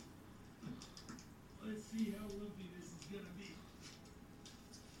 Let's see how lumpy this is gonna be.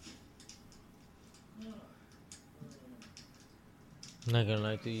 I'm not gonna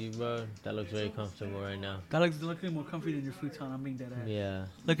lie to you, bro. That looks very comfortable right now. That looks looking more comfy than your futon. I'm being dead ass. Yeah.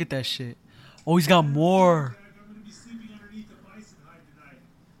 Look at that shit. Oh, he's got more. I'm gonna be sleeping underneath the bison hide tonight.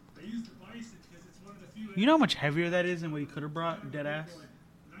 I use the bison because it's one of the few. You know how much heavier that is than what you could have brought, dead ass.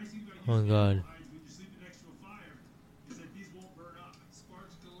 The nice thing about Oh using God. hides when you're sleeping next to a fire is that these won't burn up.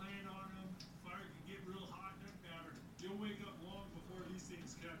 Sparks can land on them. Fire can get real hot. Doesn't matter. You'll wake up long before these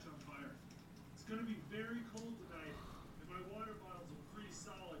things catch on fire. It's gonna be very cold tonight, and my water bottles will freeze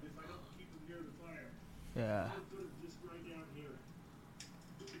solid if I don't keep them near the fire. Yeah. I'll put them just right down here.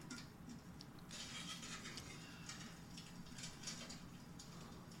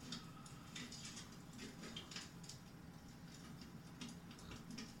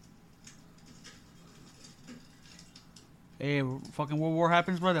 Hey, fucking World War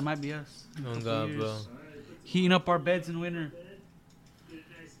happens, bro. That might be us. in a Oh couple God, years. bro. Heating up our beds in winter. Get it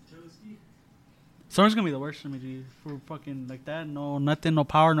nice and toasty. Summer's gonna be the worst for me, dude. For fucking like that, no nothing, no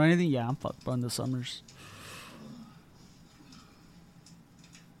power, no anything. Yeah, I'm fucked, bro. In the summers.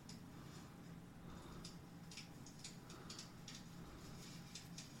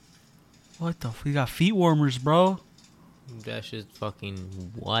 What the? We got feet warmers, bro. That shit's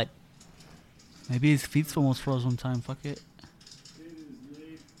fucking what? Maybe his feet's almost froze one time. Fuck it. It is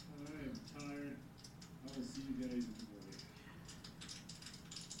late. I am tired. I will see you guys in the morning.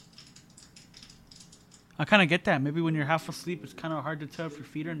 I kind of get that. Maybe when you're half asleep, it's kind of hard to tell if your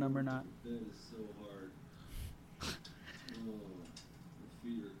feet are numb or not. That is so hard. Oh, my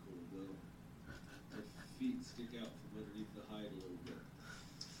feet are cold though. My feet stick out from underneath the hide a little bit.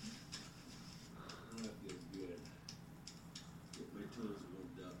 Oh, that feels good. Get my toes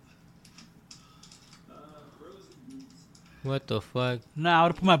warmed up. Frozen boots. What the fuck? Nah, I would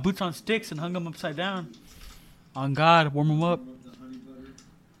have put my boots on sticks and hung them upside down. On God, warm them up. Warm up the honey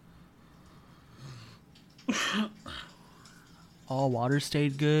butter. All water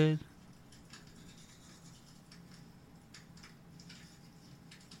stayed good.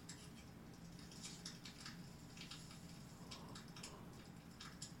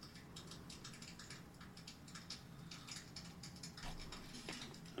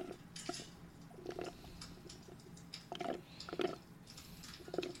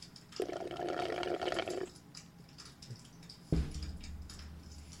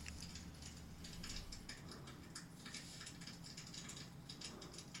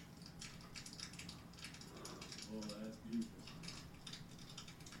 Oh, that's beautiful.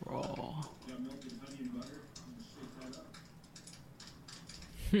 Bro. Got melted honey and butter. I'm gonna shake that up.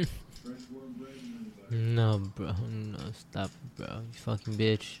 Fresh warm bread and honey butter. No, bro. No, stop, it, bro. You fucking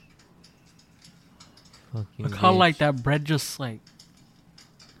bitch. Fucking Look how bitch. like that bread just like.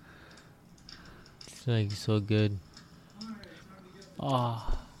 It's like so good.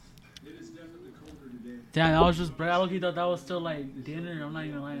 Oh. It is definitely colder today. Damn, that was just bread. I look, thought that was still like dinner. I'm not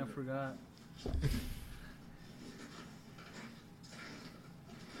even lying. I forgot.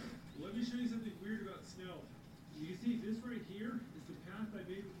 Let me show you something weird about snow. You can see this right here is the path I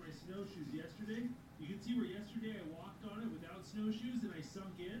made with my snowshoes yesterday. You can see where yesterday I walked on it without snowshoes and I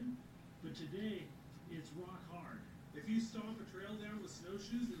sunk in, but today it's rock hard. If you stomp a trail down with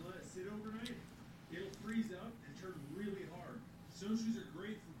snowshoes and let it sit overnight, it'll freeze up and turn really hard. Snowshoes are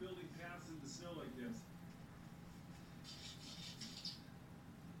great for building paths in the snow like this.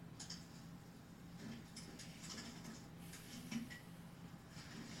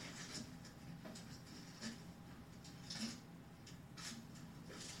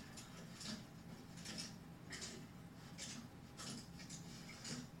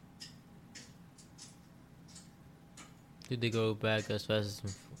 Did they go back as fast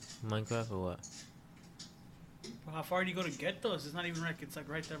as in Minecraft or what? Bro, how far do you go to get those? It's not even like it's like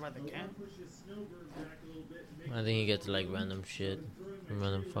right there by the camp. Push this snowbird back a little bit and make I think he gets like random shit from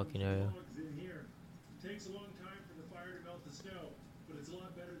random fucking area. logs in here. It takes a long time for the fire to melt the snow, but it's a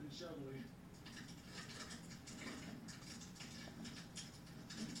lot better than shoveling.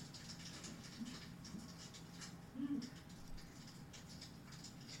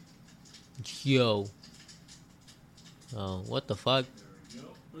 Yo. Oh, what the fuck?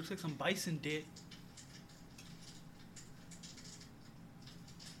 Looks like some bison did.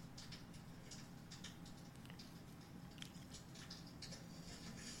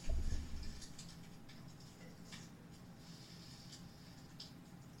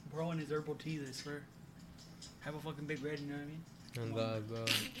 Bro, and his herbal teas, I swear. Have a fucking big red, you know what I mean? Oh god, bro.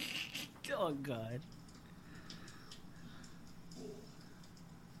 Oh god.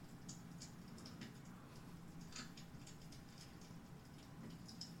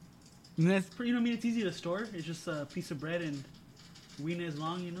 I mean, that's pretty, you know what I mean? It's easy to store. It's just a piece of bread and wiener is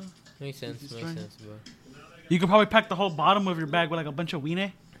long, you know? Makes sense, Just makes trying- sense, bro. You could probably pack the whole bottom of your bag with like a bunch of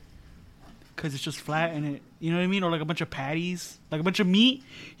wiener. Because it's just flat and it, you know what I mean? Or like a bunch of patties. Like a bunch of meat.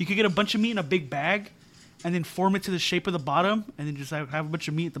 You could get a bunch of meat in a big bag and then form it to the shape of the bottom and then just have a bunch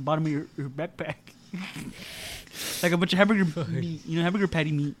of meat at the bottom of your backpack. Like a bunch of hamburger meat. You know, hamburger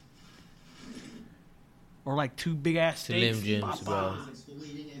patty meat. Or like two big ass steaks. Slim Jims, bro.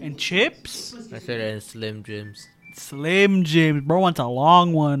 And chips? I said that in Slim Jims. Slim Jims. Bro wants a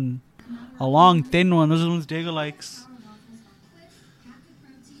long one. A long, thin one. Those are the ones Diego likes.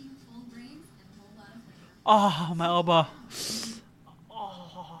 Oh, my elbow.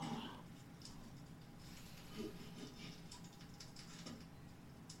 Oh.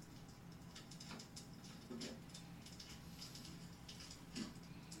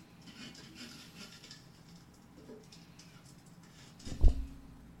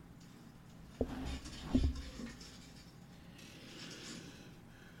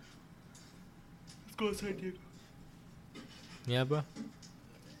 Let's go outside, Diego. Yeah, bro.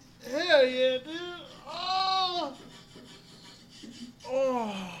 Hell yeah, dude. Oh.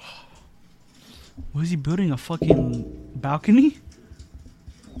 Oh. What is he building? A fucking balcony?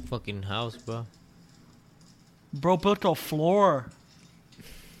 Fucking house, bro. Bro built a floor.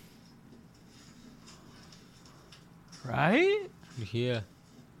 Right? Yeah.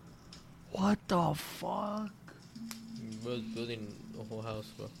 What the fuck? Bro's building a whole house,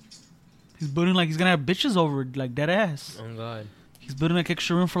 bro. He's building like he's gonna have bitches over, like dead ass. Oh god. He's building like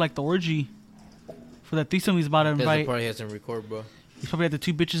extra room for like the orgy. For that threesome he's about to That's the invite. part he hasn't record, bro. He's probably got the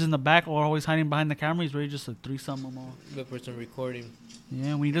two bitches in the back or always hiding behind the camera. He's ready just to threesome them all. The person recording.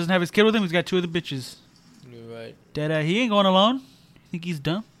 Yeah, when he doesn't have his kid with him, he's got two of the bitches. You're right. Dead ass. He ain't going alone. You think he's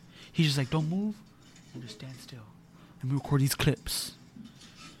dumb? He's just like, don't move. And just stand still. Let me record these clips.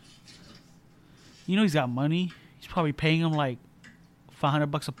 You know he's got money. He's probably paying him like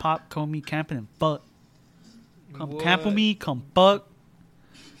 $500 a pop. Come meet camping and fuck. Come camp with me. Come fuck.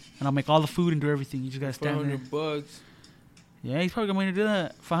 And I'll make all the food and do everything. You just gotta stand there. $400. Yeah, he's probably got money to do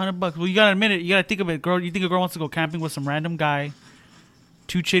that. $500. Well, you gotta admit it. You gotta think of it, girl. You think a girl wants to go camping with some random guy,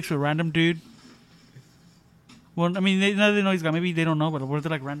 two chicks with a random dude? Well, I mean, they know he's got. Maybe they don't know, but what if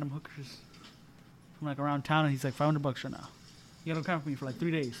they're like random hookers from like around town, and he's like $500 right now. You gotta go camp with me for like 3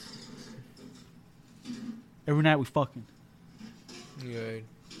 days. Every night we fucking. Right.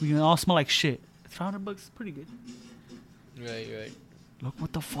 We can all smell like shit. It's $500. It's pretty good. Right. Look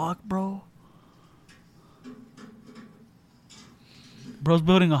what the fuck, bro. Bro's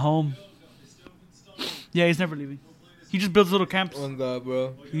building a home. Yeah, he's never leaving. He just builds little camps. Oh god,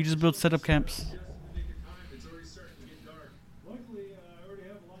 bro. He just builds setup camps. It's already starting to get dark. Luckily, I already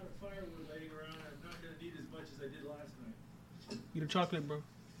have a lot of firewood laying around. I'm not going to need as much as I did last night. Eat a chocolate, bro.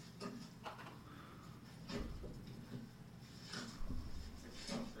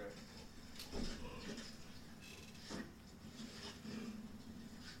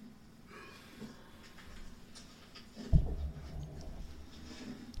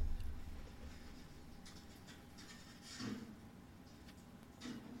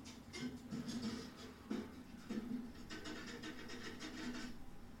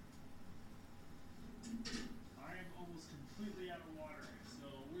 I am almost completely out of water, so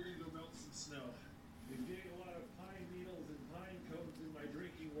we're going to go melt some snow. Been getting a lot of pine needles and pine cones in my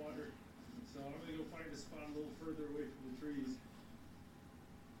drinking water, so I'm going to go find a spot a little further away from the trees.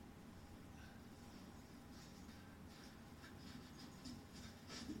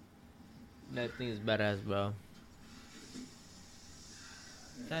 That thing is badass, bro.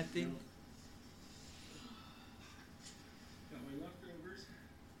 That thing. Got my leftovers.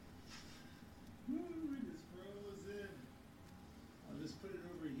 Woo, it is frozen.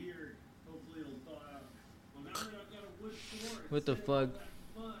 What the fuck?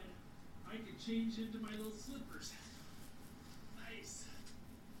 Fun. I could change into my little slippers. Nice.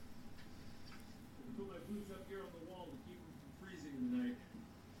 I'll put my boots up here on the wall to keep them from freezing in the night.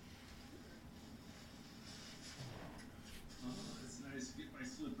 Oh, it's nice to get my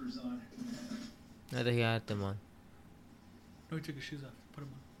slippers on. I think I had them on. No, he took his shoes off. Put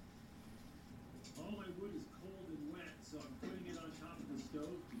them on. All my wood is cold and wet, so I'm putting it on top of the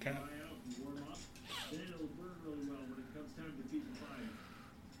stove to Okay. dry out and warm up. Then it'll burn really well when it comes time to feed the fire.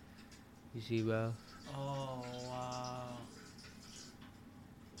 You see, bro? Oh, wow.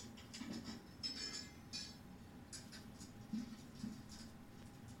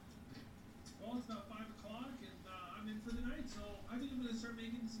 Well, it's about 5 o'clock, and I'm in for the night, so I think I'm going to start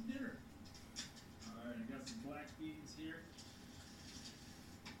making some dinner. All right, I got some black beans here.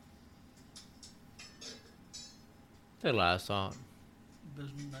 The last song.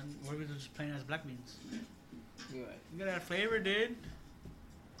 What are we just plain as black beans? You're right. You got that flavor, dude.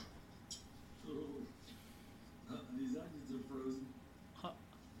 Oh, these onions are frozen. Huh.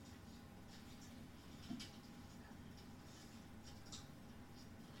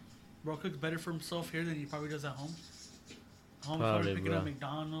 Bro cooks better for himself here than he probably does at home. At home, he's Probably, probably picking up bro.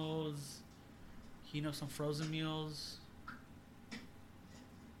 McDonald's, heating up some frozen meals,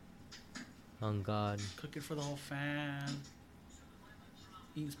 Oh God. cooking for the whole fam,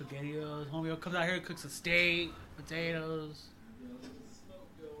 eating SpaghettiOs. Homie comes out here, cooks a steak, potatoes, Got a little smoke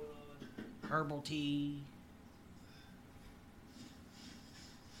going on. herbal tea.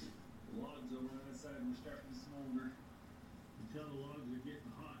 The logs over on that side were starting to smolder. You can tell the logs are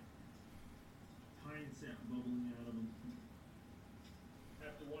getting hot. Pine sap bubbling out of them.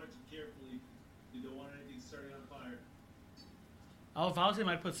 Have to watch them carefully. You don't want anything starting on fire. Oh, if I was him,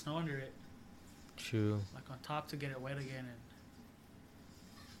 I'd put snow under it, True. like on top to get it wet again. And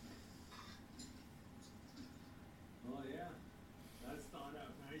Oh yeah, that's thawed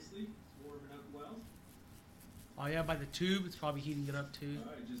out nicely. It's warming up well. oh yeah, by the tube, it's probably heating it up too.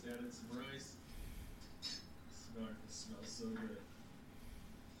 All right, just added some rice. It smells so good.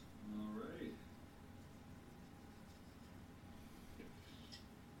 All right.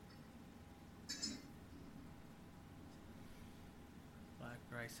 Black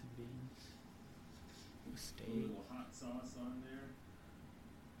rice and beans, with A steak. little hot sauce on there.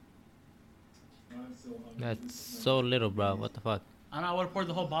 I'm so hungry. That's This smells so little, bro. What the fuck? I don't know, I would have poured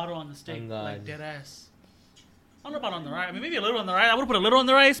the whole bottle on the steak, Thank God. like dead ass. I don't know about on the rice. I mean, maybe a little on the rice. I would have put a little on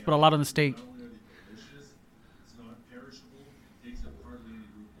the rice, but a lot on the steak. Not only are they delicious, it's not perishable. It takes up hardly any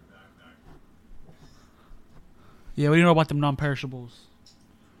room in your backpack. Yeah, what do you know about them non-perishables?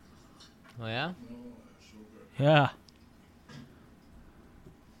 Oh yeah? Oh, that's so good. Yeah.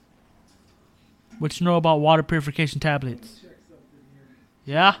 What you know about water purification tablets? Check something here.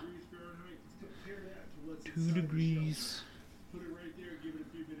 Yeah? Degrees Fahrenheit. Let's compare that to what's 2 inside the degrees. shell. Put it right there. Give it a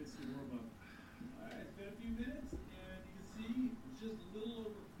few minutes to warm up. All right, it's been a few minutes, and you can see it's just a little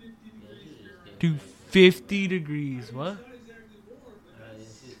over 50 degrees Fahrenheit. Dude, 50 degrees. What? It's not exactly warm, but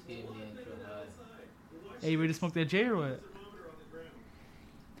that's a lot better than outside. We're watching Hey, you ready to smoke that J or what? the thermometer on the ground.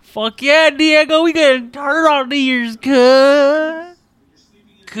 Fuck yeah, Diego. We getting turned on New Year's, cuz.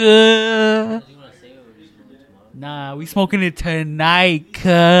 Cuz. Nah, we smoking it tonight,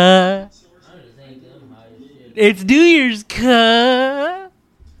 cuz. It's New Year's, cuz.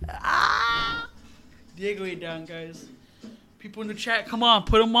 Ah. Diego ate down, guys. People in the chat, come on,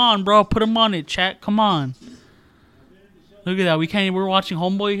 put them on, bro. Put them on it, chat. Come on. Look at that. We can't. We're watching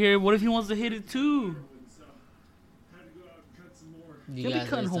Homeboy here. What if he wants to hit it too? So, had to go out and cut some more. You He'll be guys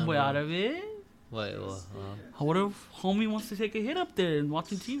cutting did Homeboy some, out of it. Wait, what? What if homie wants to take a hit up there and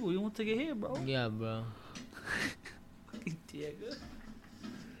watching TV? You want to take a hit, bro? Yeah, bro. Diego.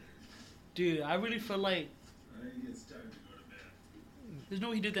 Dude, I really feel like I think it's time to go to bed. there's no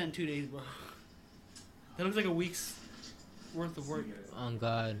way he did that in 2 days, bro. That looks like a week's worth of work. Oh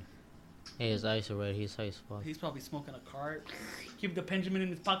God. Hey, it's ice already. He's ice fuck. He's probably smoking a cart. Keep the Benjamin in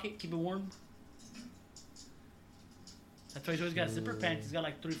his pocket. Keep it warm. That's why he's always got zipper pants. He's got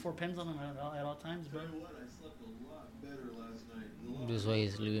like 3-4 pens on him at all times, bro. Tell you what, I slept a lot better last night. A lot This way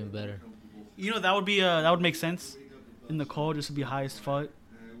he's living better. comfortable. You know that would be that would make sense Wake up about in the cold just to be high as fuck. And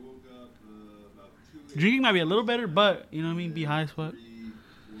I woke up about 2 Drinking might be a little better, but you know what I mean. Be high as fuck.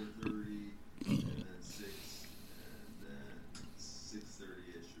 4:30, and then 6, and then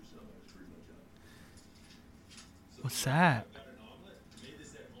 6:30ish or so. I was pretty much up. So What's that? I've got an omelet. Made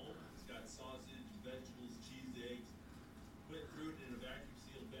this at home. It's got sausage, vegetables, cheese, eggs. Put fruit in a vacuum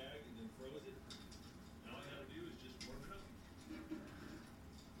sealed bag and then froze it. Now all I gotta do is just warm it up.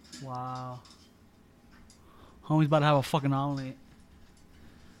 Wow. Homie's about to have a fucking omelet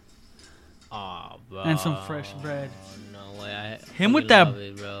Oh, bro. and some fresh bread. No way. I Him with Fucking that love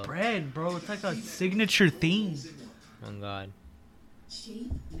it, bro. bread, bro. It's like a signature theme. Oh God.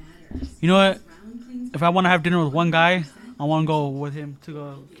 Shape matters. You know what? Round cleans If I want to have dinner with one guy, I want to go with him to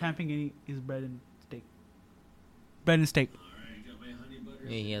go camping and eat his bread and steak. Bread and steak. Yeah,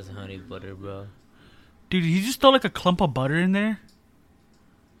 he has honey butter, bro. Dude, he just throw like a clump of butter in there.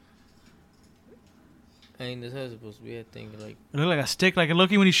 I mean, this is supposed to be, I think, like. It looked like a stick. Like,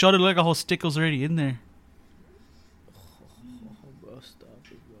 looking when he showed it, looked like a whole stick was already in there. Oh, bro, stop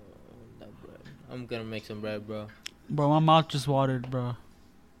it, bro. I want that bread. I'm gonna make some bread, bro. Bro, my mouth just watered, bro.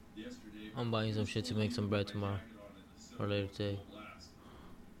 I'm buying some shit to make some bread tomorrow. Or later today.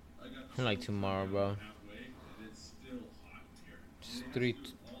 Like tomorrow, bro. It's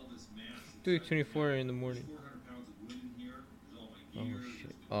 3:24 in the morning. Oh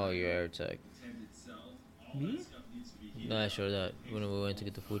shit. Oh, your air tag. Me? No, I showed that when we went to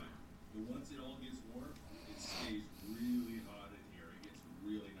get the food. But once it all gets warm, it stays really hot in here. It gets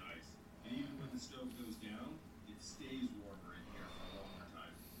really nice. And even when the stove goes down, it stays warmer in here for a longer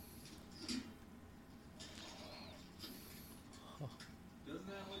time. Doesn't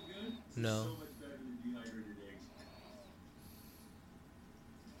that look good? No. So much better than dehydrated eggs.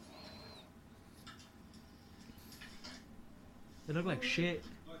 They look like shit.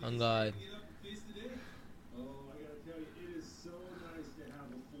 On God. Get up and face the day. Oh, I gotta tell you, it is so nice to have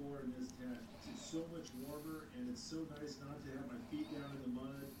a floor in this tent. It's so much warmer, and it's so nice not to have my feet down in the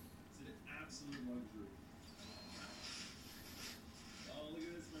mud. It's an absolute luxury. Oh, look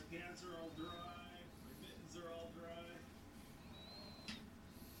at this. My pants are all dry. My mittens are all dry.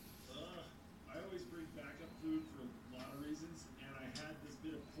 I always bring backup food for a lot of reasons, and I had this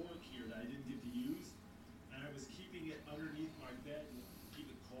bit of pork here that I didn't get to use, and I was keeping it underneath my bed to keep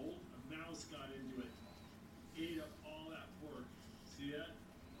it cold. A mouse got into it. Ate up all that pork. See that?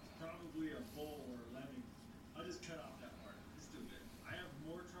 Probably a bull or a lemming. I'll just cut off that part. It's still good. I have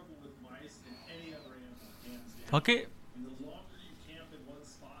more trouble with mice than any other animal, hands down. Fuck it. And the longer you camp in one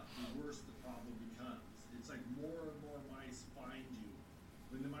spot, the worse the problem becomes. It's like more and more mice find you.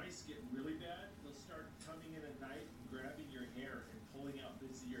 When the mice get really bad, they'll start coming in at night and grabbing your hair and pulling out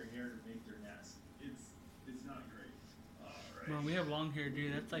bits of your hair to make their nest. It's not great. Bro, we have long hair,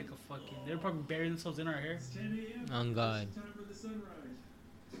 dude. That's like a fucking... They're probably burying themselves in our hair. It's 10 a.m. On God. It's time for the sunrise.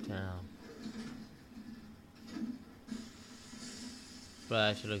 Damn. Bro,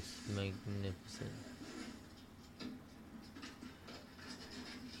 that shit looks magnificent.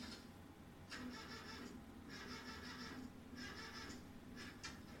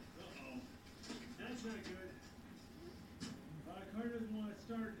 Uh-oh. That's not good. Car doesn't want to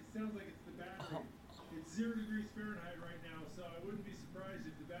start. It sounds like it's the battery. It's 0 degrees Fahrenheit right now, so I wouldn't be surprised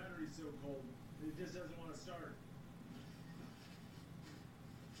if the battery's so cold. It just doesn't want to start.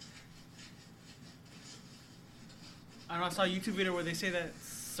 I know I saw a YouTube video where they say that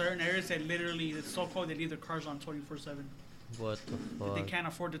certain areas that literally it's so cold they leave their cars on 24/7. What the fuck? They can't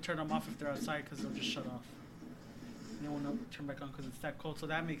afford to turn them off if they're outside because they'll just shut off. And they won't turn back on because it's that cold. So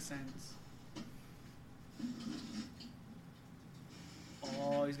that makes sense.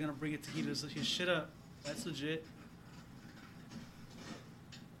 Oh, he's gonna bring it to heat his shit up. That's legit.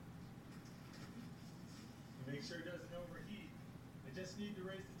 Make sure it doesn't overheat. I just need to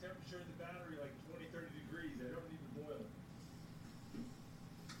raise the temperature of the battery like 20, 30 degrees. I don't need to boil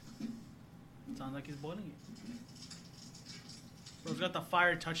it. Sounds like he's boiling it. Bro's got the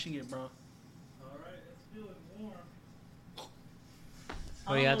fire touching it, bro. All right, it's feeling warm.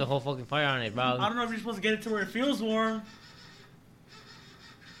 Oh, you got the whole fucking fire on it, bro. I don't know if you're supposed to get it to where it feels warm.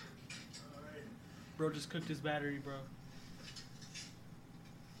 All right. Bro just cooked his battery, bro.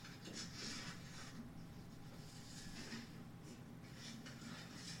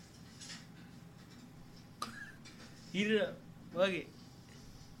 Heat it up. Look it.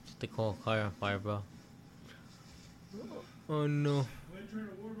 Just the whole car on fire, bro. Oh no. I'm going to try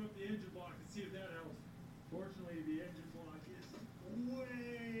to warm up the engine block and see if that helps. Fortunately, the engine block is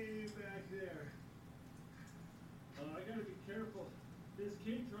way back there. I got to be careful. This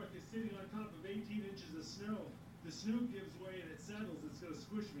K truck is sitting on top of 18 inches of snow. The snow gives way and it settles. It's going to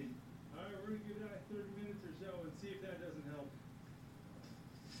squish me. All right, we're going to give that 30 minutes or so and see if that doesn't help.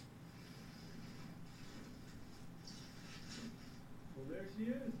 Well, there she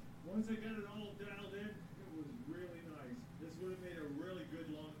is. Once I got it all dialed in, it was really nice. This would have made a really good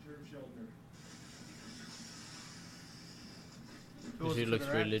long-term shelter. This shit looks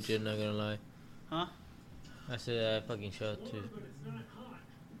pretty legit, not gonna lie. Huh? I said that fucking shot too. Warm, but it's not hot.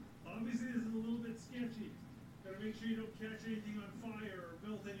 Obviously, this is a little bit sketchy. Gotta make sure you don't catch anything on fire or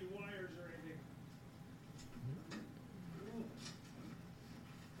melt any wires or anything. Whoa.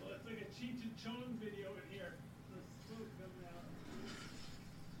 Well, it's like a Cheech and Chong video in here. The smoke coming out.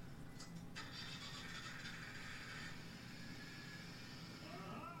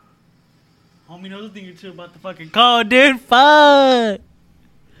 Homie knows a thing or two about the fucking code, dude. Fuck.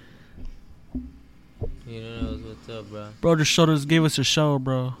 You don't know what's up, bro. Bro just gave us a show,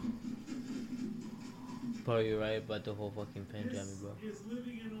 bro. Bro, you're right about the whole fucking pen jamming, bro.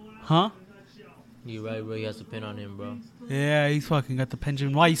 Huh? You're right, bro. He has a pin on him, bro. Yeah, he's fucking got the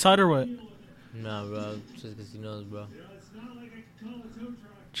pension. Why, you saw it or what? Nah, bro. Just because he knows, bro.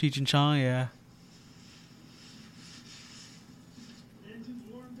 Cheech and Chong, yeah. Engine's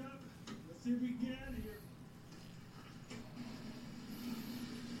warmed up. Let's see if we can get out of here.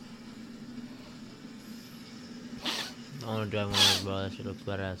 I want to drive one of those, bro. That shit looks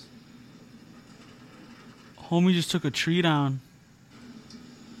badass. Homie just took a tree down.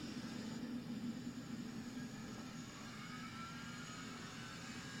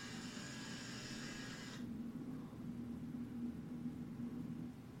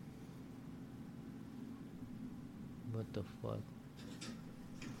 What the fuck?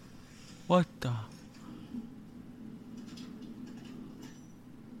 What the? Well,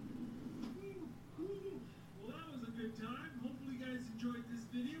 that was a good time. Hopefully you guys enjoyed this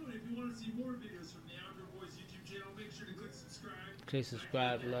video. And if you want to see more videos from the Outdoor Boys YouTube channel, make sure to click subscribe. Click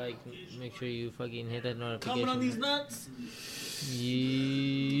subscribe, like, make sure you fucking hit that notification. Coming on these nuts?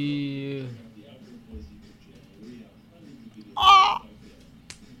 Yeah. Ah!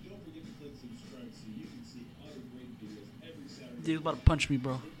 Dude's about to punch me,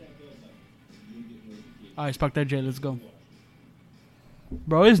 bro. Alright, spark that J. Let's go.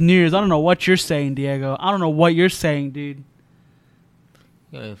 Bro, it's New Year's. I don't know what you're saying, Diego. I don't know what you're saying, dude.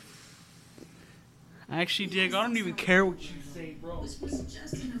 Yeah, Actually, Diego, I don't even care what you say, bro. Which was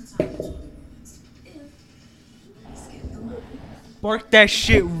just enough time to if skip the line. Spark that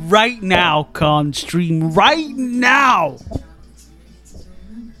shit right now, con stream. Right now!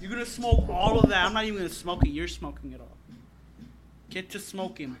 You're gonna smoke all of that. I'm not even gonna smoke it. You're smoking it all. Get to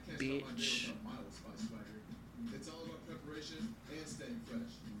smoking, bitch. It's all about preparation and staying fresh,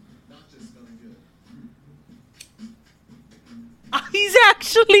 not just smelling good. He's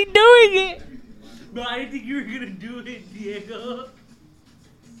actually doing it! No, I didn't think you were gonna do it, Diego.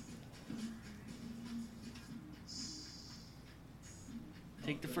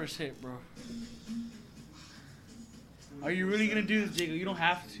 Take the first hit, bro. Are you really gonna do this, Diego? You don't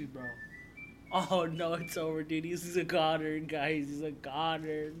have to, bro. Oh no, it's over, dude. He's a goner, guys. He's a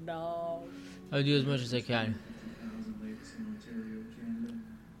goner. No. I'll do as much as I can.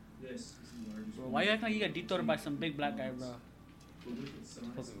 Bro, why you acting like you got dethroned by some big black guy, bro?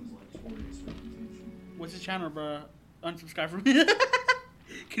 What's his channel, bro? Unsubscribe from me.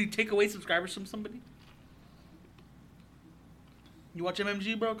 Can you take away subscribers from somebody? You watch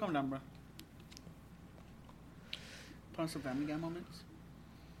MMG, bro? Calm down, bro. Put on some Family Guy moments.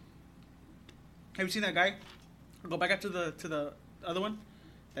 Have you seen that guy? Go back up to the other one.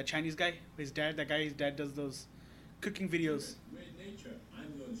 That Chinese guy. His dad. That guy. His dad does those cooking videos.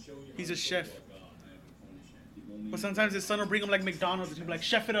 He's a chef. But sometimes his son will bring him like McDonald's and he'll be like,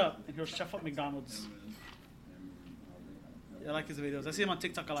 chef it up. And he'll chef up McDonald's. Yeah, I like his videos. I see him on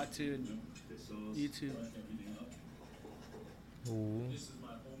TikTok a lot too. And YouTube. Ooh. This is my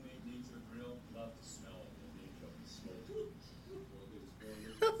homemade nature grill. Love the smell of the nature of the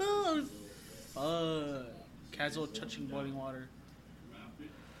smoke. Casual touching boiling water.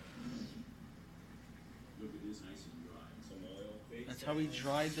 That's how we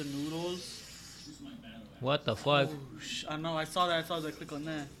dried the noodles. What the fuck? Oh, I know. I saw that. I saw that. Click on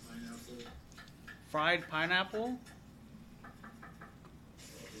that. Fried pineapple.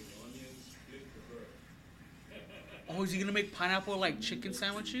 Oh, is he gonna make pineapple like chicken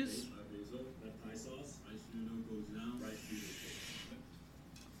sandwiches?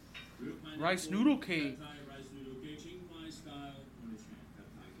 Rice noodle cake.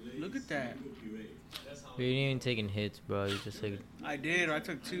 Look at that. You ain't even taking hits, bro. You just like. I did. I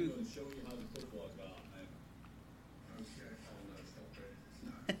took 2.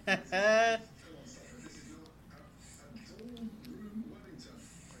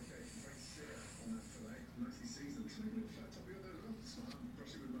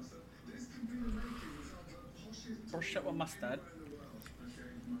 Brush up with mustard.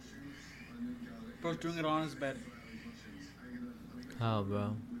 Bro's doing it on his bed. How,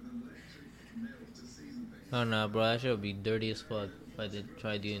 bro? Oh no, bro. That shit would be dirty as fuck if I did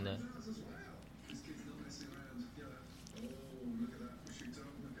try doing that.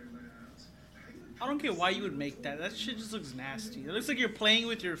 I don't get why you would make that. That shit just looks nasty. It looks like you're playing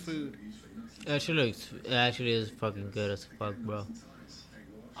with your food. That shit looks. It actually is fucking good as fuck, bro.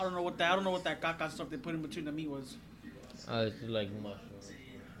 I don't know what that caca stuff they put in between the meat was. It's like mushroom.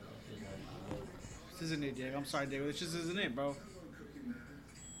 This isn't it, Diego. I'm sorry, Diego. This just isn't it, bro.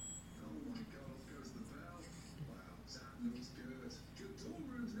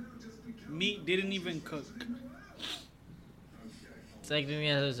 meat didn't even cook. It's like the meat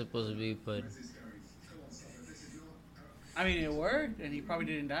as it's supposed to be, but I mean, it worked, and he probably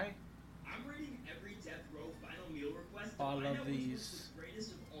didn't die. I'm reading every death row final meal request. Oh, I to find love out which these. was the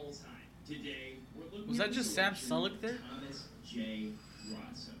greatest of all time. Today, we're looking Was at that the just Sam selection Sulek of there? Thomas J.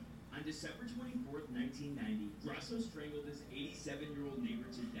 Grasso. On December 24th, 1990, Grasso strangled his 87-year-old neighbor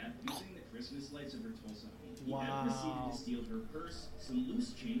to death using the Christmas lights of her Tulsa home. He then proceeded Wow. to steal her purse, some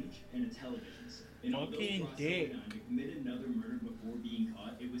loose change, and a television set. And although Fucking Grasso dick. went on to commit another murder before being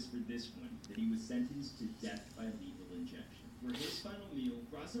caught, it was for this one that he was sentenced to death by lethal injection. For his final meal,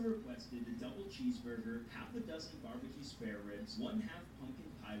 Grasso requested a double cheeseburger, half a dozen barbecue spare ribs, 1/2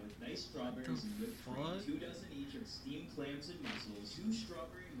 pumpkin pie with nice strawberries and whipped cream, fuck? 2 dozen each of steamed clams and mussels, 2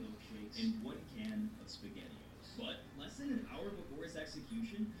 strawberry milkshakes, and 1 can of SpaghettiOs. But less than an hour before his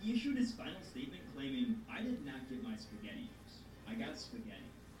execution, he issued his final statement claiming, "I did not get my SpaghettiOs. I got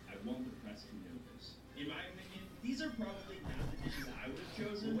spaghetti. I want the press to know this." In my opinion, these are probably not the dishes I would have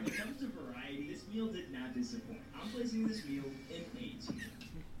chosen. When it comes to variety, this meal did not disappoint. I'm placing this meal in A tier.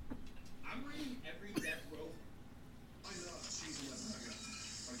 I'm rating every death row. I love cheese on my burger,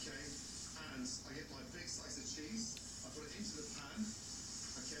 okay? And I get my big slice of cheese, I put it into the pan,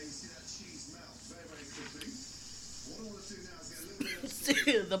 okay? You see that cheese melt very, very quickly. What I want to do now is get a little bit of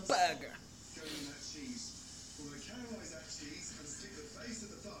Still the burger. going in that cheese. We're going to caramelize that cheese and stick the base of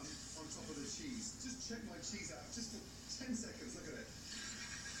the bun on top of the cheese. Just check my cheese out, just for 10 seconds, look at it.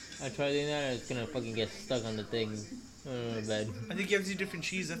 I tried doing that. It's gonna fucking get stuck on the thing. Bad. I think he gives you different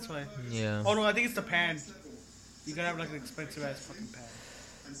cheese, that's why. Yeah. Oh no, I think it's the pan. You gotta have like an expensive ass fucking pan.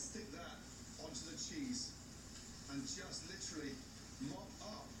 And stick that onto the cheese and just literally mop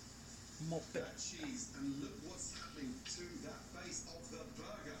up Mop it. that cheese and look what's happening to that base of the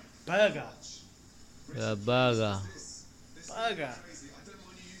burger. Burger. The burger. This Burger. is crazy. I don't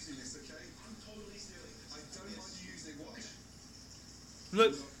mind you using this, okay? I'm totally serious. I don't mind you using watch.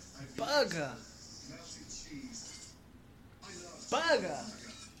 Look. Burger. Melted cheese. I love Burger.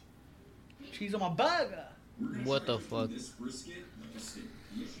 Cheese on my burger. What the fuck? This brisket like a steak.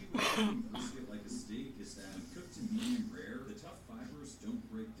 The issue with cooking brisket like a steak is that when cooked to medium rare, the tough fibers don't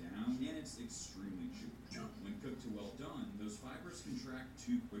break down and it's extremely chewy. When cooked to well done, those fibers contract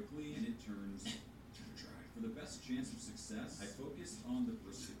too quickly and it turns dry. For the best chance of success, I focused on the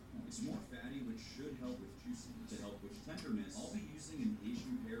brisket point. It's more fatty, which should help with juiciness. To help with tenderness, I'll be using an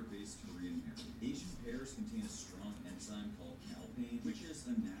Asian pear-based Korean marrow. Asian pears contain a strong enzyme called calpain, which is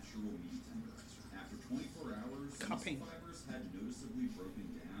a natural meat tenderizer. After 24 hours, Calpain. these fibers had noticeably broken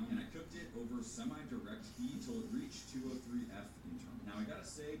down, and I cooked it over semi-direct heat until it reached 203 F internal. Now I gotta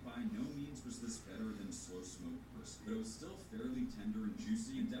say, by no means was this better than slow smoked brisket, but it was still fairly tender and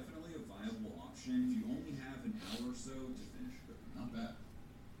juicy, and definitely a viable option if you only have an hour or so to finish cooking. Not bad.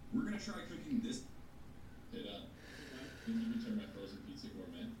 We're gonna try cooking this. Hey, Dad. Can you return my frozen pizza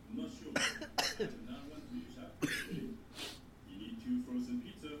gourmet? I'm not sure. I do not want to use that. You need 2 frozen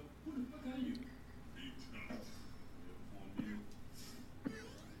pizza. Who the fuck are you? Big tough. Cornmeal.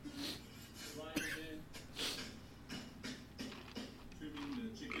 Slide it in. Trimming the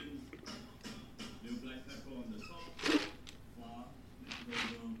chicken. Little black pepper on the top. Flour.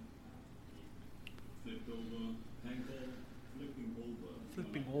 Flipped over. Panko. Flipping over.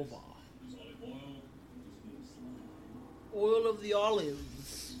 Flipping over. Use olive oil. Just gonna slide. Oil of the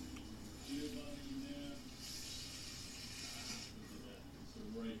olives. So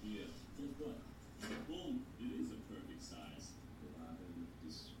right here, guess what? Boom, it is a perfect size.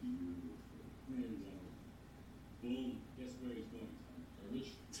 It's beautiful. Very well. Boom, guess where it's going?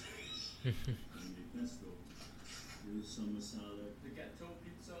 Rich. Pesto. Here's some masala. The gâteau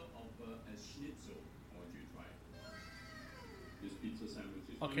pizza of a schnitzel. I want you to try it. This pizza sandwich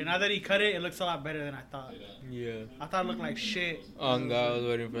is Okay, now that he cut it, it looks a lot better than I thought. Yeah. I thought it looked like shit. Oh god, I was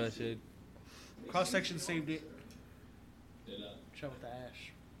waiting for that shit. Cross section saved it. Hey, Dad. Shut with the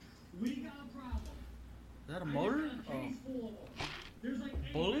ash. We got a problem. Is that a motor? Oh. There's like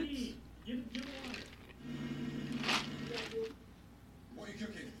 8 Bullets? Give What are you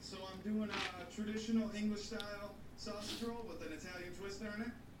cooking? So I'm doing a traditional English style sausage roll with an Italian twist on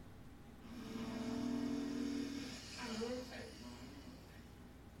it.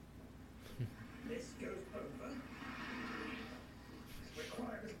 This goes over.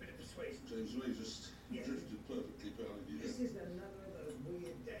 Require a little bit of persuasion. James Lee just drifted perfectly behind you. This is another of those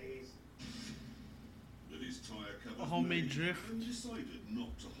weird days. With his tire covered. A homemade drift. And decided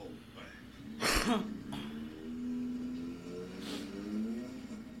not to hold back.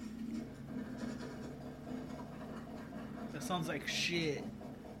 That sounds like shit.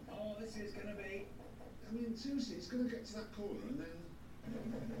 Oh, this is gonna be. I mean, seriously, it's going to get to that corner and then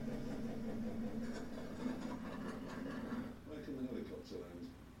Where can the helicopter land?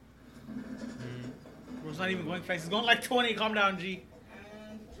 Bro's not even going fast. He's going like 20. Calm down, G.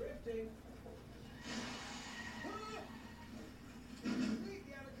 And drifting.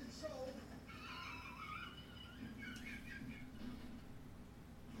 Completely out of control.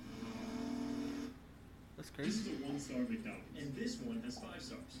 That's This crazy. is a 1-star McDonald's, and this one has 5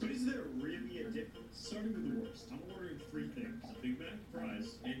 stars. But is there really a difference? Starting with the worst, I'm ordering 3 things: a Big Mac,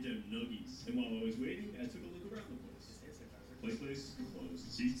 fries, and them nuggies. And while I was waiting, I took a look around the place. Place closed.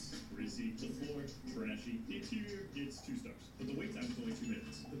 Seats, greasy. The floor, trashy. The interior gets 2 stars, but the wait time is only 2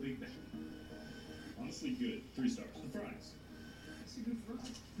 minutes. The Big Mac, honestly good, 3 stars. The fries, that's a good fry.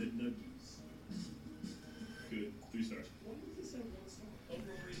 The nuggies, good, 3 stars. Why did this have 1 star?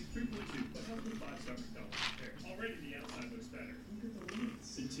 Overall rating 3.2, but how can 5-star McDonald's compare? Already the outside looks better. Look at the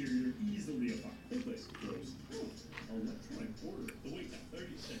limits. Interior easily a 5. The place closed. Electronic order. The wait time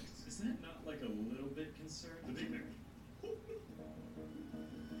 30 seconds. Is that not like a little bit concerned? The Big Mac,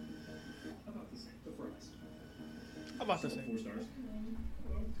 about the same. The fries, How about this? 4 stars.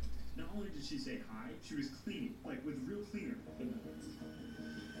 Not only did she say hi, she was cleaning, like with real cleaner. Oh,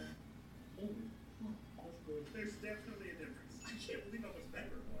 that's good. There's definitely a difference. I can't believe how much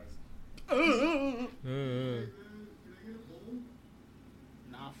better it was.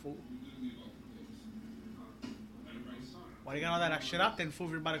 Nah, fool. Why you got all that shit out then, fool?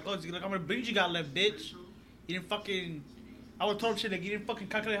 If you're about to close, you look how many beans you got left, bitch. You didn't fucking. I would told him shit like you didn't fucking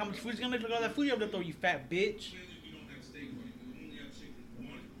calculate how much food you gonna make. Look at all that food you have left over, you fat bitch. We don't have steak, but we only have chicken. You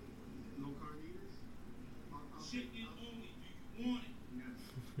want it? No carnitas? Chicken only. Do you want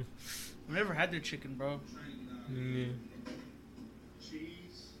it? I've never had their chicken, bro.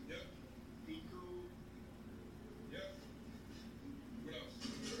 Cheese. Yep. Pico. Yep. What else?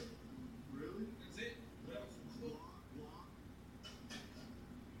 Really? That's it. What else? Guac.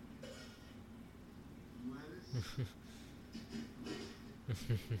 Lettuce.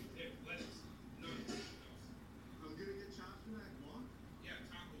 Yeah, lettuce. None else. I'm gonna get chopped for that guac? Yeah,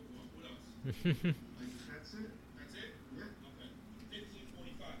 taco guac. What else? That's it. That's it? Yeah. Okay.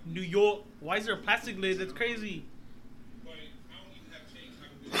 15.25. New York. Why is there a plastic lid? That's crazy. But I don't even have change.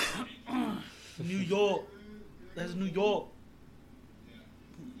 How can we New York. That's New York.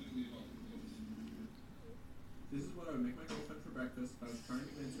 This is what I would make my girlfriend for breakfast if I was trying to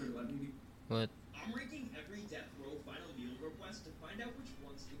convince her to let me be. What? I'm ranking every Death Row final meal request to find out which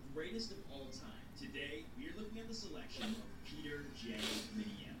one's the greatest of all time. Today, we're looking at the selection of Peter J.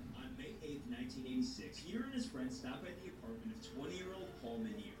 Minier. On May 8th, 1986, Peter and his friends stopped by the apartment of 20-year-old Paul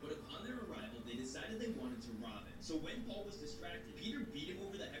Minier. But upon their arrival, they decided they wanted to rob him. So when Paul was distracted, Peter beat him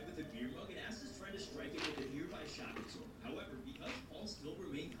over the head with a beer mug and asked his friend to strike him with a nearby shot absorber. However, because Paul still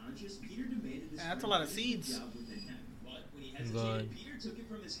remained conscious, Peter demanded his That's a friend lot of finish the seeds. job with the neck. But when he God. hesitated, Peter took it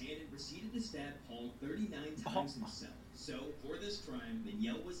from his hand and proceeded to stab Paul 39 times himself. So, for this crime,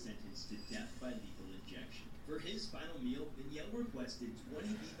 Miniel was sentenced to death by lethal injection. For his final meal, Miniel requested 20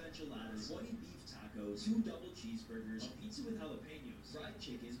 beef enchiladas, 20 beef tacos, 2 double cheeseburgers, a pizza with jalapenos, fried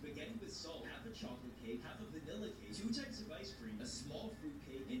chicken, spaghetti with salt, half a chocolate cake, half a vanilla cake, 2 types of ice cream, a small fruit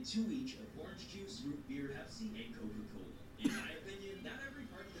cake, and 2 each of orange juice, root beer, Pepsi, and Coca-Cola. In my opinion, not every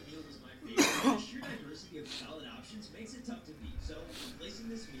part of the meal was my favorite, but the sheer diversity of solid options makes it tough to beat. So, I'm placing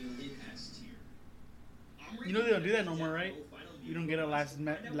this meal in S tier. You know they don't do that no more, right? You don't get a last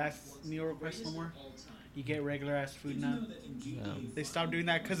meal request no more. You get regular ass food now. They stopped doing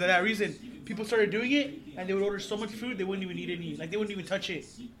that because of that reason. People started doing it, and they would order so much food they wouldn't even eat any. Like they wouldn't even touch it.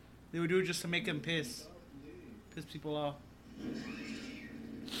 They would do it just to make them piss people off.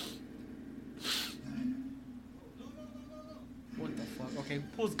 What the fuck? Okay, who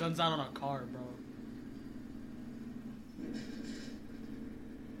pulls guns out on a car, bro?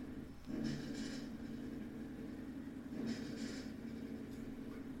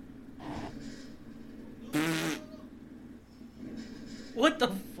 What the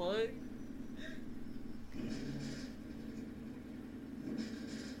fuck?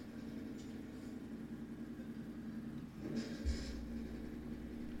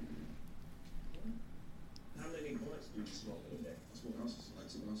 How many blunts do you smoke in a day? I smoke ounces, like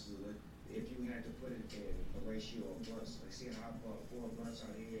 2 ounces a day. If you had to put it in a ratio of blunts, like see how I bought 4 blunts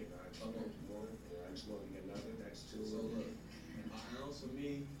out here and I smoke one and I'm smoking another, that's 2. So look, an ounce for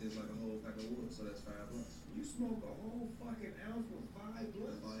me is like a whole pack of wood, so that's 5 blunts. You smoke a whole fucking ounce with 5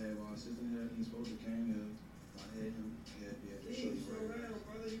 blunts? If I had my assistant here, he's supposed to came here. If I had him, he'd be able to show you right now.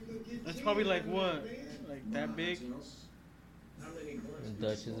 Brother, you could get That's 10 probably like out of what? it, man. Like that big? 2 ounces. How many blunts do you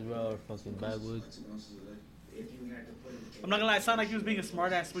Dutchess, smoke? bro, or fucking backwoods. Like 2 ounces a day. If you had to put it in I'm not gonna lie, it sounded like he was being a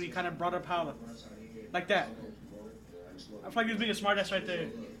smartass when he kind of brought up how, blunts out here, like that. I'm smoking I feel like he was being a smartass right there.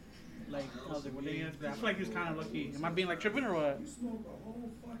 Like, I was like, what are you gonna I feel like he was kind of lucky. Am I being like tripping or what? You smoked a whole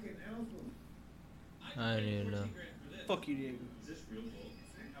fucking ounce of I don't even know. Fuck you, Diego. Is this real gold?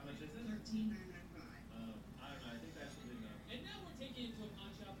 How much is it? $13,995. I don't know. I think that's really enough. And now we're taking you to a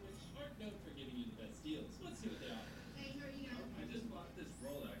pawn shop which aren't known for giving you the best deals. Let's see what they offer. Hey, here you go. I just bought this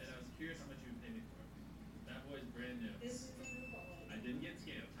Rolex, and I was curious how much you would pay me for it. That boy's brand new. This is a new Rolex. I didn't get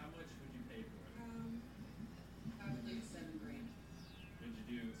scammed. How much would you pay for it? I would do $7,000. Would you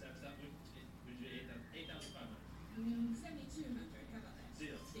do 8,500? 7,200. How about that?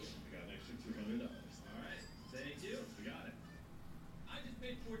 Deal. We got an extra $200. All right. Say 2. We got it. I just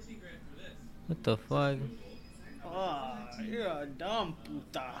paid $14,000 for this. What the fuck? Ah, you're a dumb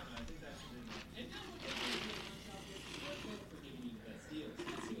puta. I think that's really enough. And now we're taking you to a pawn shop which aren't known for giving you the best deals.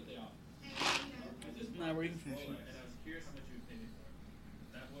 Let's see what they offer. Hey, here you go. I just Nah, bought we're this even finishing. Rolex, and I was curious how much you would pay me for it.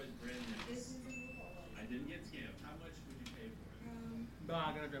 That boy's brand new. This is a new Rolex. I didn't get scammed. How much would you pay for it? Bah, I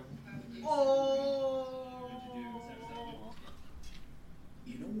gotta go. I would do Oh!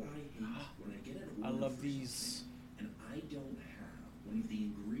 You know what I hate? When I get an order I love for these. something and I don't have one of the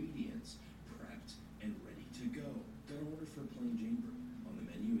ingredients prepped and ready to go. Got an order for a plain Jane burger. On the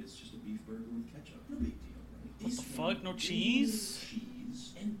menu, it's just a beef burger with ketchup. No big deal, right? What This the one, fuck? No they cheese? use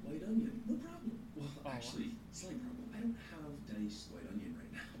cheese and white onion. No problem. Well, Oh. actually, slight problem. I don't have diced white onion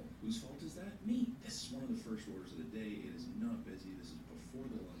right now. Whose fault is that? Me. This is one of the first orders of the day. It is not busy. This is before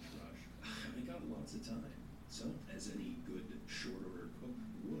the lunch rush. I got lots of time. So, as any good short order cook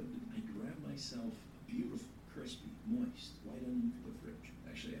would, I grab myself a beautiful, crispy, moist white onion from the fridge.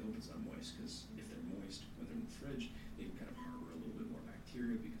 Actually, I hope it's not moist, because if they're moist when they're in the fridge, they can kind of harbor a little bit more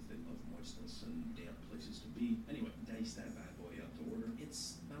bacteria because they love moistness and damp places to be. Anyway, dice that bad boy up to order.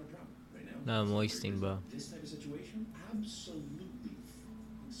 It's not a problem right now. Not moisting, bro. This type of situation absolutely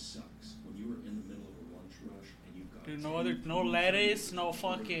fucking sucks when you are in the middle of a lunch rush and you've got Dude, no lettuce, no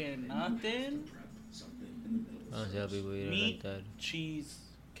fucking nothing. I don't see how people eat it Meat, like that. cheese,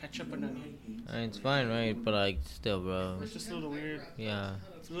 ketchup, and onion. I mean, it's fine, right? But like, still, bro. It's just a little weird. Yeah.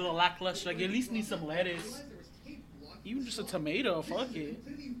 It's a little lackluster. Like, you at least need some lettuce. Even just a tomato, fuck it.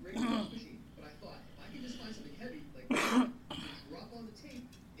 Completely rigged the machine, but I thought if I could just find something heavy, like drop on the tape,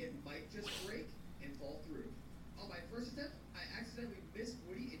 it might just break and fall through. On my first attempt, I accidentally missed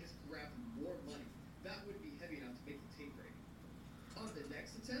Woody and just grabbed more money. That wouldn't be heavy enough to make the tape break. On the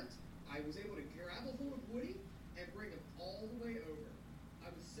next attempt, I was able to grab a hold of Woody and bring him all the way over. I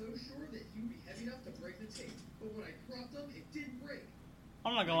was so sure that he would be heavy enough to break the tape, but when I dropped him, it didn't break.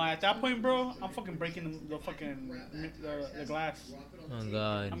 I'm not gonna lie. At that point, bro, I'm fucking breaking the fucking the glass. Oh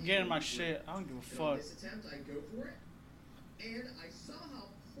god. I'm getting my shit. I don't give a fuck. This attempt, I go for it, and I somehow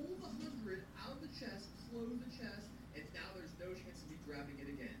pull the 100 out of the chest, close the chest, and now there's no chance of me grabbing it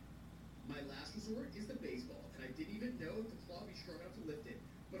again. My last resort is the baseball, and I didn't even know if the claw would be strong enough to lift it.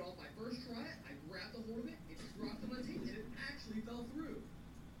 But on my first try, I grabbed the hold of it, it dropped on my tape, and it actually fell through.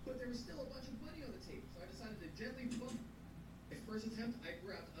 But there was still a bunch of money on the tape, so I decided to gently bump. At first attempt, I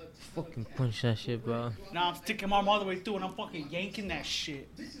grabbed a ton Fucking of cash. punch that shit, bro. Now I'm sticking my arm all the way through and I'm fucking yanking that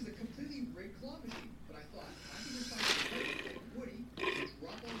shit. This is a completely rigged claw machine, but I thought if I can just find a Woody and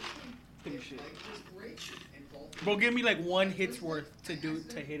drop on the tape, Holy it shit. might just break and fall through. Bro, give me like one hit's worth to hit it.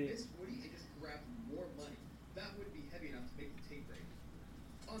 Missed Woody and just grabbed more money. That wouldn't be heavy enough to make the tape break.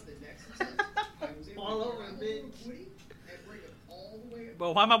 On the next attempt, I was able All to over, grab a bitch. hold of Woody and bring him all the way.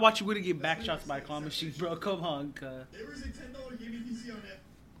 Bro, why am I watching Woody get back shots by a claw machine, bro? Come on, cuz. There was a $10 gaming PC on that.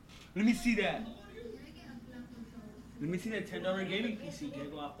 Let me see that. Let me see that $10 gaming PC,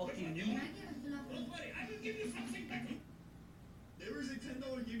 Diego. I fucking need. There was a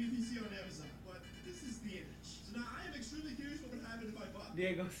 $10 gaming PC on Amazon, but this is the image. So now I am extremely curious what would happen if I bought.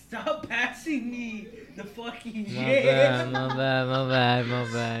 Diego, stop passing me the fucking My shit. bad, my bad, my bad, my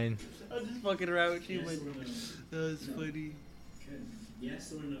bad. I'm just fucking around with you, but that was funny. Okay.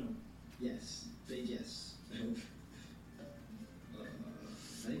 Yes or no? Yes. Big yes. I hope.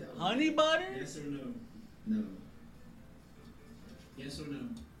 Honey butter? Yes or no? No. Yes or no?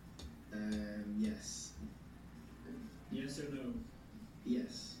 Yes. Yes or no?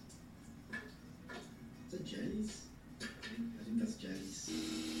 Yes. Is that jellies? I think that's jellies.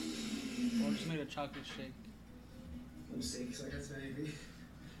 Or just made a chocolate shake. I'm sick, so I can't say anything.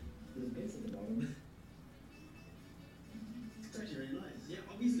 There's bits at the bottom. It's actually really nice. Yeah,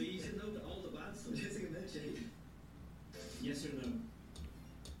 obviously you should know all the bad stuff. Just like that jelly. Yes or no?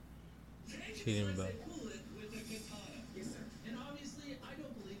 Cheating, bro. Yes, sir. And obviously, I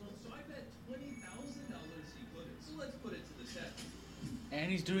don't believe him, so I bet $20,000 he couldn't. So let's put it to the test.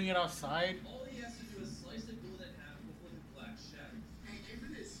 And he's doing it outside. All he has to do is slice the glue in half before the glass shatters. Hey, give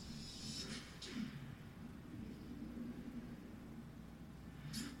me this.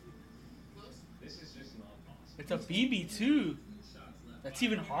 The BB too. That's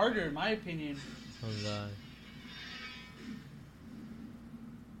even harder, in my opinion. Oh god.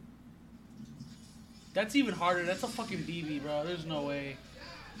 That's even harder. That's a fucking BB, bro. There's no way.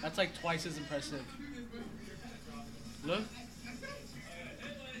 That's like twice as impressive. Look.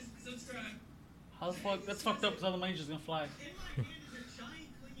 How the fuck? That's fucked up because all the money's just gonna fly.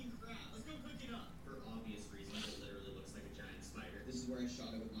 For obvious reasons, it literally looks like a giant spider. This is where I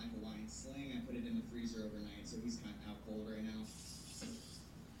shot it with my Hawaiian sling. I put it in the freezer overnight, so he's kind of out cold right now.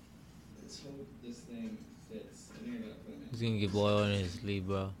 Let's hope this thing fits. I think I gotta put him in. He's gonna get boiled in his sleep,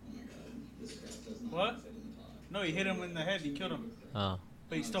 bro. Oh my god, this crap does not What? fit in the pot. No, he hit him in the head. He killed him. Oh.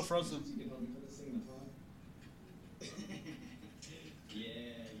 But he still froze him. You can help me put this thing in the pot.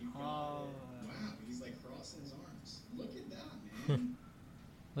 Yeah, you got Oh. it. Wow, he's like crossing his arms. Look at that, man.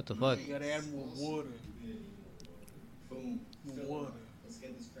 What the fuck? You gotta add more water. Boom. More Fill it water. up. Let's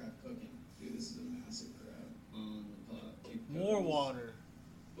get this crap cooking. Dude, this is a massive crab on the pot. It More goes. water.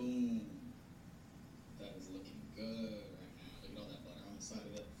 Boom. That is looking good right now. Look at all that butter on the side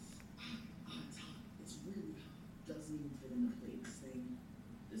of it. It's hot. It's really hot. Doesn't even fit in my plate.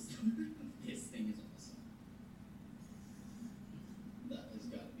 This thing is awesome. That has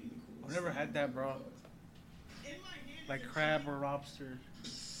got to be the coolest. I've never had that, bro. Like crab or lobster.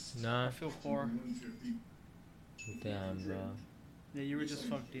 Nah. I feel poor. Damn, bro. Yeah, you were just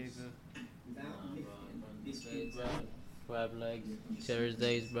fucked, Diego. Bro. Crab legs.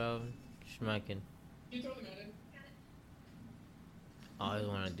 Thursdays, bro. Schmacking. I always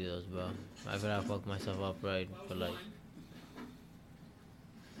want to do those, bro. I gotta fuck myself up, right? But like,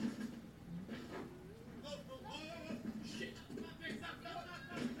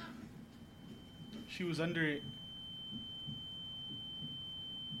 She was under it.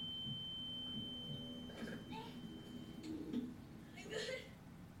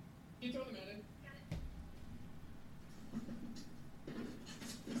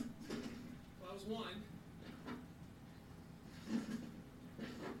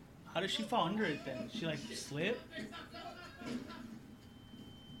 How did she fall under it then? She like slipped?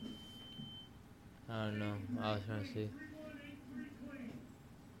 I don't know. I was trying to see.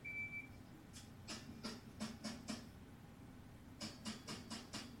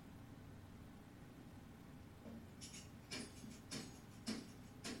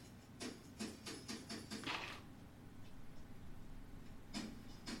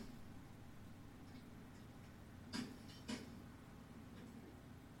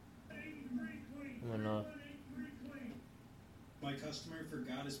 My customer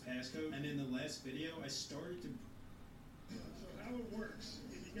forgot his passcode, and in the last video, I started to. So how it works,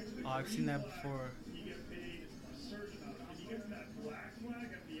 if you get to the Oh, I've seen that before. you get paid a certain amount. If you get to that black flag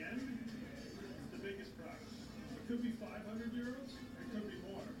at the end, it's the biggest prize. It could be 500 euros, it could be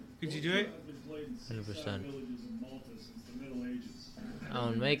more. Could you do it? Has been played in 100%. villages in Malta since the Middle Ages. I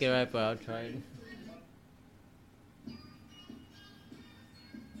don't make it right, but I'll try it.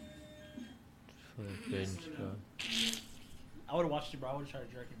 Fucking cringe, bro. I would have watched it, bro. I would have tried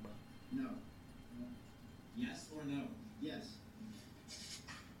to jerk it, bro. No. Yes or no? Yes.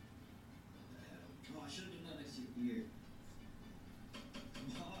 Oh, I should have done that next to your ear.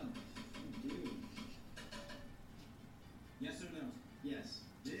 Come on. Dude. Yes or no? Yes.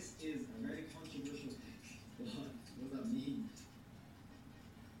 This is a very controversial thing. What does that mean?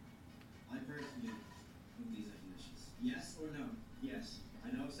 I personally think these are delicious. Yes or no? Yes.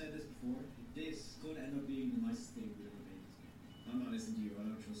 I know I've said this before. This could end up being the nicest thing we've ever made. I'm not listening to you. I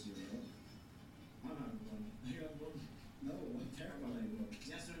don't trust you at all. I'm having one. I got one. No, I'm terrible.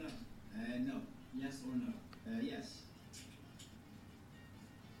 Yes or no? No. Yes or no? Yes.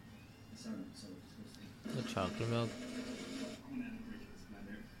 Sorry. The chocolate milk. I'm gonna have a break this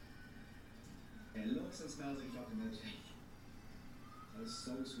blender. It looks and smells like chocolate milkshake. That is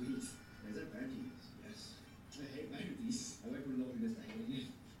so sweet. Is it bounties? Yes. I hate bounties. I went for loving this thing.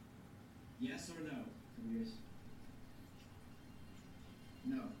 Yes or no? Yes.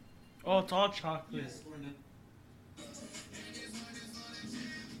 No. Oh, it's all chocolate. Yes or no?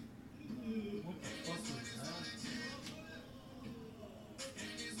 What the fuck was that?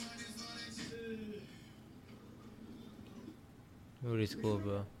 Really cool,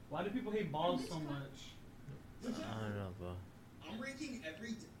 bro. Why do people hate balls so much? I don't know, bro. I'm ranking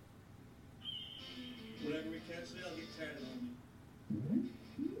every day. Whenever we catch it, I'll get tatted on me.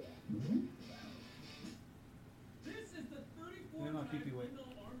 This is the 34 They're not pee-pee wet.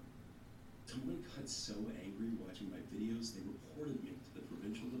 Someone got so angry watching my videos, they reported me to the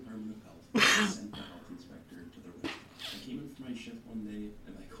Provincial Department of Health and sent the health inspector to the restaurant. I came in for my shift one day,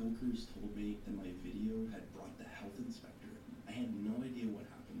 and my coworkers told me that my video had brought the health inspector in. I had no idea what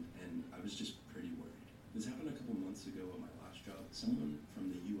happened, and I was just pretty worried. This happened a couple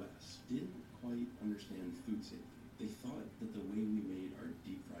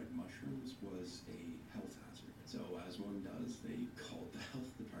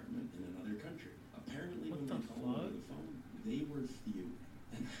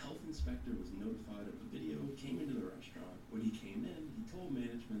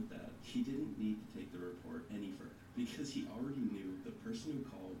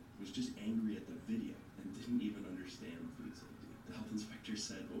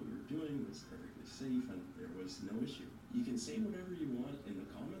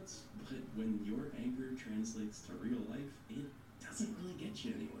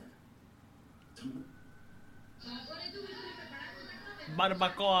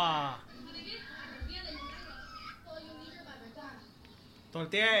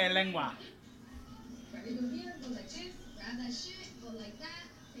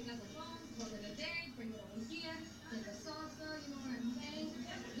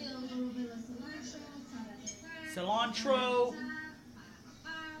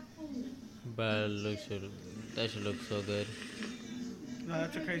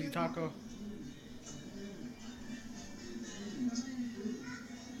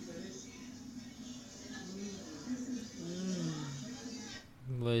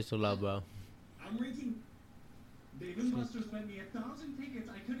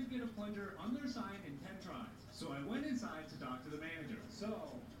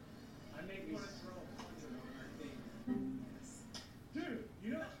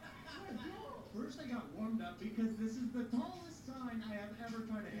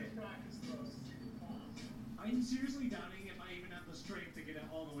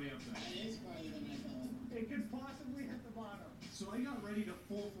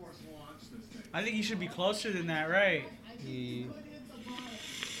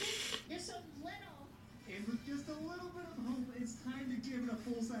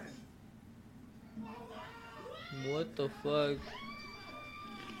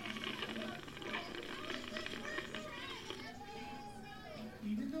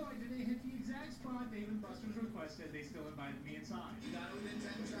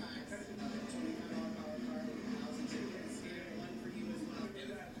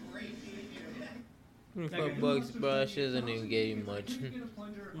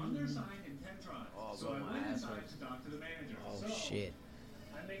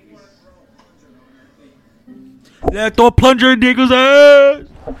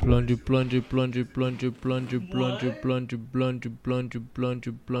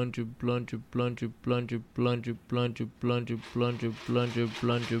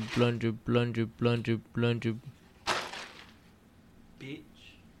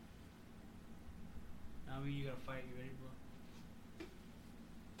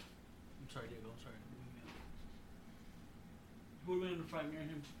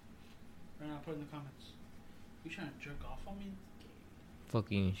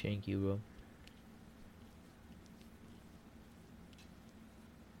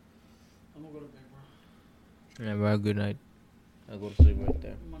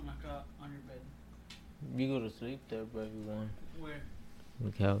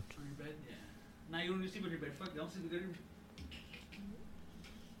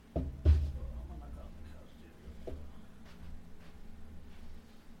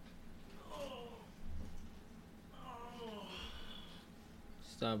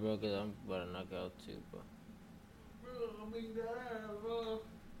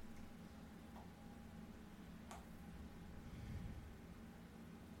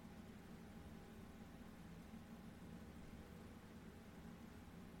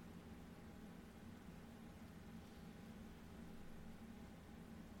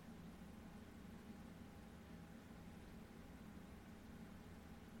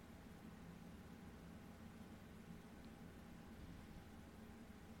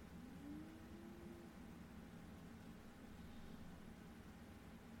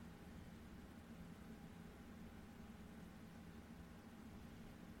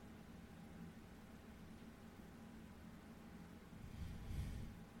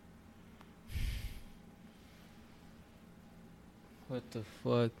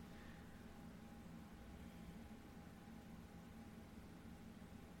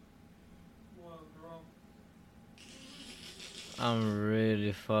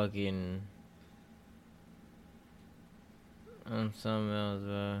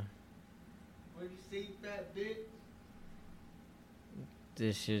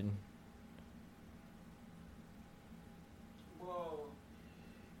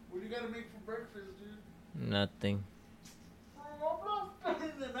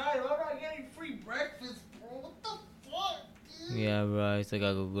Yeah, bro. I still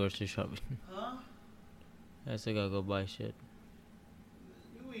gotta go grocery shopping. Huh? I still gotta go buy shit.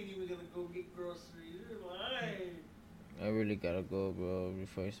 You ain't even gonna go get groceries. You're lying. I really gotta go, bro,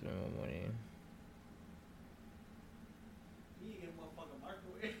 before I spend my money. You ain't get a motherfucking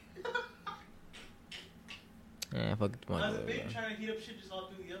microwave. Yeah, fuck it, How's it microwave, been bro. trying to heat up shit just all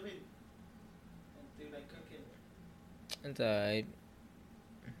through the oven? And do like cooking. It's alright.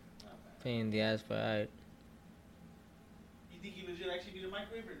 Not bad. Pain in the ass, but alright. You think you legit actually need a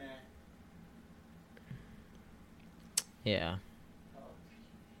microwave or nah? Yeah. Oh.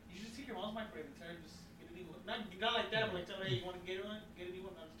 You should just take your mom's microwave and tell her just get a new one. Not like that, but like tell her, hey, you want to get one? Get a new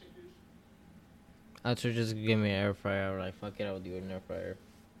one. I'll just take yours. I should just give me an air fryer. Like, fuck it, I would do an air fryer.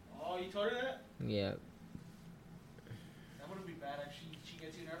 Oh, you told her that? Yeah. That wouldn't be bad. Actually, she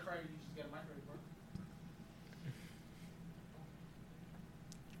gets you an air fryer, you just get a microwave, bro.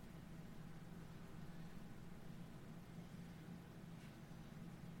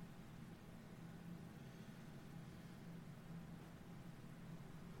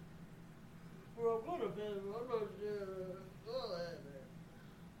 Bro, go to bed, bro. I'm not all that, man.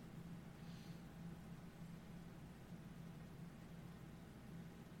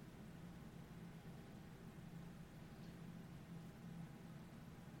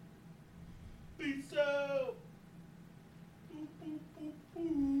 Peace out. Boop, boop, boop,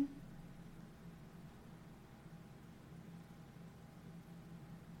 boop.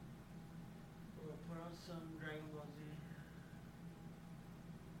 We'll put on some Dragon Ball Z.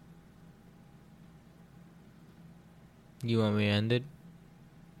 You want me to end it?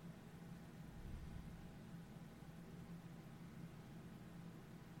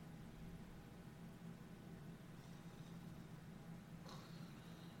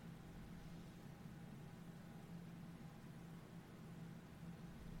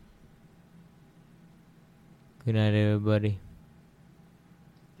 Good night, everybody.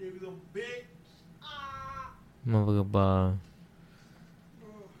 Give them bitch. Ah. Motherfucker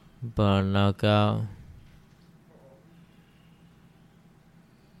ball knockout.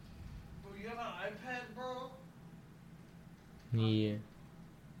 Bro, you have an iPad, bro? Yeah.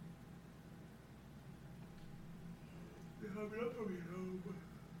 You have it up for me,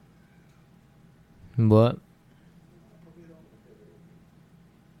 What?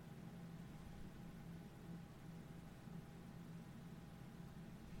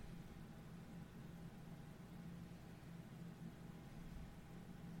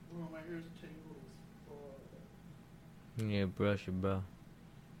 Bro, my hair's tangled as fuck. Yeah, brush it, bro.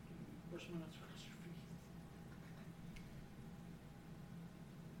 Brush my nuts across your face.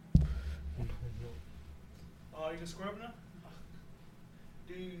 Oh, you can scrub now?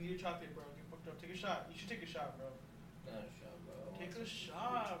 Dude, you need a chocolate, bro. Get fucked up. Take a shot. You should take a shot, bro. Not a shot, bro. Take a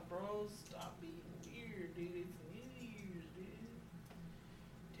shot, bro. Stop being weird, dude. It's New Year's, dude.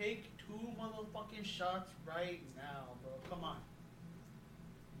 Take 2 motherfucking shots right now, bro. Come on.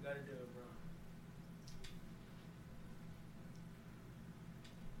 You gotta do it, bro.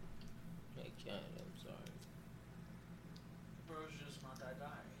 I can't, I'm sorry. Bro's just not that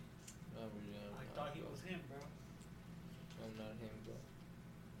guy. I really am. I not, thought he bro. was him, bro. I'm not him, bro.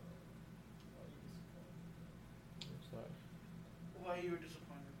 I'm sorry. Why you were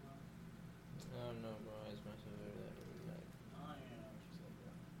disappointed, bro? I don't know, bro. It's my favorite that every night. Oh, yeah. What you said,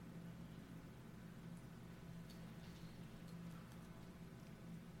 bro.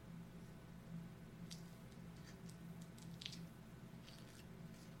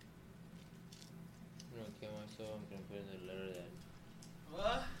 I'm gonna kill myself. I'm gonna put in the letter that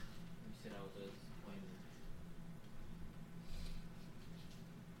What? you said I was a disappointment.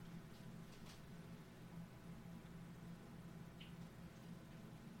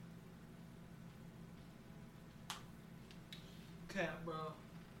 Cat, bro.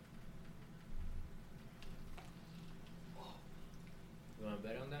 You wanna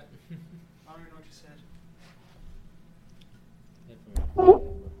bet on that? I don't even know what you said. Bet for me.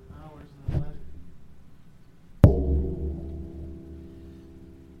 Oh, where's the letter?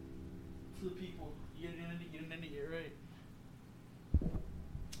 To the people. You didn't end it yet, right?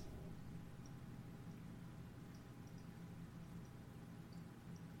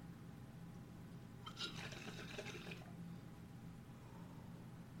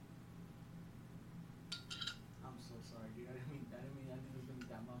 I'm so sorry, dude. I didn't mean to do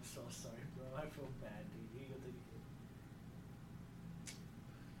that. I'm so sorry, bro. I feel bad, dude. You gotta take it.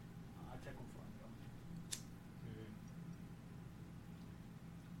 I'll check one for him, bro.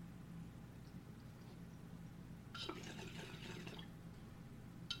 Mhm.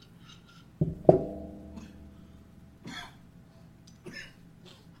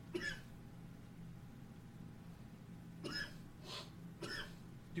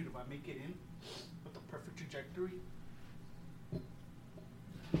 Dude, if I make it in with the perfect trajectory.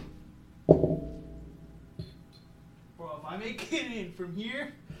 Bro, if I make it in from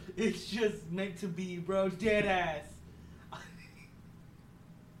here, it's just meant to be, bro. Dead ass.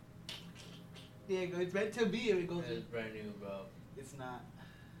 Diego, it's meant to be if it goes in. It's brand new, bro. It's not.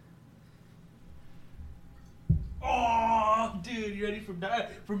 Oh, dude, you ready from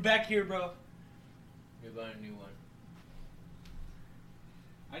back here, bro? You're buying a new one.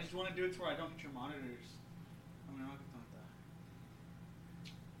 I just want to do it to where I don't hit your monitors. I mean, I don't that.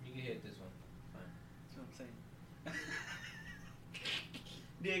 You can hit this one. Fine. That's what I'm saying.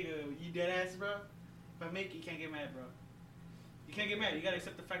 Diego, you dead ass, bro? If I make it, you can't get mad, bro. You can't get mad. You gotta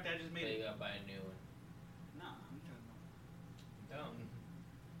accept the fact that I just made So it. you gotta buy a new one. Nah, I'm talking about. Don't.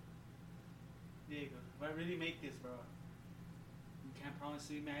 Diego, if I really make this, bro, you can't promise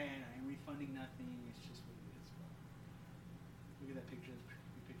me, man. I ain't refunding nothing. It's just what it is, bro. Look at that picture. That's a pretty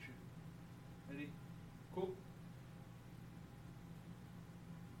good picture. Ready? Cool.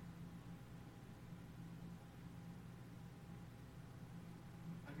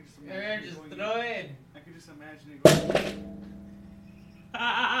 I can just imagine. Just throw it. I can just imagine it going.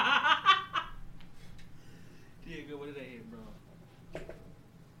 Diego, what did I hit, bro?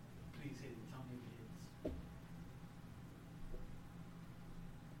 Please hit it. Tell me if it hits.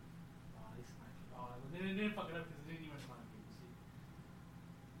 Oh, this might be. Oh, it didn't fuck it up because it didn't even find me. See?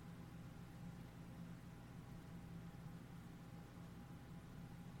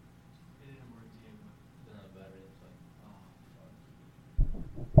 It didn't work, Diego. Doesn't have battery, that's why. Oh, fuck.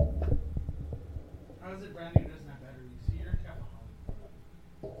 How is it brand new? It doesn't have batteries. See, you're a capaholic.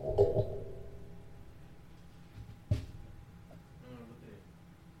 No, look at it.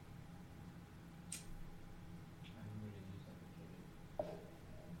 I haven't really used that much of it.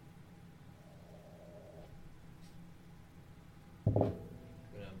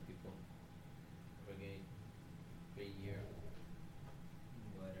 Good on people. Forget for a year.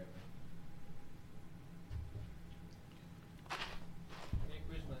 Whatever. Merry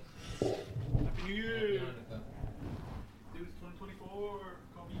Christmas. Happy New Year! Happy Hanukkah. Dude, it's 2024.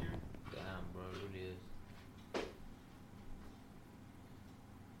 Call me here. Damn, bro, it really is.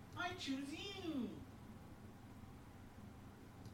 I choose you.